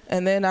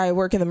 And then I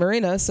work in the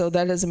marina, so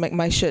that doesn't make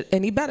my shit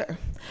any better.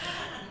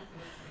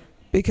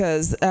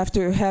 Because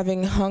after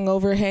having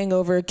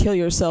hangover, kill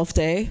yourself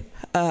day,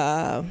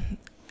 I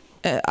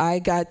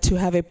got to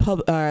have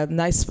a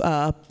nice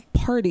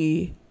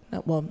party,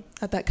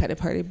 not that kind of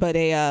party, but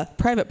a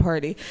private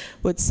party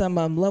with some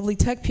lovely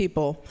tech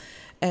people.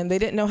 And they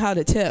didn't know how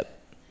to tip.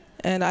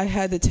 And I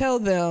had to tell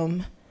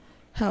them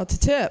how to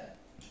tip.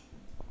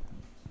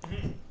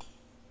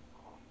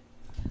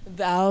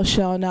 Thou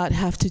shalt not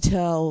have to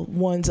tell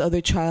one's other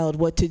child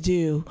what to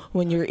do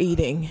when you're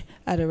eating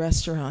at a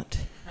restaurant.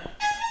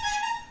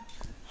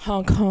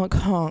 Honk, honk,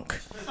 honk.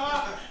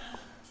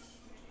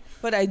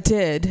 But I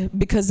did,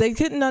 because they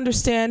couldn't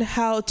understand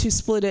how to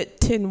split it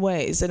 10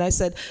 ways. And I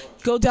said,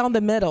 go down the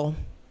middle.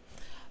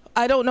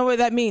 I don't know what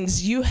that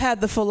means. You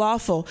had the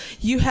falafel.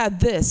 You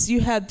had this.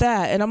 You had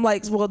that. And I'm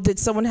like, well, did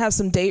someone have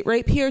some date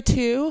rape here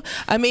too?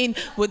 I mean,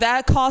 would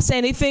that cost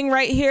anything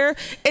right here?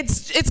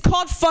 It's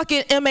called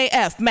fucking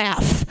MAF,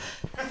 math.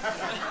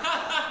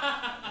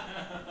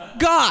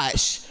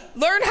 Gosh,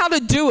 learn how to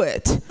do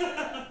it.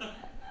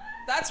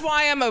 That's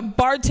why I'm a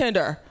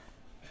bartender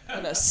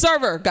and a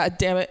server,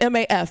 goddammit.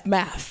 MAF,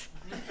 math.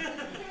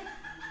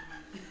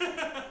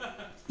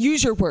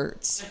 Use your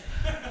words.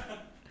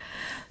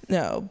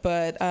 No,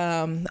 but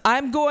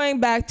I'm going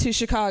back to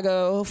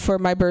Chicago for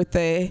my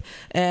birthday,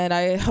 and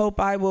I hope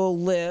I will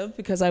live,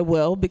 because I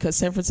will, because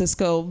San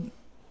Francisco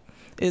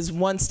is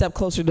one step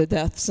closer to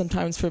death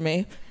sometimes for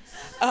me.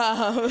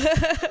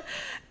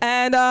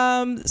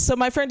 And so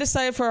my friend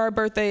decided for our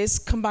birthdays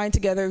combined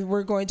together,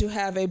 we're going to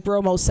have a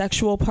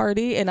bromosexual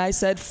party, and I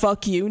said,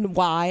 fuck you,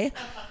 why?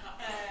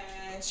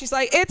 She's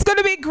like, it's going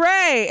to be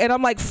great. And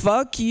I'm like,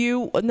 fuck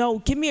you. No,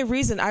 give me a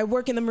reason. I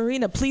work in the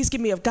marina. Please give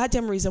me a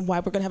goddamn reason why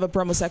we're going to have a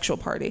bromosexual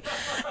party.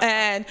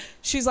 And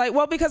she's like,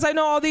 well, because I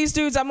know all these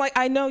dudes. I'm like,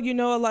 I know you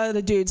know a lot of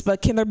the dudes,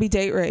 but can there be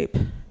date rape?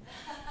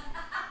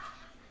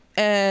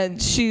 And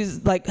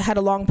she's like, had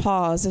a long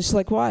pause. And she's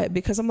like, why?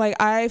 Because I'm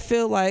like, I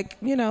feel like,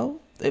 you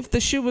know, if the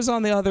shoe was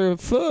on the other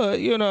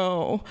foot, you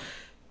know,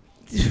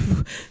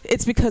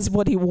 it's because of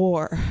what he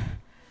wore.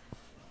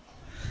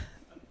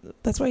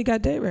 That's why you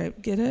got date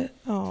rape. Get it?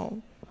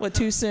 Oh, what,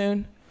 too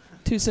soon?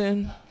 Too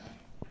soon?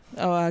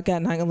 Oh, I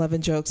got 9/11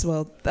 jokes.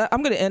 Well,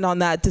 I'm going to end on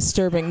that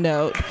disturbing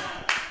note.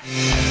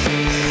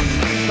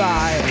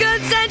 Bye.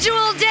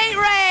 Consensual date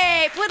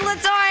rape with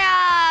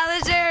Latoya,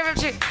 the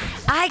sheriff.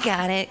 I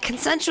got it.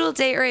 Consensual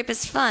date rape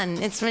is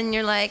fun. It's when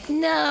you're like,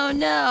 no,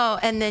 no,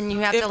 and then you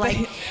have to like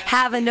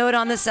have a note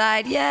on the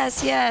side.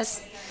 Yes,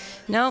 yes.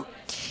 Nope.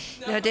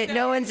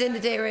 No one's into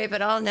date rape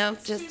at all. No,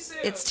 just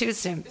it's too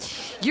soon.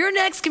 Your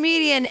next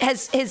comedian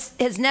has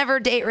never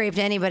date raped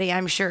anybody.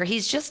 I'm sure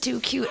he's just too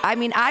cute. I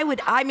mean,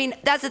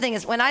 that's the thing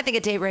is when I think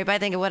of date rape, I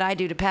think of what I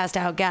do to passed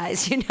out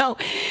guys. You know,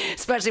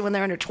 especially when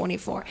they're under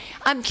 24.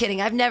 I'm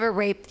kidding. I've never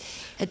raped.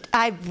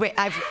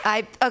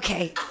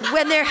 Okay.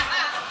 When they're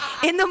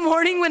in the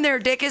morning when their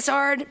dick is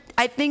hard,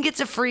 I think it's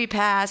a free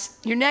pass.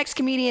 Your next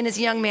comedian is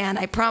a young man.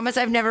 I promise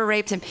I've never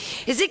raped him.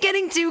 Is it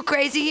getting too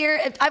crazy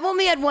here? I've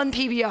only had one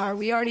PBR.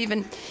 We aren't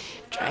even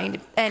trying to.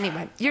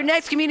 Anyway, your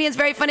next comedian's a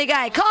very funny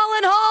guy,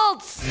 Colin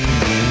Holtz.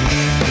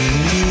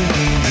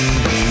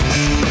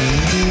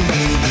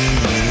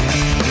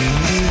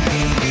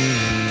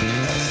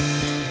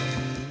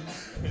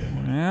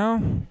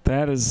 Well,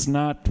 that's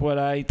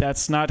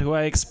not who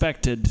I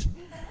expected.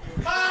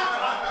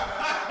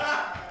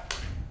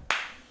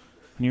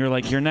 And you're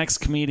like, your next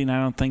comedian,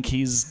 I don't think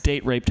he's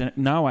date raped.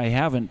 No, I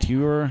haven't.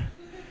 You're...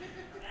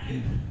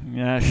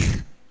 Yeah.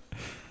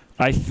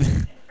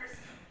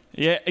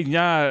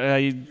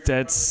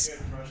 That's...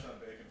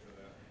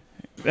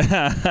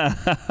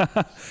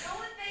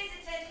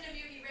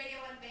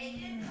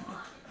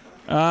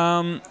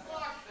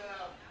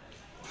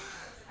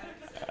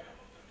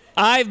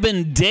 I've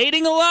been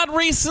dating a lot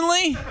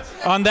recently.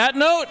 On that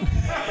note,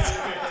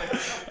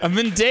 I've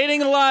been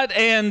dating a lot,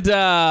 and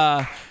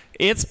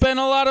it's been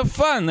a lot of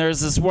fun.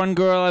 There's this one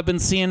girl I've been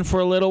seeing for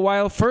a little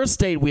while. First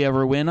date we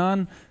ever went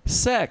on,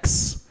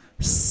 sex.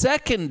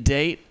 Second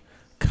date,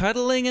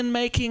 cuddling and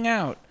making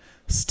out.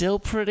 Still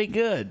pretty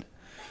good.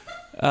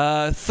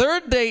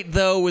 Third date,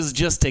 though, was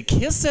just a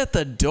kiss at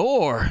the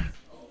door.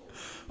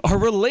 Our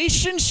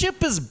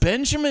relationship is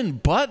Benjamin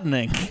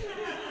Buttoning.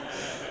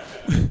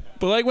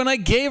 But like when I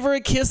gave her a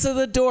kiss at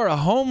the door, a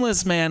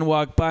homeless man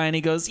walked by and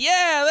he goes,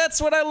 "Yeah,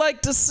 that's what I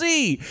like to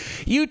see.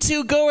 You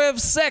two go have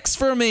sex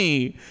for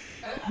me."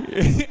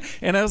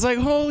 And I was like,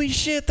 holy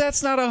shit,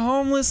 that's not a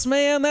homeless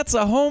man, that's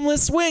a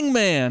homeless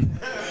wingman.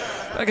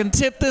 I can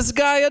tip this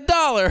guy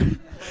 $1.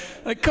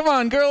 Like, come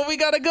on, girl, we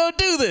gotta go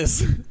do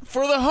this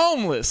for the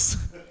homeless.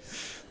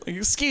 Like,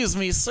 excuse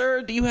me,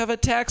 sir, do you have a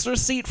tax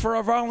receipt for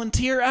our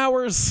volunteer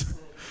hours?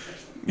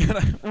 Can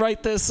I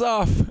write this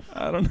off?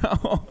 I don't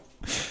know.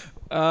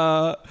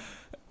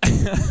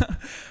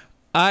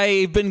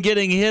 I've been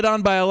getting hit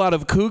on by a lot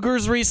of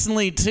cougars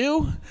recently,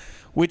 too,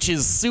 which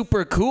is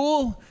super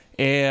cool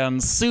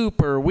and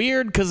super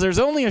weird because there's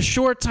only a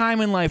short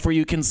time in life where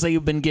you can say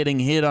you've been getting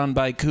hit on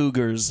by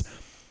cougars.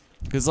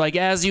 Because, like,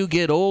 as you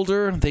get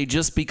older, they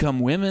just become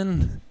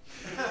women.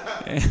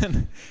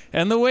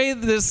 And the way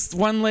this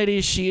one lady,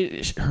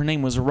 her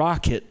name was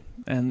Rocket,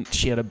 and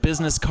she had a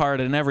business card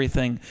and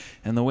everything,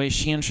 and the way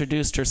she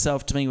introduced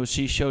herself to me was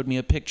she showed me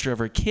a picture of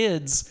her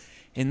kids,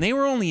 and they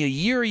were only a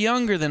year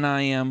younger than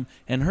I am,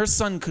 and her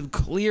son could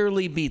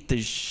clearly beat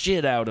the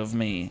shit out of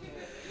me.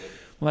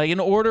 Like, in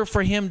order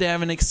for him to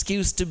have an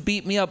excuse to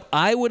beat me up,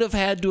 I would have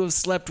had to have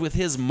slept with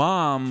his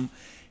mom.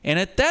 And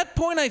at that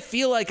point, I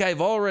feel like I've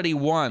already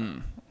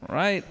won,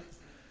 right?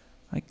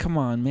 Like, come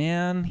on,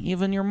 man.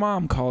 Even your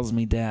mom calls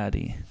me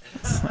daddy.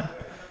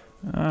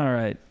 All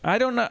right. I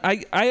don't know.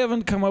 I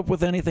haven't come up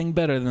with anything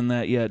better than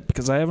that yet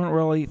because I haven't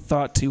really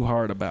thought too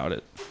hard about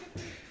it.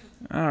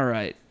 All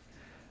right.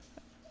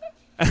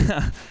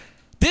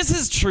 This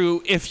is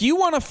true. If you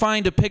want to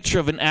find a picture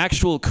of an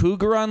actual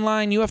cougar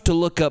online, you have to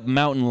look up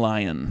mountain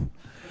lion,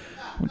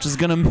 which is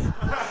going to...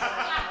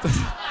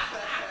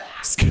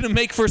 It's going to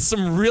make for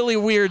some really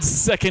weird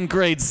second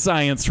grade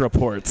science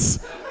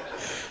reports.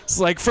 It's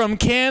like from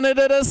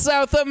Canada to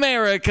South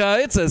America,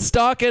 it's a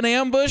stalk and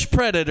ambush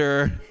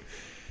predator.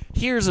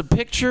 Here's a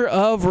picture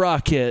of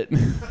Rocket.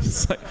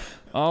 It's like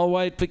all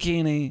white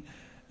bikini.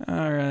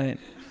 All right.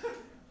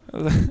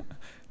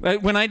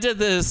 When I did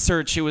the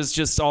search, it was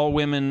just all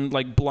women,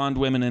 like blonde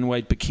women in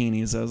white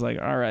bikinis. I was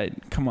like, all right,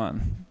 come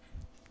on.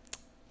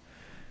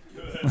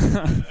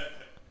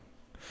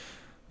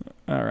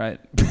 All right.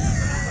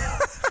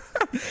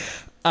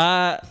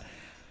 I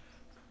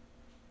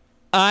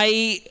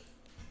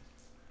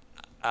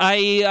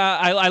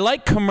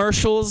like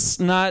commercials,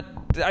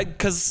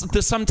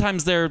 because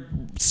sometimes they're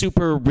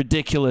super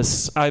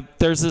ridiculous.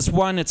 There's this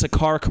one, it's a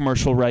car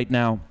commercial right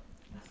now,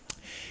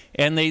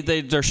 and they're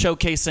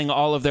showcasing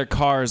all of their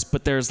cars,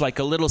 but there's like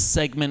a little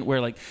segment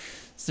where like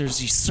there's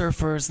these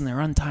surfers and they're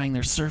untying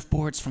their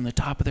surfboards from the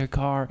top of their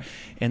car,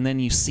 and then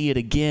you see it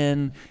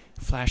again,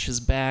 flashes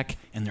back,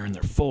 and they're in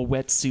their full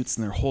wetsuits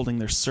and they're holding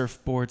their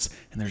surfboards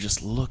and they're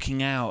just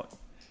looking out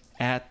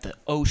at the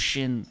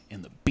ocean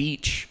and the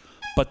beach,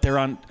 but they're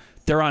on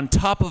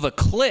top of a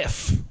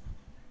cliff.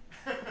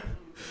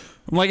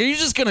 I'm like, are you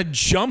just gonna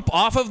jump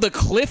off of the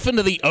cliff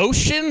into the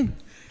ocean?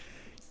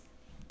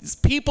 These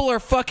people are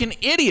fucking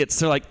idiots.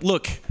 They're like,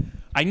 look,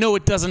 I know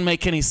it doesn't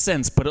make any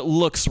sense, but it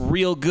looks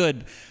real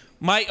good.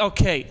 My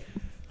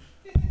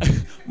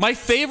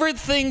favorite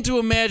thing to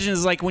imagine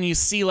is like when you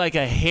see like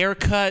a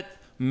haircut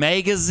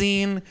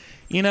magazine,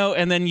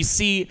 and then you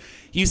see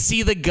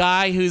the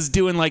guy who's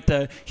doing like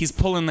he's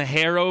pulling the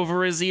hair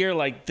over his ear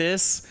like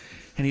this,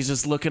 and he's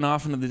just looking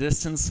off into the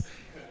distance.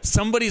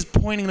 Somebody's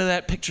pointing to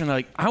that picture and they're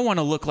like, I want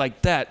to look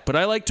like that. But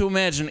I like to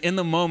imagine in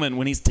the moment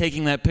when he's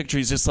taking that picture,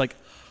 he's just like,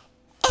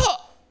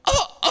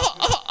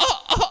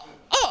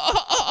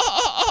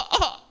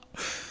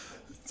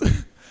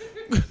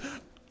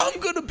 I'm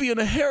going to be in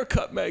a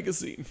haircut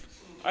magazine.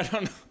 I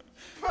don't know.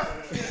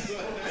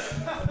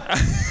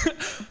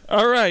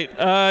 All right.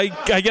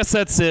 I guess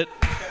that's it.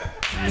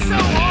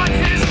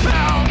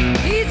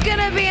 He's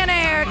gonna be in a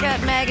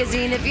haircut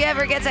magazine. If he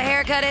ever gets a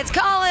haircut, it's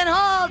Colin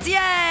Holt.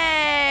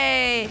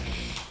 Yay!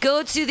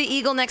 Go to the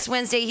Eagle next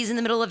Wednesday. He's in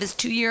the middle of his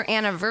 2-year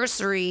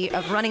anniversary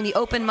of running the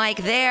open mic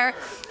there.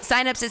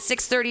 Sign-ups at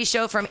 6:30,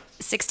 show from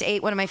 6 to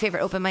 8. One of my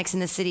favorite open mics in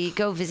the city.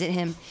 Go visit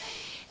him.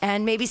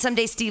 And maybe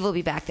someday Steve will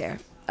be back there.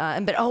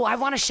 But I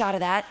want a shot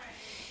of that.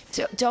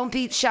 So don't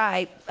be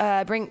shy.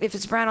 If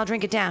it's brown, I'll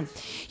drink it down.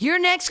 Your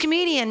next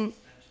comedian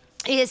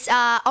is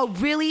a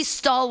really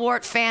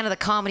stalwart fan of the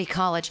Comedy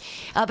College,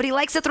 but he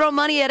likes to throw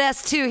money at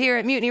us too here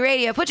at Mutiny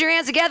Radio. Put your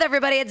hands together,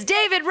 everybody. It's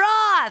David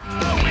Roth.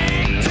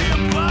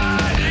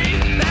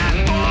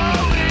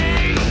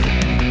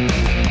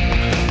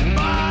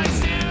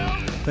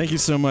 Thank you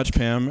so much,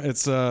 Pam.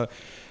 It's I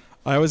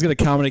always get a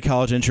Comedy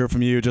College intro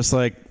from you, just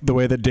like the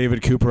way that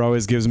David Cooper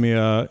always gives me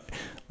a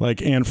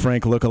Anne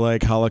Frank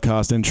lookalike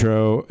Holocaust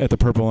intro at the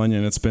Purple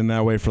Onion. It's been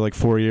that way for like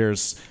 4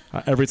 years.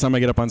 Every time I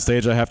get up on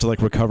stage, I have to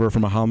recover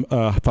from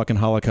a fucking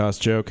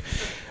Holocaust joke.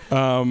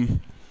 Colin's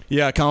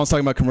talking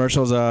about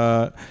commercials.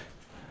 I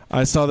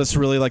saw this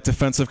really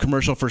defensive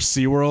commercial for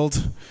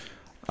SeaWorld.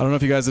 I don't know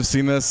if you guys have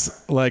seen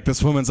this.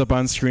 This woman's up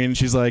on screen and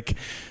she's like,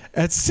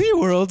 at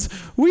SeaWorld,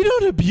 we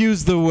don't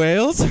abuse the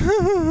whales.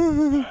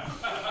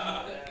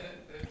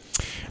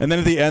 And then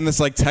at the end,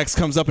 this text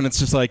comes up and it's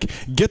just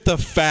get the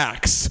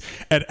facts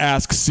at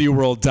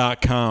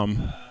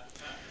askseaworld.com.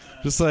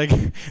 Just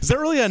is that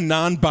really a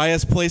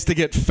non-biased place to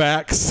get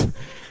facts?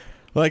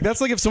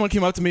 That's if someone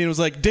came up to me and was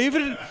like,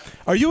 David,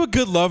 are you a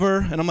good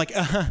lover? And I'm like,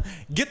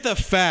 get the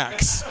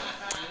facts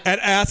at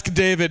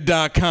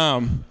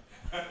askdavid.com.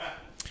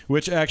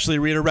 Which actually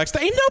redirects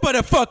to ain't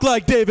nobody fuck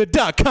like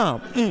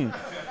David.com.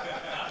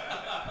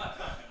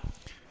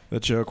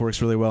 That joke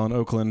works really well in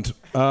Oakland.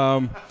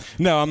 No,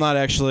 I'm not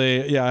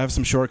actually. Yeah, I have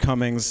some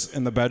shortcomings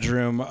in the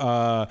bedroom.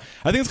 I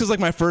think it's because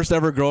my first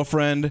ever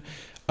girlfriend,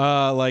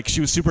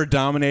 she was super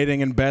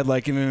dominating in bed.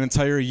 In an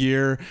entire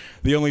year,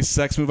 the only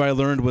sex move I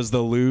learned was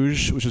the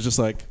luge, which was just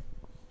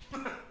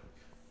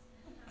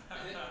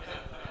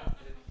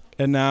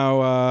And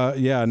now,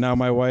 now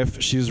my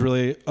wife, she's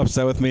really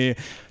upset with me.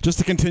 Just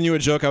to continue a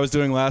joke I was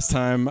doing last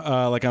time,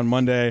 on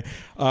Monday.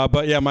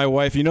 But yeah, my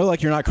wife, you're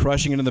not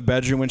crushing it in the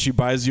bedroom when she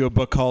buys you a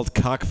book called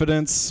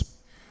Cockfidence.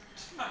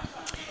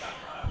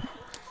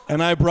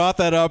 And I brought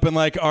that up, and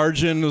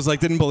Arjun was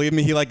didn't believe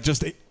me. He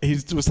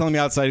was telling me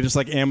outside, he just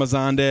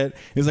Amazoned it.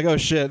 He's like, oh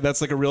shit, that's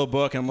a real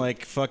book. I'm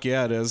like, fuck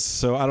yeah, it is.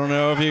 So I don't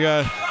know if you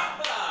guys.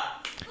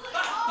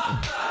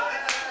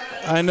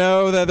 I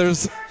know that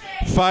there's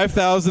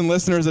 5,000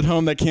 listeners at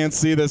home that can't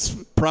see this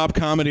prop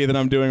comedy that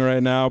I'm doing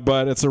right now,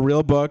 but it's a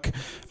real book.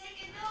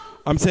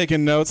 I'm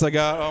taking notes. I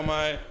got all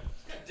my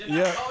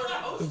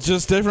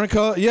just different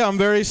color. Yeah, I'm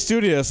very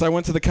studious. I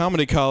went to the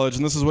comedy college,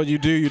 and this is what you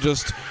do. You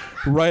just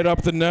write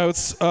up the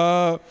notes.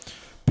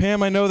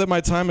 Pam, I know that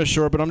my time is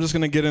short, but I'm just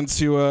gonna get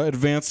into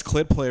advanced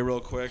clit play real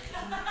quick.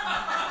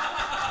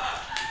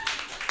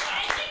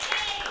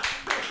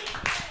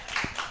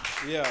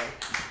 Yeah.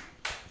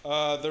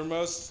 They're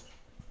most.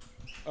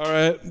 All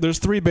right. There's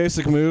 3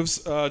 basic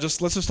moves. Let's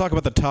just talk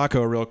about the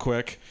taco real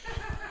quick.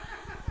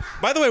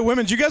 By the way,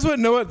 women, do you guys want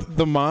to know what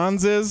the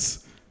Mons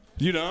is?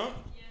 You don't?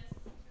 Yes.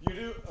 You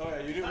do? Oh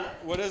yeah, you do.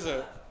 What is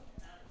it?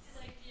 It's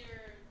like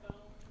your bone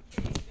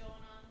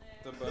going on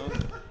there. The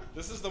bone.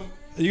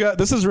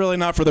 This is really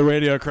not for the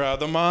radio crowd.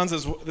 The Mons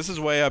this is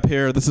way up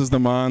here. This is the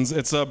Mons.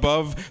 It's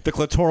above the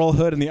clitoral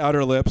hood and the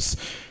outer lips.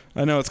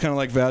 I know it's kind of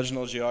like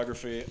vaginal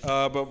geography.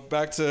 But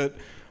back to,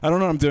 I don't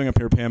know what I'm doing up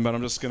here, Pam, but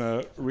I'm just going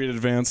to read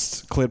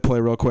advanced clit play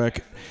real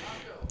quick.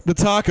 The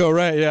taco,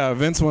 right, yeah.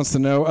 Vince wants to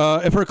know.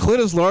 If her clit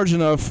is large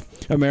enough,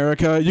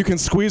 America, you can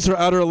squeeze her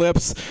outer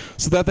lips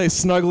so that they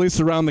snugly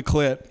surround the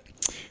clit.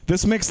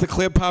 This makes the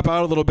clit pop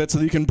out a little bit so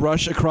that you can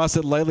brush across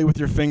it lightly with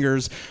your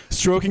fingers,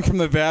 stroking from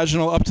the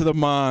vaginal up to the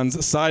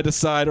Mons, side to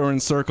side or in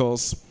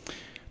circles.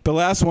 The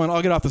last one,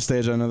 I'll get off the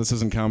stage. I know this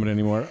isn't comedy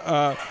anymore.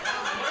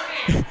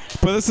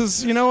 But this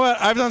is, you know what?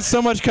 I've done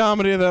so much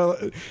comedy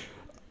that...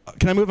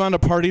 Can I move on to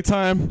party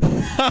time?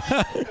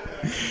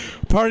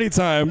 Party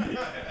time.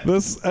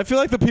 I feel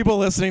like the people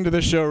listening to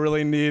this show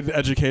really need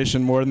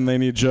education more than they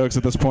need jokes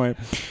at this point.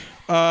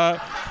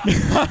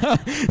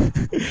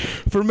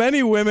 For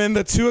many women,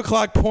 the 2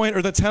 o'clock point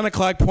or the 10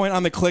 o'clock point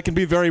on the clit can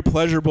be very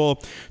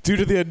pleasurable due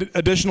to the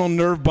additional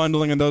nerve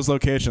bundling in those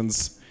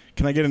locations.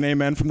 Can I get an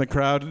amen from the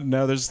crowd?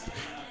 No, there's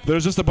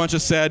just a bunch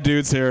of sad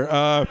dudes here.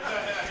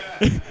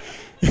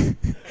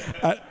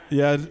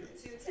 Yeah,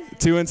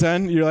 2 and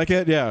 10. You like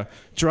it? Yeah.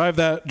 Drive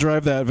that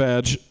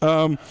vag.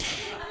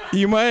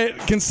 You might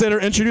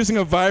consider introducing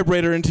a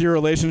vibrator into your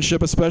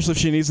relationship, especially if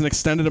she needs an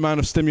extended amount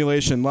of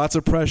stimulation, lots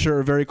of pressure,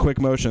 or very quick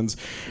motions.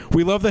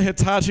 We love the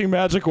Hitachi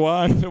Magic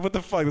Wand. What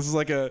the fuck? This is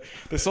like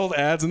they sold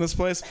ads in this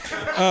place.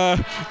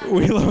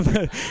 We love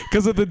that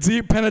because of the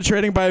deep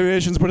penetrating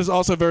vibrations, but it's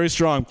also very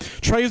strong.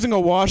 Try using a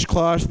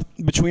washcloth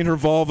between her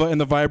vulva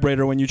and the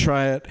vibrator when you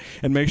try it,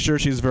 and make sure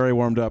she's very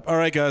warmed up. All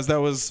right, guys,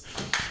 that was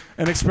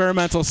an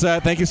experimental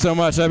set. Thank you so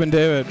much. I've been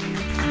David.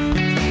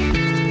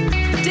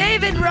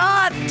 David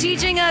Roth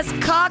teaching us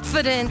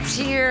confidence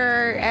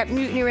here at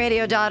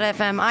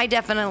MutinyRadio.fm. I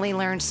definitely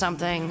learned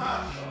something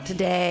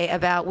today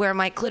about where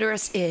my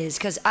clitoris is,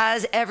 because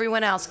as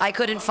everyone else, I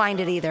couldn't find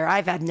it either.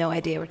 I've had no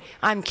idea.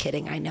 I'm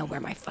kidding. I know where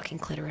my fucking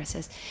clitoris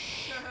is.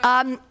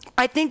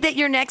 I think that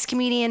your next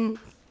comedian,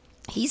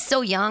 he's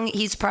so young,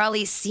 he's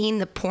probably seen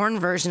the porn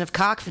version of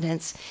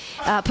Cockfidence.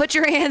 Put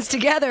your hands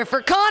together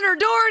for Connor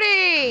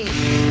Doherty!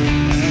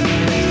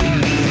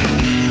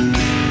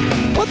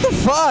 What the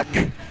fuck?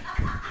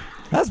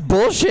 That's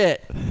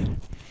bullshit.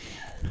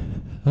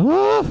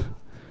 I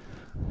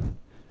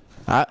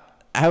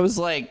was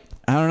like,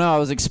 I don't know, I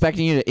was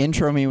expecting you to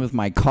intro me with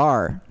my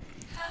car.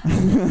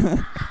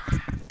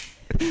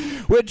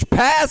 Which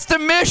passed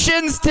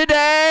emissions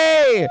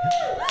today!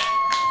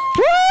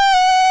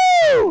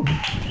 Woo!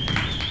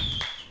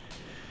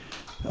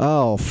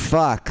 Oh,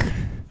 fuck.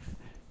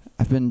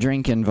 I've been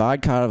drinking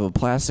vodka out of a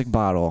plastic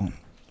bottle.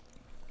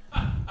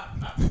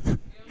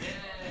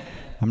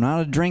 I'm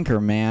not a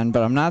drinker, man,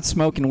 but I'm not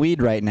smoking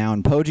weed right now,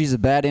 and Poji's a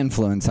bad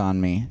influence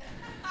on me.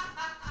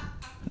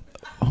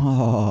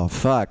 Oh,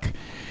 fuck.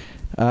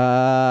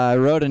 I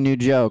wrote a new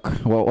joke.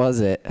 What was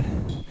it?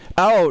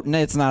 Oh, no,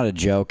 it's not a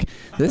joke.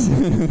 This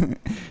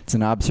it's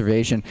an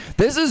observation.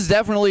 This has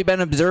definitely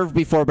been observed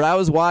before, but I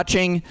was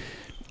watching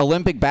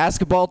Olympic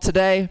basketball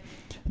today,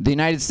 the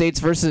United States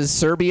versus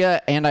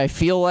Serbia, and I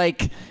feel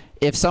like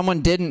if someone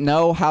didn't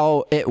know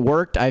how it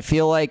worked, I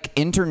feel like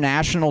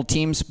international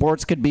team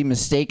sports could be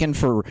mistaken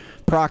for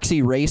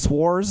proxy race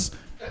wars.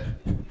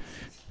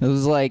 It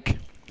was like,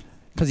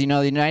 because, you know,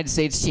 the United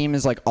States team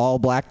is like all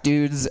black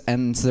dudes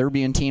and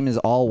Serbian team is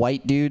all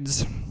white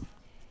dudes.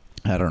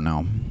 I don't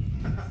know.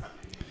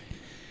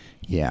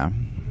 Yeah.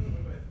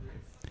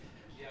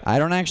 I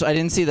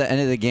didn't see the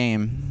end of the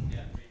game.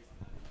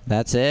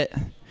 That's it?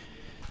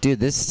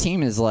 Dude, this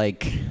team is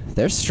like,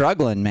 they're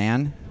struggling,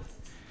 man.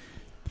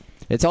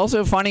 It's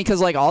also funny because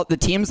like all the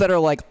teams that are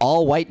like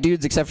all white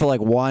dudes except for like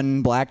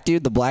one black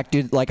dude, the black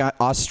dude, like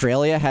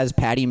Australia has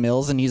Patty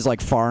Mills and he's like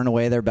far and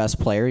away their best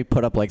player. He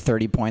put up like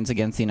 30 points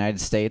against the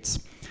United States.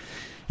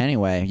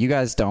 Anyway, you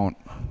guys don't.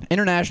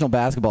 International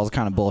basketball is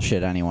kind of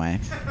bullshit anyway.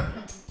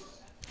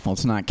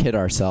 Let's not kid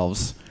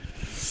ourselves.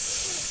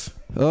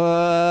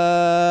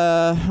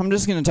 I'm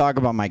just going to talk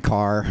about my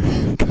car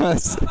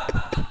because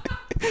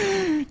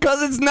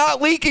it's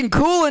not leaking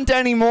coolant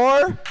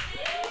anymore.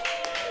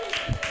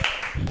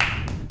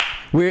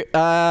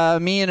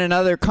 Me and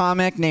another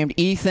comic named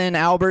Ethan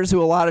Albers, who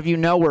a lot of you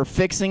know, were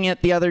fixing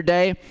it the other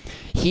day.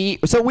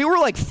 So we were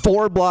like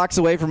 4 blocks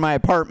away from my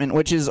apartment,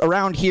 which is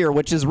around here,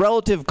 which is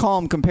relative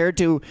calm compared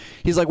to.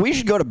 He's like, we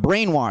should go to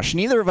Brainwash.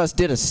 Neither of us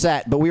did a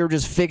set, but we were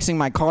just fixing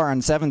my car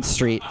on 7th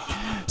Street.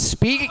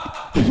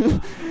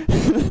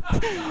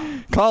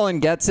 Colin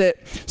gets it.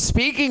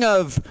 Speaking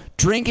of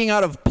drinking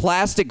out of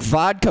plastic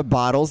vodka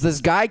bottles, this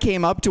guy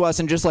came up to us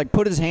and just like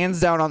put his hands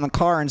down on the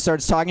car and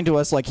starts talking to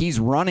us like he's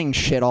running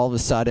shit all of a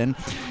sudden.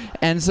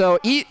 And so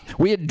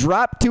we had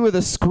dropped 2 of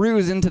the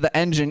screws into the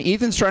engine.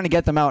 Ethan's trying to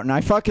get them out, and I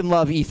fucking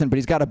love Ethan, but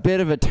he's got a bit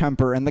of a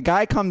temper. And the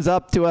guy comes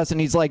up to us,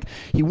 and he's like,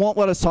 he won't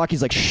let us talk.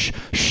 He's like, shh,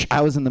 shh, I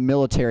was in the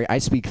military. I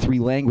speak 3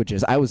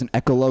 languages. I was an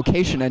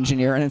echolocation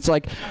engineer. And it's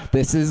like,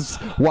 this is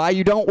why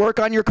you don't work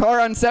on your car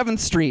on 7th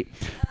Street.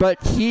 But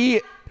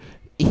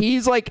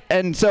he's like,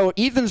 and so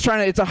Ethan's trying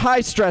to, it's a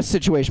high stress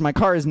situation. My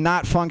car is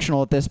not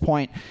functional at this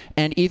point.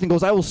 And Ethan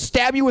goes, I will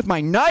stab you with my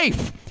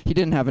knife. He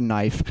didn't have a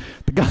knife.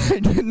 The guy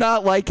did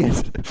not like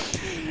it.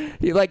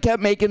 He like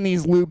kept making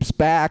these loops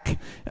back.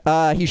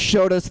 He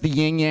showed us the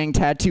yin yang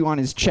tattoo on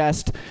his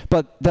chest.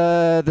 But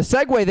the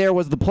segue there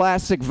was the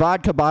plastic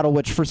vodka bottle,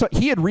 which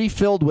he had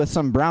refilled with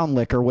some brown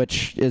liquor,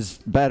 which is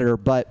better.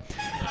 But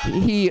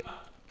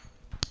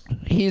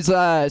Ethan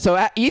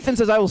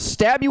says, I will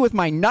stab you with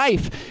my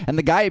knife. And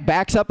the guy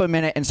backs up a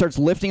minute and starts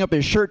lifting up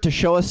his shirt to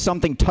show us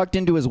something tucked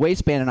into his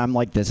waistband. And I'm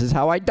like, this is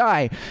how I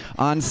die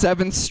on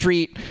 7th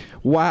Street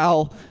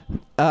while,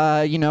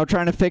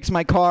 trying to fix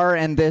my car.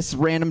 And this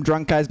random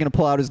drunk guy's going to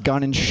pull out his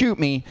gun and shoot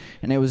me.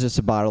 And it was just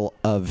a bottle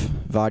of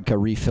vodka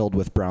refilled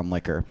with brown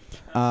liquor.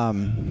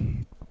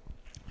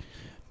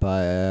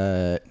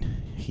 But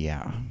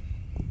yeah,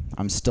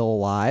 I'm still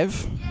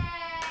alive.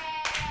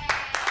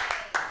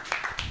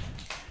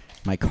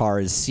 My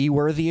car is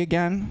seaworthy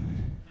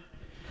again.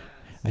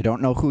 I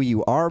don't know who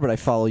you are, but I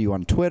follow you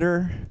on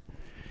Twitter.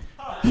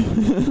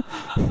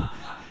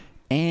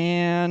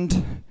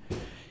 And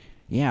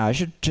yeah, I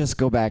should just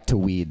go back to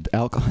weed.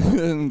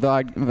 Alcohol,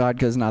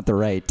 vodka is not the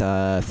right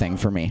thing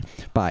for me.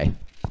 Bye.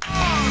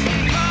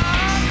 Connor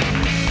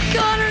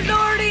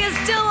Doherty is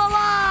still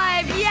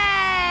alive!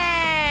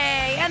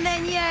 Yay! And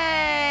then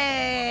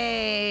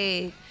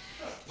yay!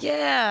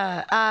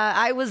 Yeah,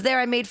 I was there.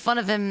 I made fun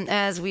of him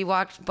as we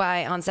walked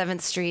by on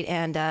 7th Street,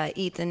 and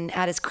Ethan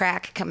had his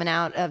crack coming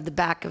out of the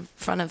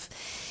front of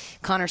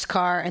Connor's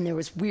car, and there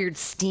was weird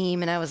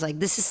steam, and I was like,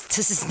 this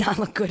does not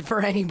look good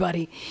for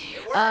anybody.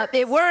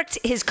 It worked.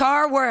 His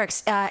car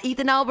works.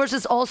 Ethan Albers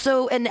is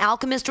also an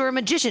alchemist or a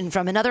magician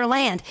from another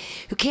land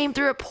who came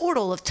through a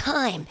portal of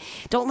time.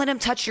 Don't let him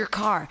touch your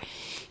car.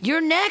 Your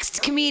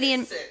next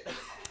comedian...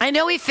 I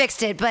know he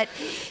fixed it, but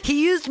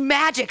he used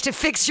magic to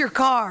fix your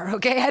car,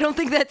 okay? I don't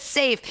think that's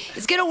safe.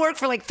 It's going to work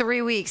for like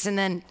 3 weeks, and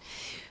then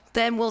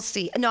we'll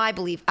see. No, I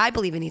believe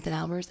in Ethan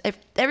Albers. If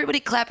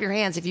everybody clap your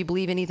hands if you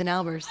believe in Ethan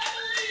Albers.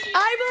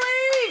 I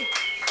believe!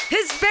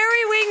 His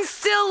fairy wings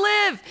still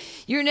live.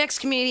 Your next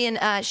comedian,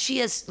 she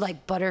has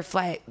like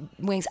butterfly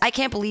wings. I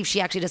can't believe she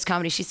actually does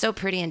comedy. She's so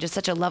pretty and just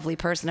such a lovely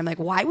person. I'm like,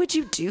 why would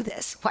you do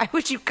this? Why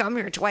would you come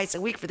here twice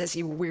a week for this,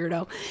 you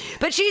weirdo?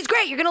 But she's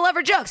great. You're going to love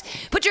her jokes.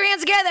 Put your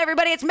hands together,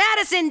 everybody. It's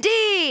Madison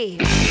D.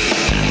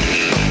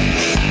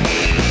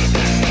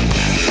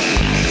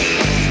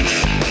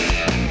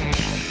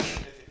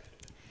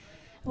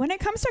 When it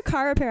comes to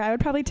car repair, I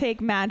would probably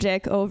take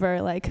magic over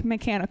like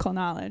mechanical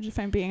knowledge, if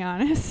I'm being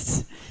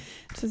honest.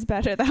 It's just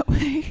better that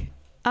way.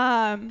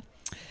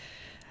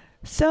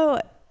 So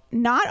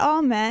not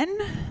all men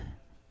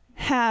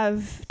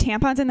have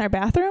tampons in their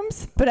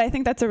bathrooms, but I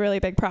think that's a really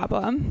big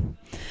problem.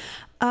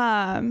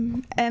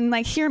 And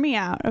like, hear me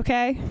out,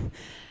 okay?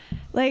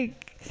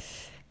 Like,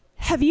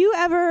 have you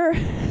ever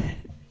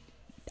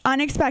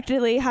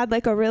unexpectedly had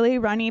like a really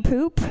runny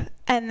poop,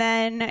 and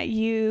then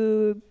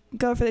you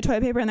go for the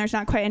toilet paper and there's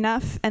not quite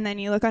enough, and then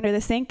you look under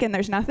the sink and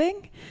there's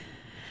nothing?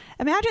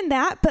 Imagine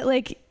that, but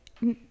like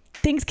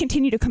things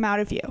continue to come out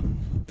of you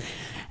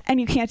and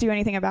you can't do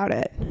anything about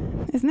it.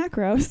 Isn't that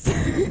gross?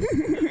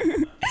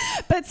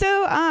 But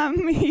so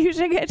you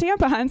should get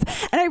tampons.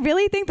 And I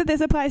really think that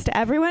this applies to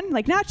everyone,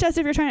 like not just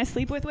if you're trying to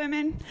sleep with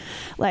women.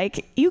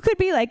 Like you could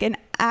be like an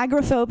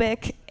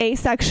agoraphobic,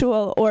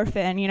 asexual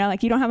orphan, you know,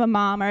 like you don't have a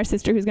mom or a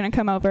sister who's going to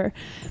come over,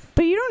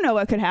 but you don't know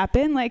what could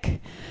happen.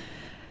 Like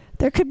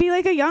there could be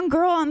like a young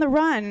girl on the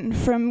run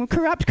from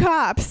corrupt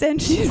cops,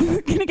 and she's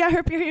gonna get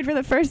her period for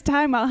the first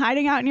time while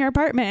hiding out in your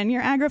apartment, and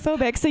you're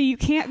agoraphobic, so you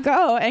can't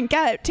go and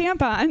get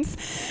tampons.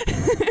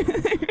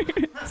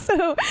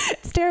 So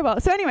it's terrible.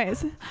 So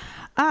anyways,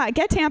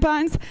 get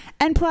tampons,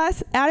 and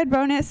plus, added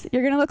bonus,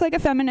 you're gonna look like a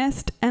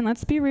feminist, and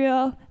let's be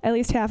real, at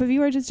least half of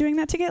you are just doing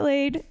that to get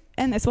laid,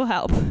 and this will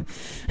help.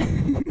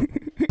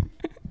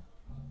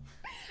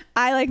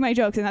 I like my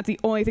jokes, and that's the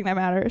only thing that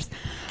matters.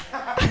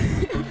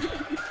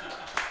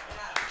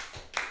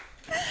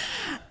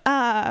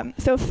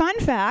 So fun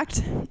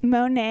fact,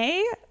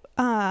 Monet,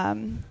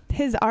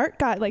 his art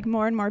got like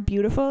more and more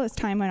beautiful as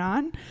time went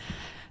on,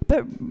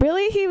 but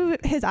really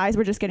his eyes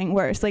were just getting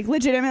worse. Like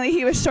legitimately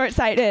he was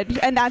short-sighted,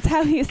 and that's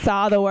how he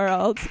saw the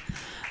world.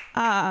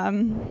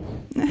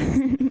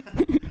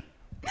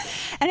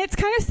 And it's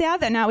kind of sad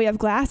that now we have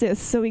glasses,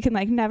 so we can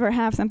like never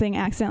have something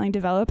accidentally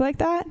develop like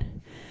that.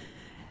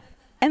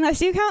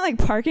 Unless you count like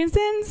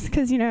Parkinson's,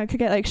 because it could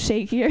get like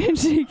shakier and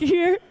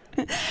shakier.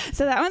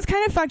 So that one's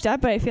kind of fucked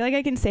up, but I feel like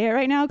I can say it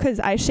right now because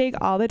I shake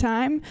all the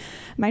time.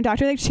 My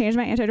doctor like changed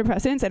my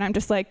antidepressants, and I'm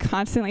just like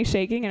constantly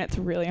shaking, and it's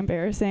really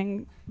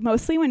embarrassing.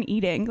 Mostly when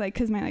eating, like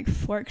because my like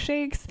fork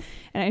shakes,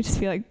 and I just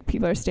feel like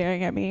people are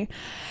staring at me.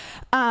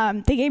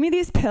 They gave me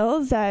these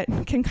pills that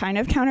can kind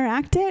of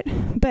counteract it,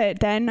 but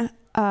then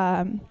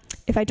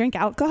if I drink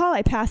alcohol,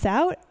 I pass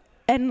out.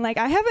 And like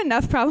I have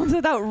enough problems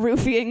without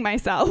roofying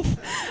myself.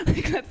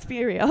 Like, let's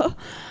be real.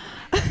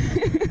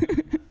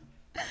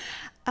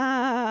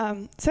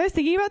 So I was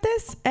thinking about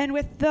this, and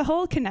with the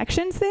whole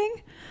connections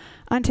thing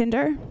on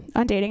Tinder,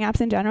 on dating apps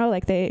in general,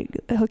 like they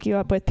hook you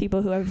up with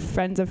people who have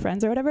friends of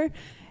friends or whatever.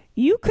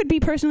 You could be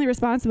personally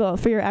responsible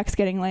for your ex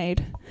getting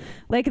laid.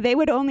 Like they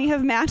would only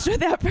have matched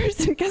with that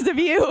person because of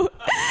you.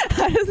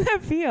 How does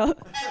that feel?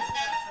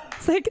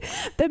 It's like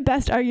the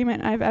best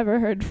argument I've ever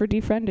heard for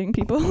defriending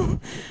people.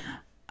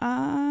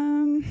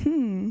 Oh,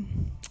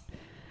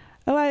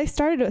 I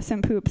started with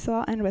some poop, so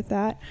I'll end with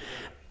that.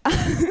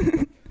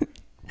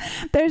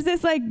 There's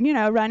this like,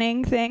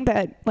 running thing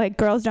that like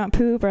girls don't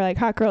poop, or like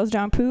hot girls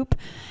don't poop.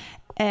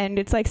 And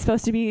it's like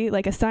supposed to be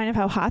like a sign of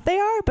how hot they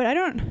are, but I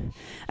don't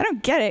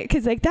get it,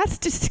 because like that's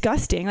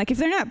disgusting. Like if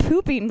they're not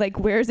pooping, like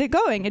where's it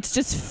going? It's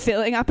just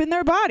filling up in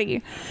their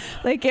body.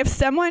 Like if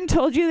someone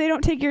told you they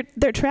don't take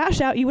their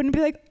trash out, you wouldn't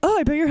be like, oh,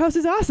 I bet your house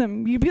is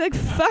awesome. You'd be like,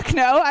 fuck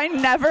no, I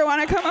never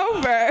want to come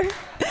over.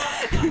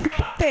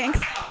 Thanks.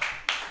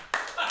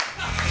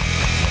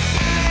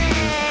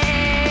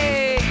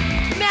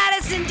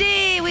 Madison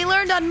D. We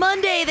learned on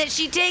Monday that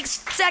she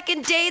takes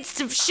second dates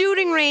to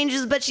shooting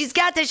ranges, but she's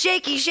got the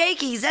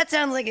shakies. That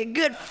sounds like a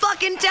good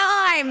fucking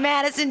time,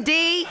 Madison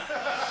D.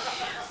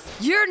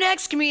 Your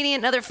next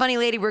comedian, another funny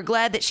lady. We're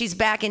glad that she's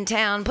back in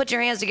town. Put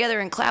your hands together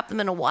and clap them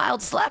in a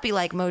wild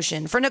slappy-like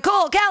motion for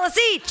Nicole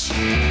Kalasich.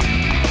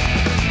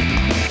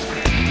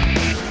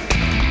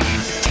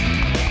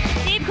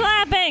 Keep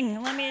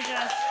clapping. Let me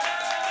adjust.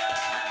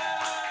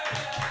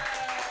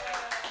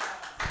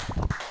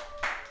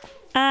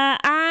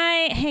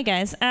 Hey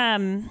guys, I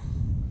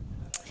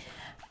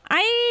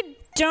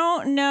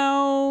don't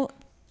know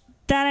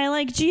that I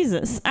like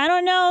Jesus. I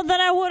don't know that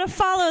I would have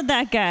followed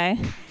that guy.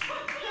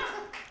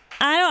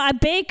 A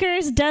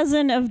baker's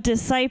dozen of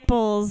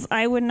disciples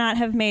I would not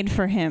have made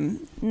for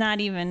him. Not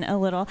even a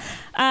little.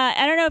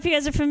 I don't know if you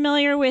guys are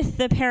familiar with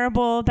the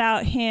parable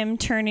about him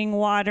turning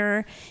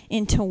water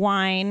into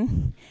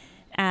wine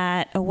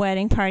at a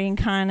wedding party in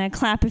Cana.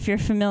 Clap if you're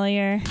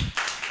familiar.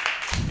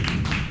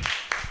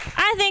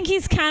 I think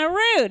he's kind of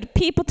rude.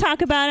 People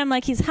talk about him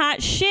like he's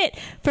hot shit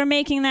for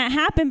making that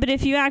happen, but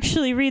if you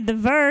actually read the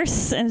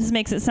verse, and this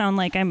makes it sound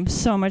like I'm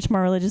so much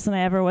more religious than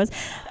I ever was,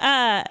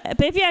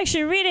 but if you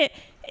actually read it,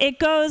 it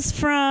goes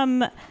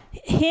from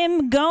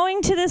him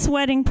going to this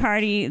wedding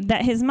party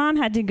that his mom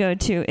had to go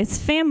to. It's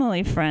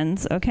family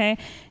friends, okay?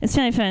 It's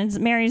family friends.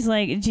 Mary's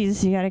like,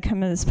 Jesus, you got to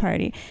come to this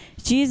party.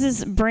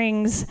 Jesus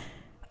brings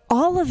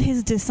all of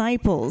his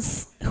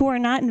disciples who are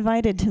not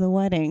invited to the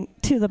wedding,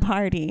 to the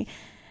party.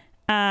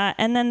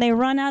 And then they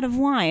run out of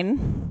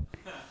wine.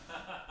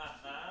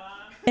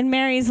 And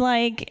Mary's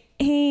like,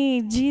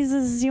 hey,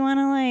 Jesus, do you want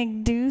to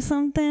like do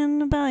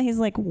something about it? He's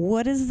like,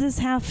 what does this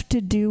have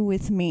to do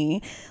with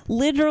me?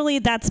 Literally,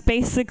 that's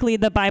basically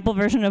the Bible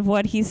version of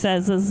what he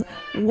says is,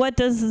 what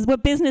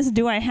business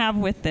do I have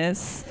with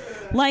this?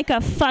 Like a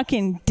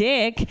fucking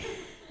dick.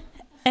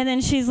 And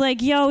then she's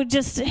like, yo,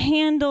 just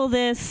handle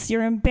this.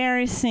 You're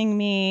embarrassing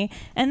me.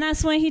 And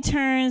that's when he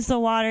turns the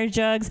water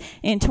jugs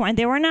into wine.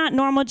 They were not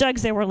normal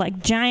jugs. They were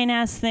like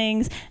giant-ass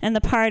things. And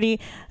the party,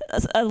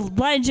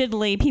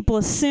 allegedly, people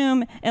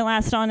assume it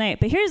lasted all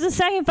night. But here's the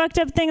second fucked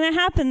up thing that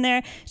happened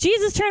there.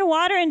 Jesus turned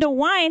water into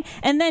wine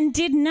and then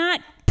did not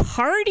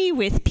party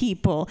with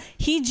people.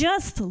 He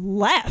just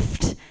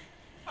left.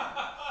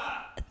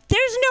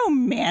 There's no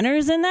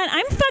manners in that.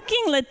 I'm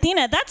fucking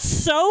Latina. That's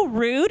so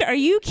rude. Are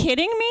you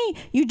kidding me?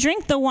 You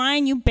drink the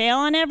wine, you bail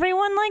on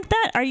everyone like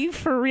that? Are you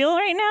for real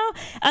right now?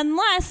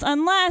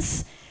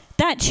 Unless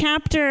that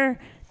chapter,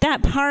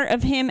 that part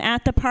of him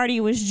at the party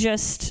was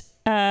just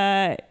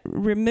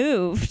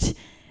removed.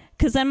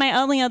 Because then my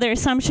only other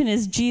assumption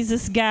is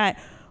Jesus got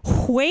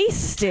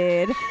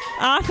wasted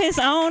off his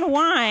own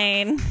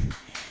wine,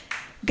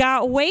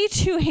 got way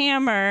too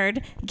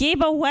hammered,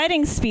 gave a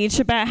wedding speech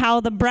about how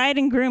the bride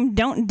and groom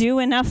don't do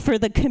enough for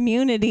the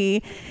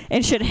community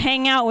and should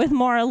hang out with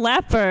more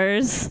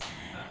lepers,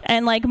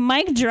 and like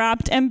mic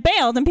dropped and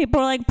bailed, and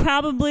people were like,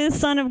 probably the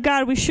Son of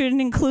God, we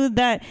shouldn't include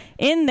that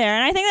in there.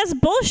 And I think that's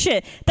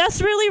bullshit.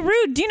 That's really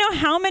rude. Do you know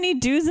how many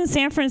dudes in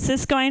San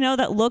Francisco I know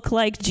that look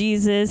like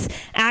Jesus,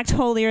 act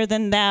holier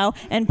than thou,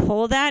 and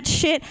pull that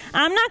shit?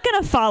 I'm not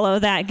gonna follow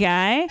that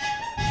guy.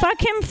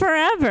 Fuck him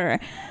forever.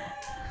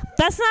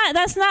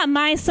 That's not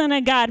my Son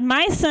of God.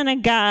 My Son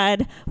of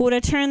God would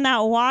have turned that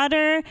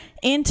water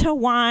into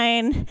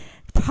wine,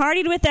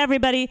 partied with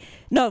everybody.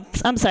 No,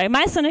 I'm sorry.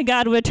 My Son of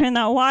God would have turned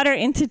that water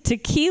into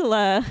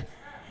tequila,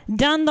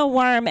 done the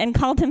worm and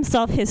called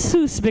himself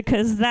Jesus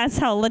because that's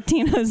how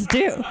Latinos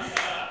do.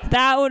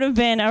 That would have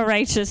been a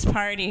righteous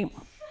party.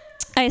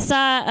 I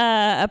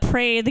saw a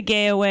Pray the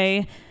Gay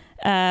Away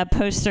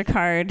poster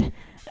card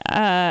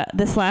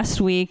this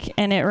last week,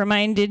 and it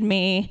reminded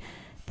me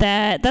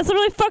that that's a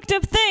really fucked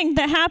up thing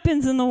that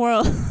happens in the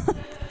world.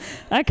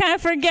 I kind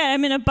of forget.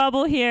 I'm in a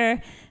bubble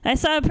here. I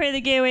saw a Pray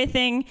the Gay Away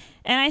thing,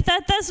 and I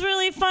thought that's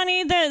really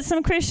funny that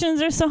some Christians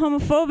are so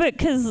homophobic,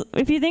 because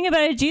if you think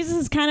about it, Jesus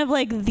is kind of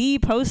like the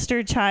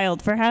poster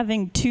child for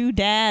having 2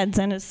 dads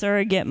and a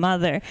surrogate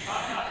mother.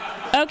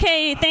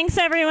 Okay, thanks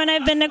everyone.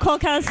 I've been Nicole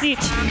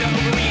Kalasich.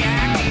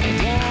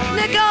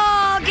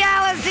 Nicole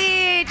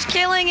Kalasich,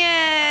 killing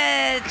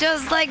it!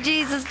 Just like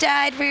Jesus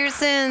died for your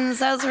sins.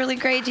 That was really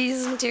great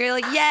Jesus material.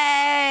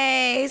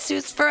 Yay!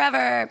 Jesus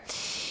forever.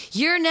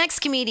 Your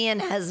next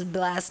comedian has a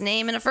last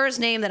name and a first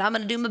name that I'm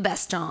going to do my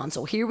best on.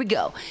 So here we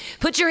go.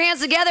 Put your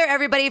hands together,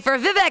 everybody, for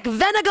Vivek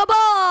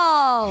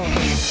Venugopal.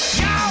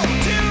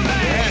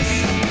 Yes.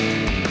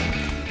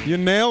 You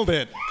nailed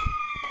it.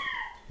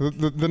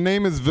 The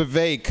name is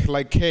Vivek,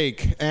 like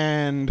cake.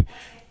 And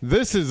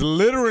this is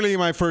literally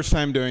my first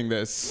time doing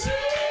this.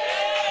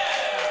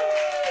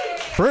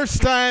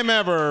 First time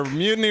ever,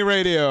 Mutiny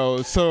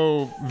Radio.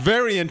 So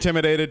very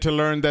intimidated to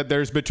learn that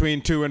there's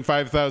between 2,000 and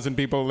 5,000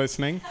 people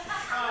listening.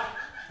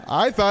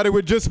 I thought it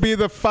would just be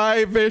the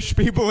 5-ish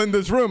people in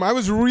this room. I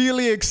was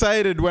really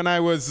excited when I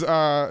was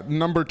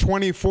number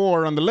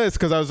 24 on the list,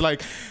 because I was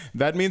like,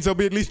 that means there'll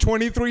be at least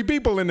 23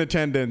 people in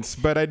attendance.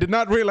 But I did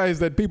not realize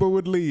that people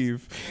would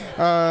leave.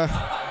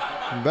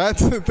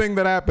 That's the thing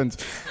that happens.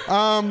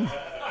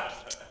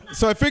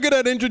 So I figured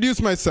I'd introduce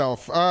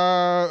myself.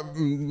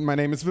 My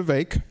name is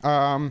Vivek,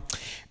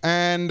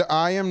 and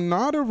I am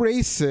not a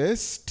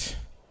racist.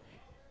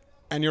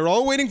 And you're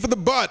all waiting for the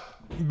but,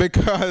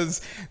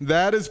 because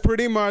that is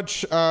pretty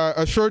much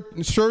a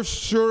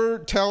sure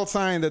tell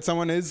sign that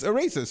someone is a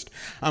racist.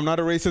 I'm not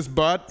a racist,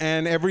 but,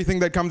 and everything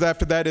that comes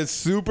after that is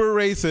super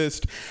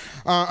racist,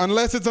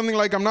 unless it's something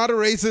like, I'm not a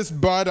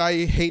racist, but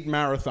I hate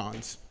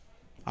marathons.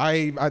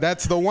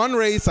 That's the one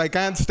race I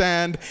can't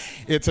stand.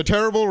 It's a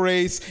terrible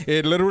race.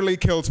 It literally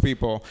kills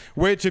people,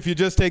 which, if you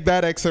just take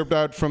that excerpt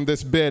out from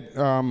this bit,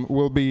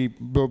 will be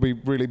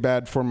really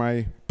bad for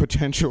my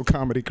potential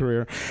comedy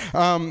career.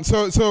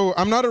 So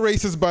I'm not a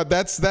racist, but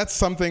that's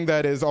something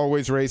that is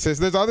always racist.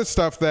 There's other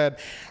stuff that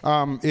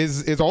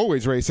is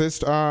always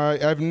racist.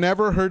 I've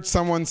never heard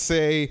someone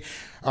say,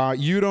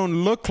 you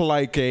don't look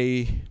like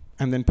a,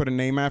 and then put a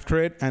name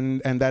after it,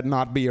 and that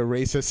not be a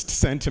racist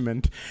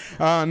sentiment.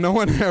 No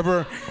one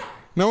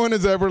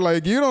is ever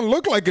like, you don't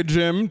look like a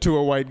Jim, to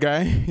a white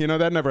guy. You know,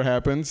 that never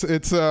happens.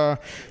 It's so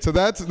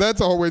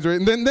that's always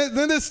racist.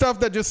 Then there's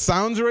stuff that just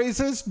sounds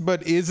racist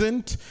but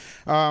isn't.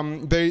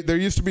 There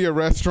used to be a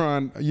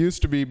restaurant,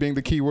 used to be being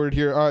the key word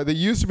here, there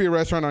used to be a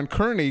restaurant on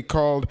Kearney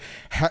called,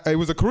 it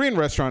was a Korean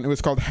restaurant, it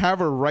was called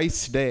Have a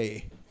Rice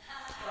Day.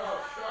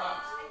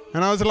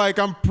 And I was like,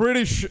 I'm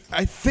pretty sure,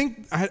 I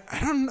think, I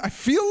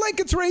feel like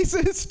it's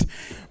racist,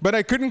 but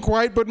I couldn't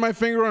quite put my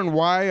finger on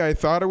why I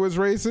thought it was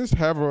racist.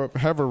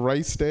 Have a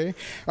rice day.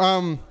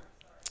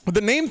 The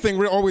name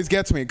thing always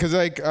gets me, because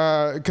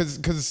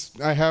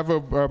I have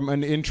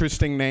an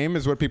interesting name,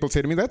 is what people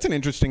say to me. That's an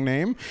interesting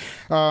name.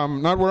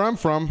 Not where I'm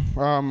from.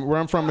 Where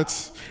I'm from,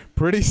 it's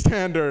pretty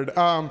standard.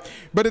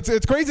 But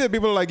it's crazy that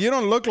people are like, you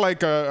don't look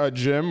like a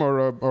Jim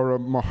or a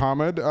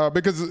Muhammad,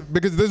 because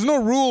there's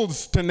no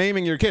rules to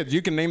naming your kids.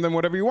 You can name them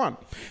whatever you want.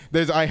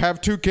 I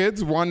have 2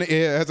 kids. One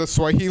has a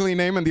Swahili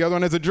name and the other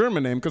one has a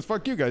German name, because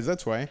fuck you guys,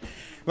 that's why.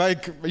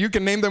 Like, you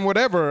can name them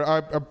whatever.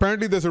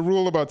 Apparently there's a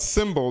rule about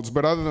symbols,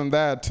 but other than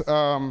that,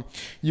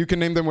 you can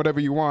name them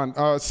whatever you want.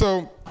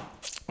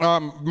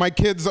 My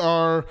kids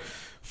are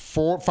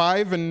 4,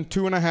 5, and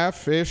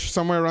 2.5-ish,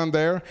 somewhere around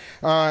there.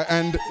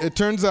 And it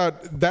turns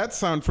out that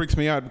sound freaks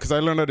me out, because I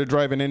learned how to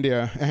drive in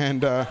India,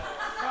 and I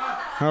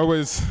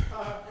always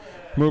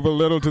move a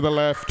little to the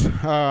left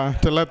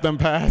to let them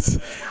pass.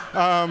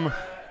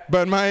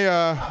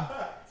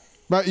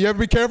 But you have to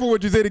be careful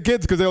what you say to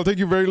kids, because they'll take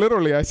you very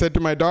literally. I said to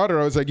my daughter,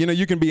 I was like,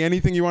 you can be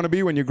anything you want to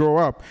be when you grow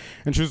up.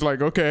 And she was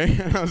like, okay.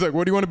 And I was like,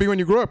 what do you want to be when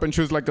you grow up? And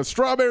she was like, a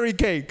strawberry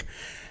cake.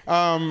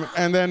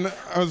 And then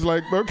I was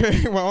like,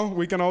 okay, well,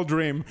 we can all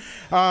dream.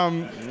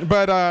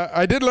 But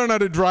I did learn how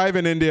to drive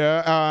in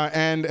India.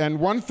 And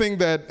one thing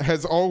that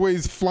has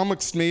always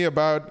flummoxed me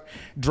about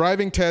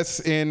driving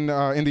tests in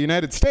the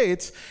United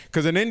States,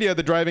 because in India,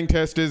 the driving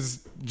test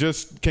is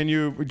can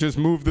you just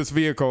move this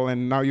vehicle,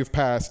 and now you've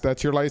passed.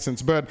 That's your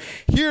license. But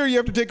here you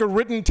have to take a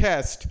written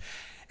test.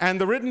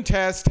 And the written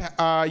test,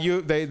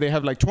 they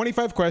have like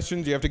 25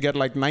 questions. You have to get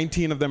like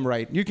 19 of them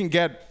right. You can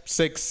get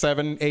 6,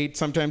 7, 8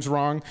 sometimes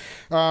wrong.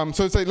 So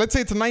it's like, let's say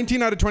it's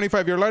 19 out of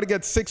 25. You're allowed to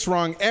get 6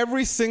 wrong.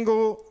 Every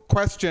single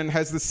question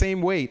has the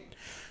same weight.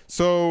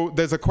 So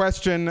there's a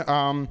question,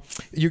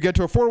 you get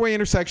to a 4-way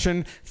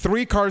intersection,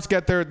 3 cars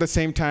get there at the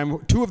same time,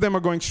 2 of them are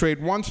going straight,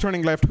 1's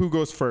turning left, who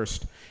goes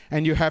first?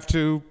 And you have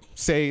to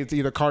say it's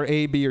either car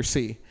A, B, or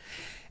C.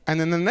 And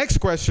then the next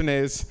question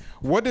is,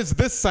 what does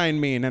this sign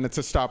mean? And it's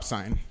a stop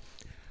sign.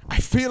 I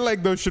feel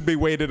like those should be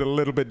weighted a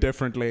little bit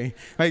differently.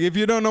 Like if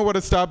you don't know what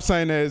a stop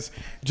sign is,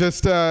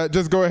 just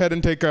go ahead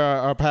and take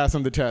a pass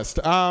on the test.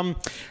 I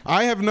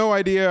have no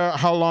idea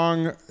how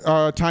long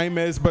time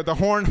is, but the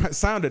horn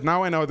sounded.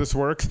 Now I know this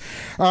works.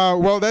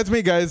 Well, that's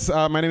me, guys.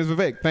 My name is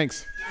Vivek.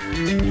 Thanks.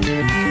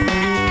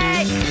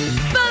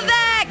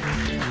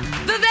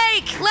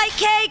 Vivek, light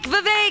cake,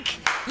 Vivek,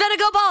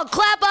 Venigo Ball,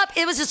 clap up.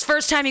 It was his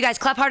first time, you guys.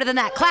 Clap harder than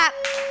that. Clap.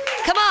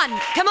 Come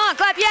on,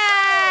 clap.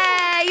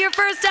 Yay! Your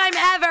first time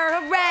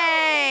ever.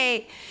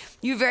 Hooray!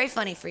 You're very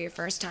funny for your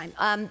first time.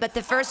 But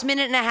the first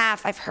minute and a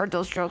half, I've heard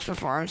those jokes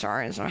before. I'm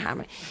sorry. It's not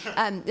happening.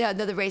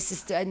 Another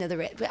racist,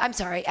 I'm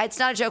sorry. It's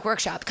not a joke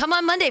workshop. Come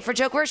on Monday for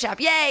joke workshop.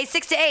 Yay,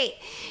 6 to 8.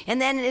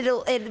 And then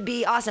it'll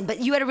be awesome. But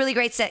you had a really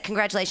great set.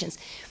 Congratulations.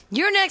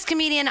 Your next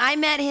comedian, I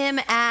met him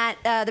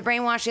at the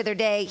Brainwash the other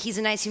day. He's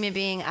a nice human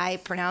being. I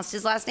pronounced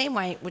his last name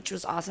right, which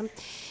was awesome.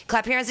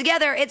 Clap your hands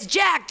together. It's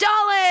Jack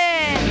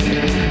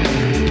Dolan.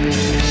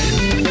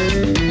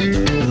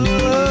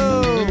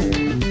 Hello.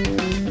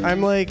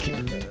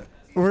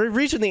 We're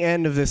reaching the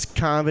end of this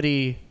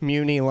comedy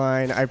Muni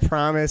line. I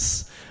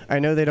promise. I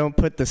know they don't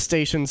put the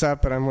stations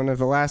up, but I'm one of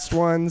the last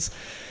ones.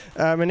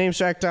 My name's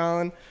Jack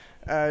Dolan.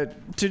 I'm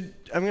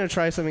going to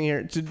try something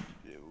here.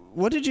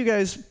 What did you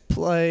guys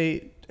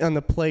play on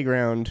the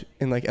playground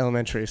in like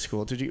elementary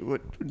school? Did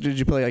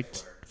you play like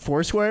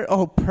Foursquare?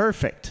 Oh,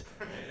 perfect.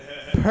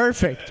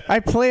 Perfect.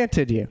 I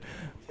planted you.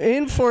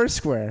 In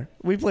Foursquare,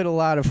 we played a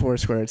lot of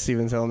Foursquare at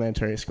Stevens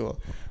Elementary School.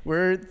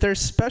 Were there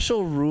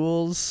special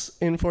rules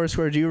in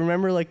Foursquare? Do you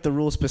remember like the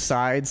rules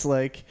besides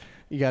like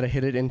you got to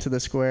hit it into the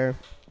square?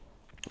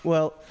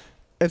 Well,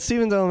 at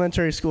Stevens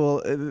Elementary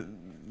School,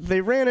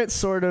 they ran it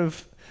sort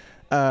of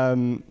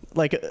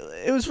like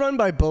it was run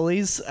by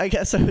bullies, I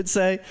guess I would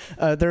say.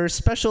 There are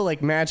special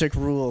like magic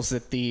rules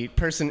that the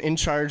person in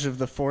charge of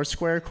the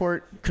Foursquare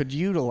court could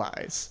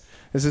utilize.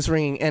 Is this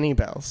ringing any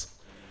bells?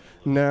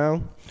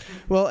 No?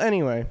 Well,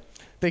 anyway,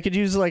 they could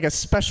use like a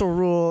special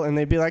rule and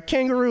they'd be like,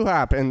 kangaroo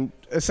hop, and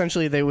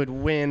essentially they would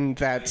win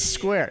that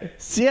square.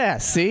 Yeah,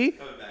 see?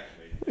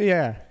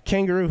 Yeah,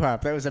 kangaroo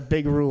hop. That was a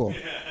big rule.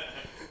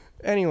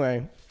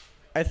 Anyway,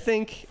 I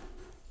think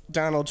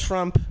Donald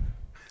Trump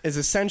is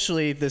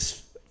essentially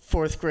this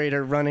fourth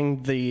grader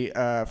running the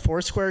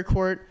Foursquare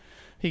court.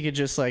 He could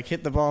just like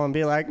hit the ball and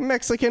be like,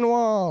 Mexican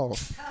wall.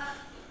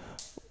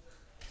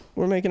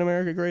 We're making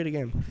America great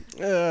again.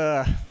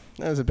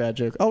 That was a bad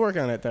joke. I'll work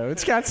on it, though.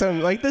 It's got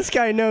some, like, this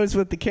guy knows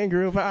what the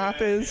kangaroo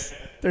hop is.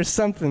 There's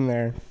something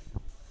there.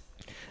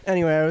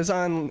 Anyway, I was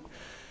online,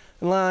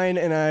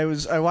 and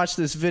I watched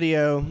this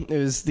video. It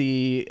was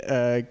the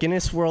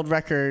Guinness World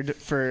Record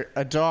for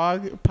a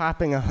dog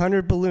popping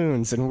 100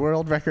 balloons in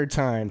world record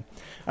time.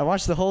 I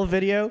watched the whole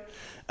video.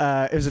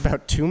 It was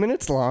about 2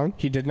 minutes long.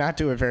 He did not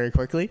do it very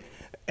quickly.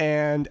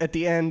 And at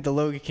the end, the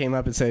logo came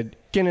up and said,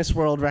 Guinness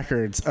World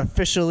Records,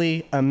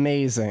 officially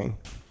amazing.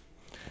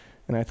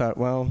 And I thought,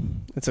 well,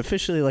 it's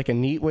officially like a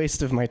neat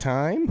waste of my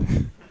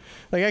time.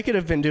 Like I could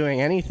have been doing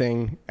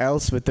anything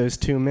else with those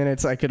 2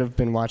 minutes. I could have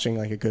been watching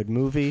like a good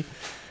movie.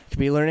 Could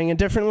be learning a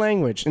different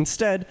language.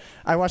 Instead,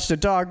 I watched a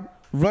dog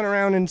run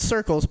around in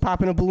circles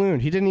popping a balloon.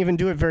 He didn't even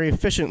do it very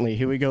efficiently.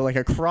 He would go like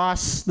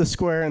across the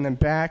square and then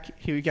back.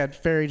 He would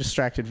get very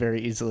distracted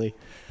very easily.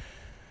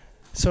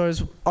 So I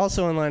was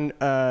also online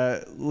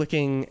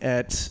looking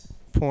at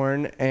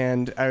porn,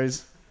 and I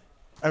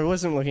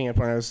wasn't looking at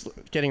porn. I was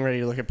getting ready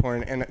to look at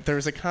porn, and there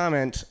was a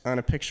comment on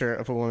a picture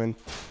of a woman.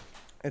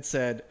 It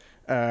said,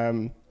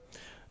 oh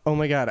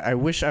my God, I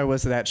wish I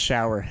was that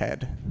shower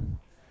head.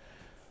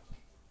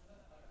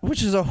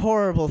 Which is a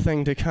horrible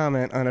thing to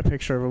comment on a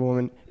picture of a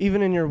woman.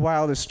 Even in your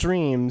wildest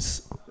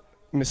dreams,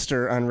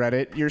 Mr. on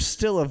Reddit, you're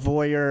still a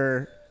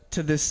voyeur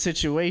to this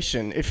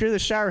situation. If you're the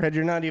shower head,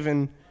 you're not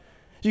even...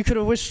 You could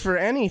have wished for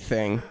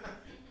anything.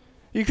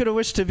 You could have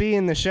wished to be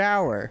in the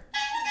shower.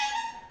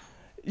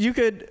 You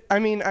could, I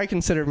mean, I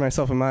consider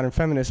myself a modern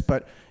feminist,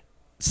 but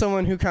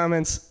someone who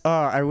comments, oh,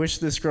 I wish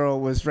this girl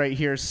was right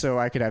here so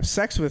I could have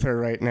sex with her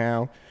right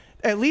now,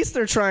 at least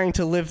they're trying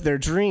to live their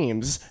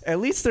dreams. At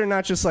least they're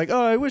not just like,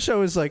 oh, I wish I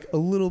was like a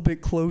little bit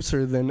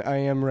closer than I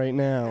am right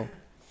now.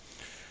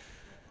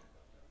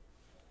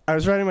 I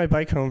was riding my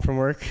bike home from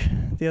work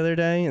the other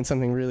day, and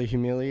something really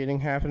humiliating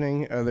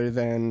happening other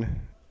than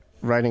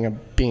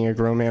being a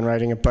grown man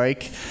riding a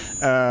bike.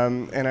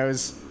 And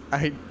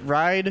I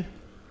ride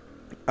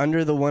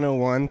under the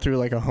 101 through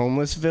like a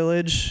homeless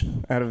village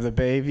out of the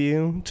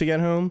Bayview to get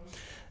home,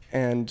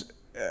 and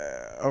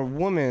a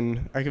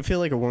woman, I could feel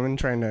like a woman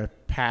trying to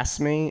pass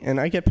me, and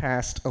I get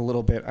passed a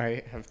little bit.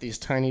 I have these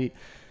tiny,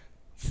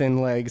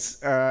 thin legs,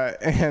 so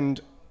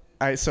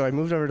I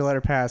moved over to let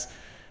her pass,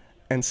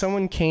 and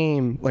someone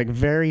came like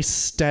very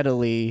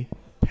steadily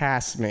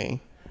past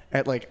me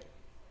at like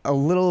a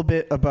little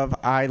bit above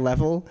eye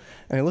level,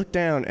 and I looked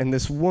down, and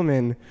this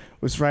woman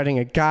was riding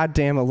a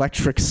goddamn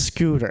electric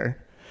scooter.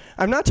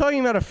 I'm not talking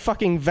about a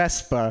fucking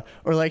Vespa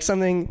or like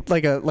something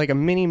like a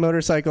mini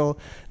motorcycle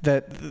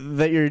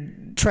that you're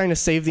trying to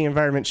save the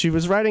environment. She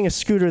was riding a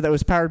scooter that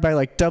was powered by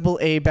like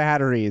AA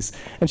batteries,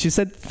 and she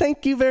said,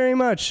 "Thank you very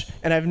much."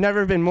 And I've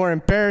never been more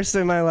embarrassed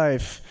in my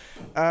life.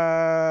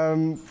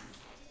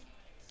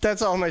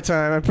 That's all my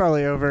time. I'm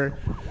probably over.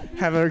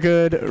 Have a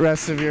good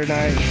rest of your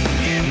night.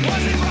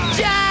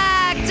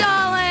 Jack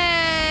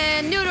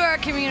Dolan, new to our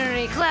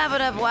community. Clap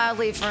it up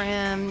wildly for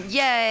him.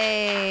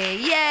 Yay!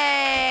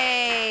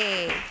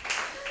 Yay!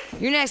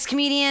 Your next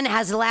comedian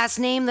has a last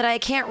name that I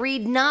can't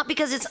read, not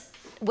because it's,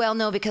 well,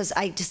 no, because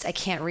I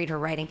can't read her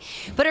writing.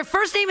 But her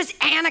first name is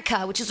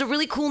Annika, which is a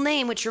really cool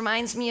name, which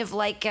reminds me of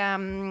like,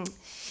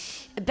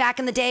 back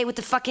in the day with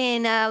the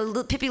fucking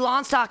Pippi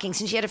Longstockings,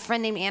 and she had a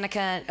friend named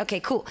Annika.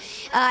 Okay, cool.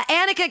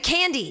 Annika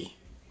Candy.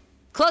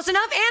 Close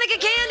enough? Annika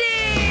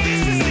Candy!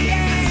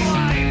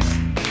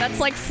 That's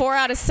like 4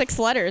 out of 6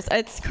 letters.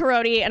 It's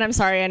Karoti, and I'm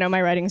sorry, I know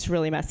my writing's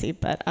really messy,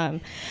 but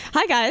hi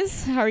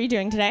guys, how are you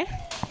doing today?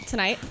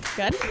 Tonight?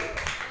 Good?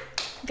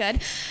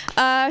 Good.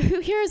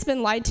 Who here has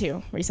been lied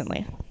to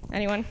recently?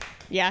 Anyone?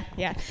 Yeah.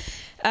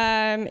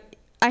 I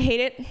hate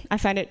it. I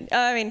find it,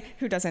 I mean,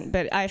 who doesn't?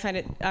 But I find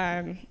it,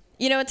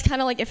 it's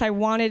kind of like if I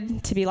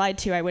wanted to be lied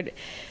to, I would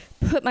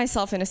put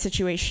myself in a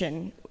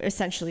situation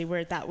essentially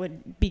where that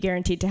would be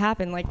guaranteed to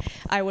happen. Like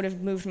I would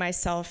have moved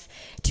myself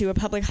to a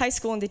public high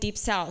school in the Deep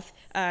South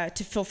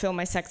to fulfill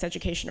my sex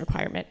education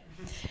requirement.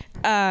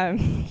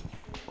 I'm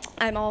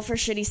all for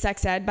shitty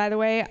sex ed, by the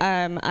way.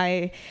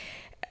 I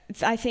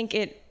think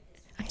it,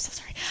 I'm so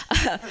sorry.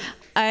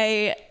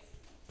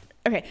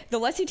 Okay, the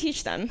less you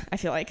teach them, I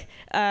feel like,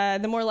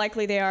 the more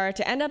likely they are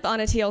to end up on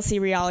a TLC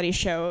reality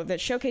show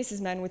that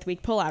showcases men with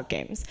weak pullout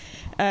games.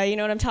 You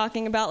know what I'm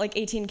talking about? Like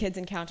 18 kids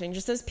and counting.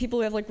 Just those people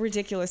who have like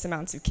ridiculous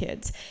amounts of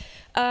kids.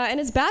 And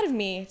it's bad of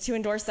me to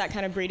endorse that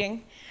kind of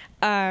breeding.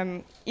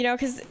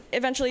 Because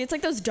eventually it's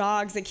like those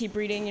dogs that keep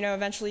breeding.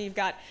 Eventually you've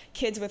got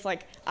kids with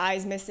like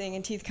eyes missing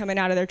and teeth coming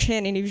out of their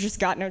chin, and you've just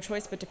got no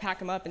choice but to pack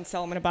them up and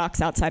sell them in a box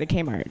outside of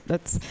Kmart.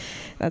 That's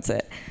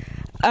it.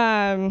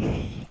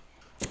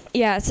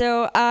 Yeah,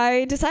 so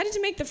I decided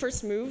to make the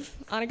first move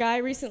on a guy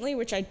recently,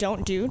 which I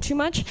don't do too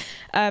much,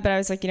 but I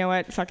was like, you know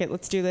what, fuck it,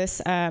 let's do this.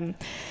 And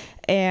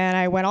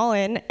I went all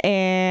in,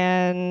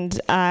 and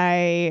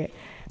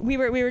we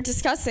were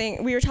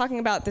talking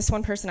about this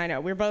one person I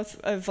know. We were both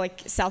of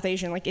like South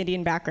Asian, like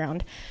Indian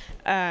background.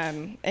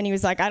 And he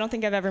was like, I don't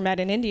think I've ever met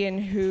an Indian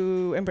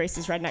who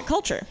embraces redneck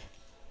culture.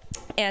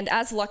 And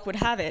as luck would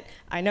have it,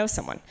 I know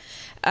someone.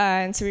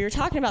 And so we were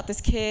talking about this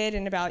kid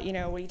and about,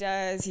 what he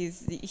does.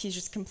 He's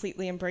just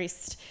completely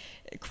embraced,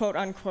 quote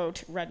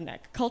unquote, redneck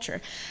culture.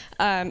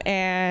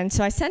 And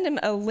so I sent him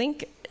a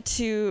link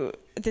to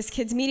this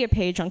kid's media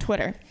page on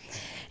Twitter.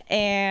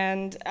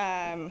 And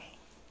I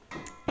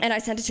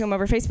sent it to him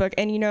over Facebook.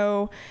 And you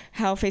know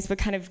how Facebook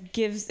kind of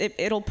gives,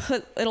 it'll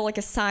like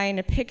assign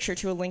a picture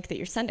to a link that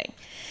you're sending.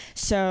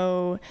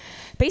 So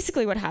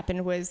basically what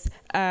happened was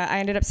I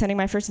ended up sending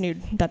my first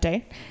nude that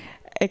day,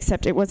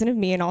 except it wasn't of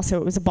me, and also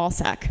it was a ball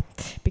sack,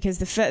 because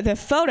the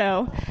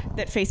photo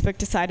that Facebook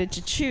decided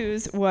to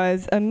choose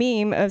was a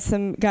meme of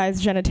some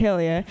guy's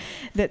genitalia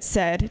that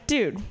said,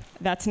 "Dude,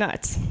 that's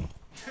nuts."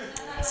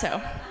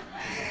 So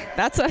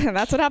that's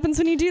what happens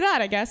when you do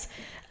that, I guess.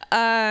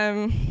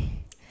 Got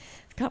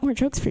more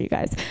jokes for you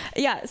guys.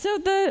 Yeah, so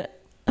the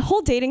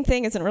whole dating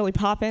thing isn't really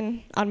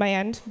popping on my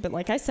end, but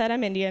like I said,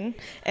 I'm Indian,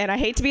 and I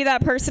hate to be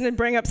that person and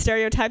bring up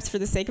stereotypes for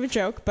the sake of a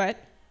joke, but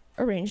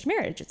arranged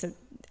marriage,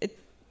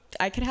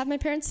 I could have my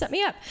parents set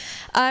me up.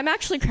 I'm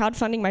actually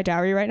crowdfunding my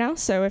dowry right now,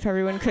 so if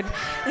everyone could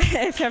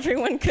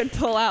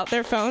pull out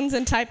their phones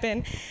and type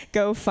in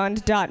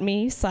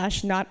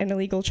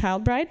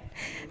gofund.me/notanillegalchildbride,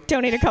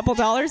 donate a couple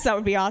dollars, that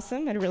would be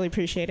awesome. I'd really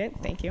appreciate it.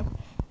 Thank you.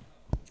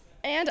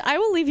 And I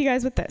will leave you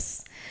guys with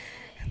this.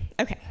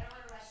 Okay.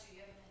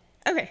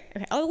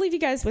 I'll leave you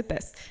guys with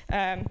this.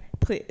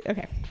 Please.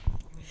 Okay.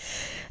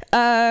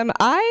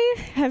 I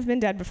have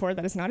been dead before.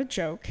 That is not a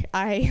joke.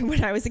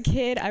 When I was a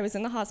kid, I was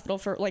in the hospital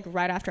for like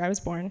right after I was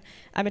born.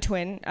 I'm a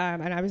twin,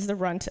 and I was the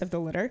runt of the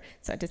litter,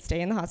 so I had to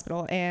stay in the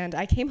hospital. And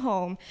I came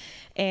home,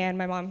 and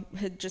my mom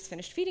had just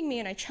finished feeding me,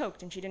 and I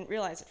choked, and she didn't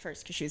realize at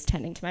first because she was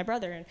tending to my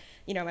brother. And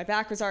my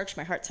back was arched,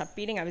 my heart stopped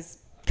beating. I was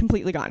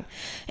completely gone,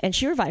 and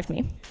she revived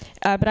me,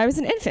 but I was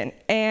an infant,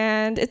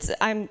 and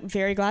I'm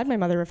very glad my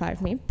mother revived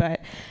me,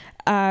 but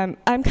I'm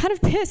kind of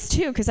pissed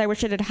too, because I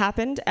wish it had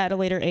happened at a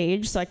later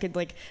age so I could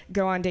like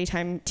go on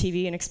daytime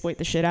TV and exploit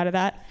the shit out of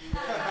that.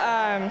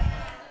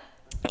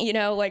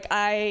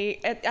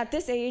 At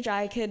this age,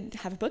 I could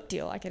have a book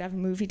deal, I could have a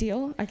movie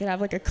deal, I could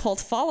have like a cult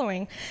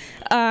following,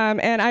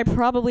 and I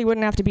probably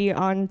wouldn't have to be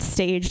on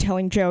stage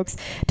telling jokes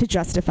to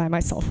justify my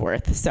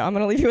self-worth. So I'm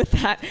gonna leave you with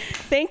that.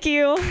 Thank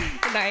you.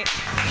 Good night.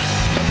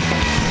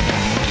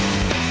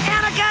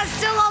 Annika's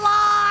still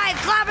alive.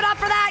 Clap it up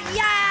for that.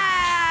 Yay!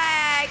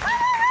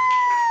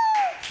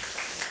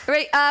 All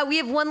right, we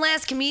have one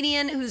last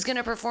comedian who's going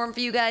to perform for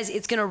you guys.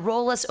 It's going to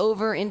roll us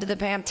over into the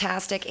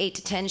fantastic 8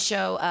 to 10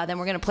 show. Then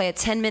we're going to play a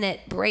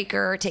 10-minute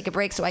breaker, take a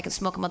break so I can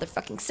smoke a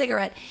motherfucking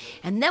cigarette.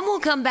 And then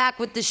we'll come back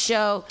with the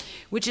show,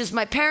 which is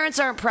My Parents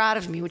Aren't Proud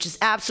of Me, which is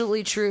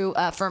absolutely true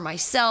for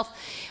myself.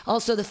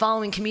 Also, the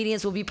following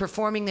comedians will be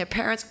performing. Their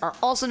parents are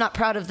also not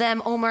proud of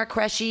them. Omar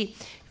Qureshi,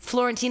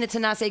 Florentina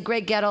Tanase,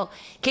 Greg Gettle,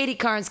 Katie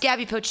Carnes,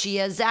 Gabby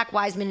Pochia, Zach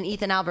Wiseman, and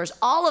Ethan Albers.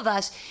 All of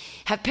us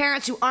have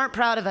parents who aren't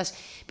proud of us.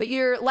 But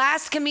your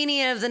last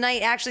comedian of the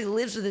night actually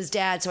lives with his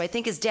dad, so I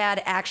think his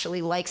dad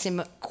actually likes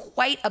him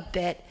quite a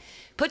bit.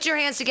 Put your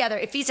hands together.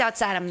 If he's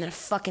outside, I'm going to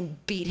fucking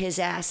beat his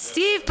ass.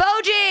 Steve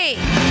Poggi!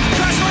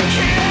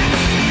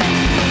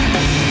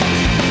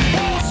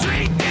 Wall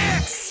Street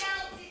Dicks!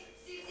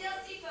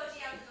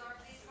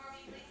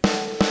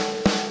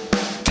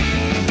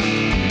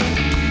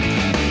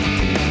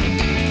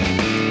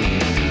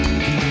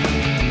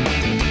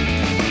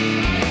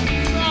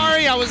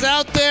 Sorry, I was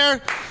out there.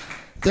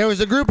 There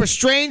was a group of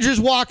strangers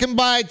walking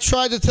by.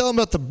 Tried to tell them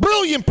about the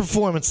brilliant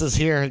performances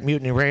here at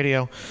Mutiny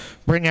Radio.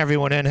 Bring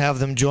everyone in, have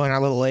them join our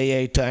little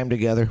AA time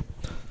together.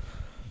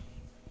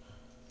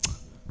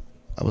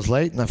 I was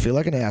late and I feel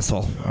like an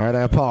asshole. All right,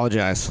 I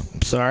apologize.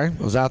 I'm sorry.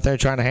 I was out there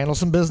trying to handle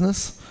some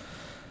business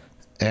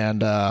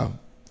and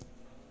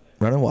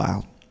running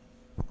wild.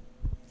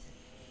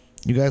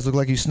 You guys look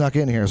like you snuck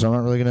in here, so I'm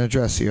not really going to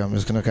address you. I'm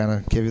just going to kind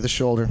of give you the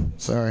shoulder.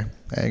 Sorry.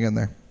 Hang in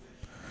there.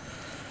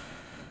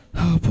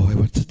 Oh, boy,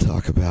 what to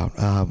talk about.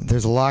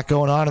 There's a lot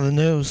going on in the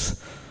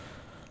news.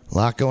 A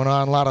lot going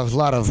on, a lot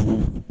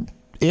of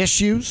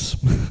issues,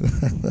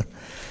 a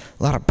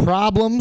lot of problems.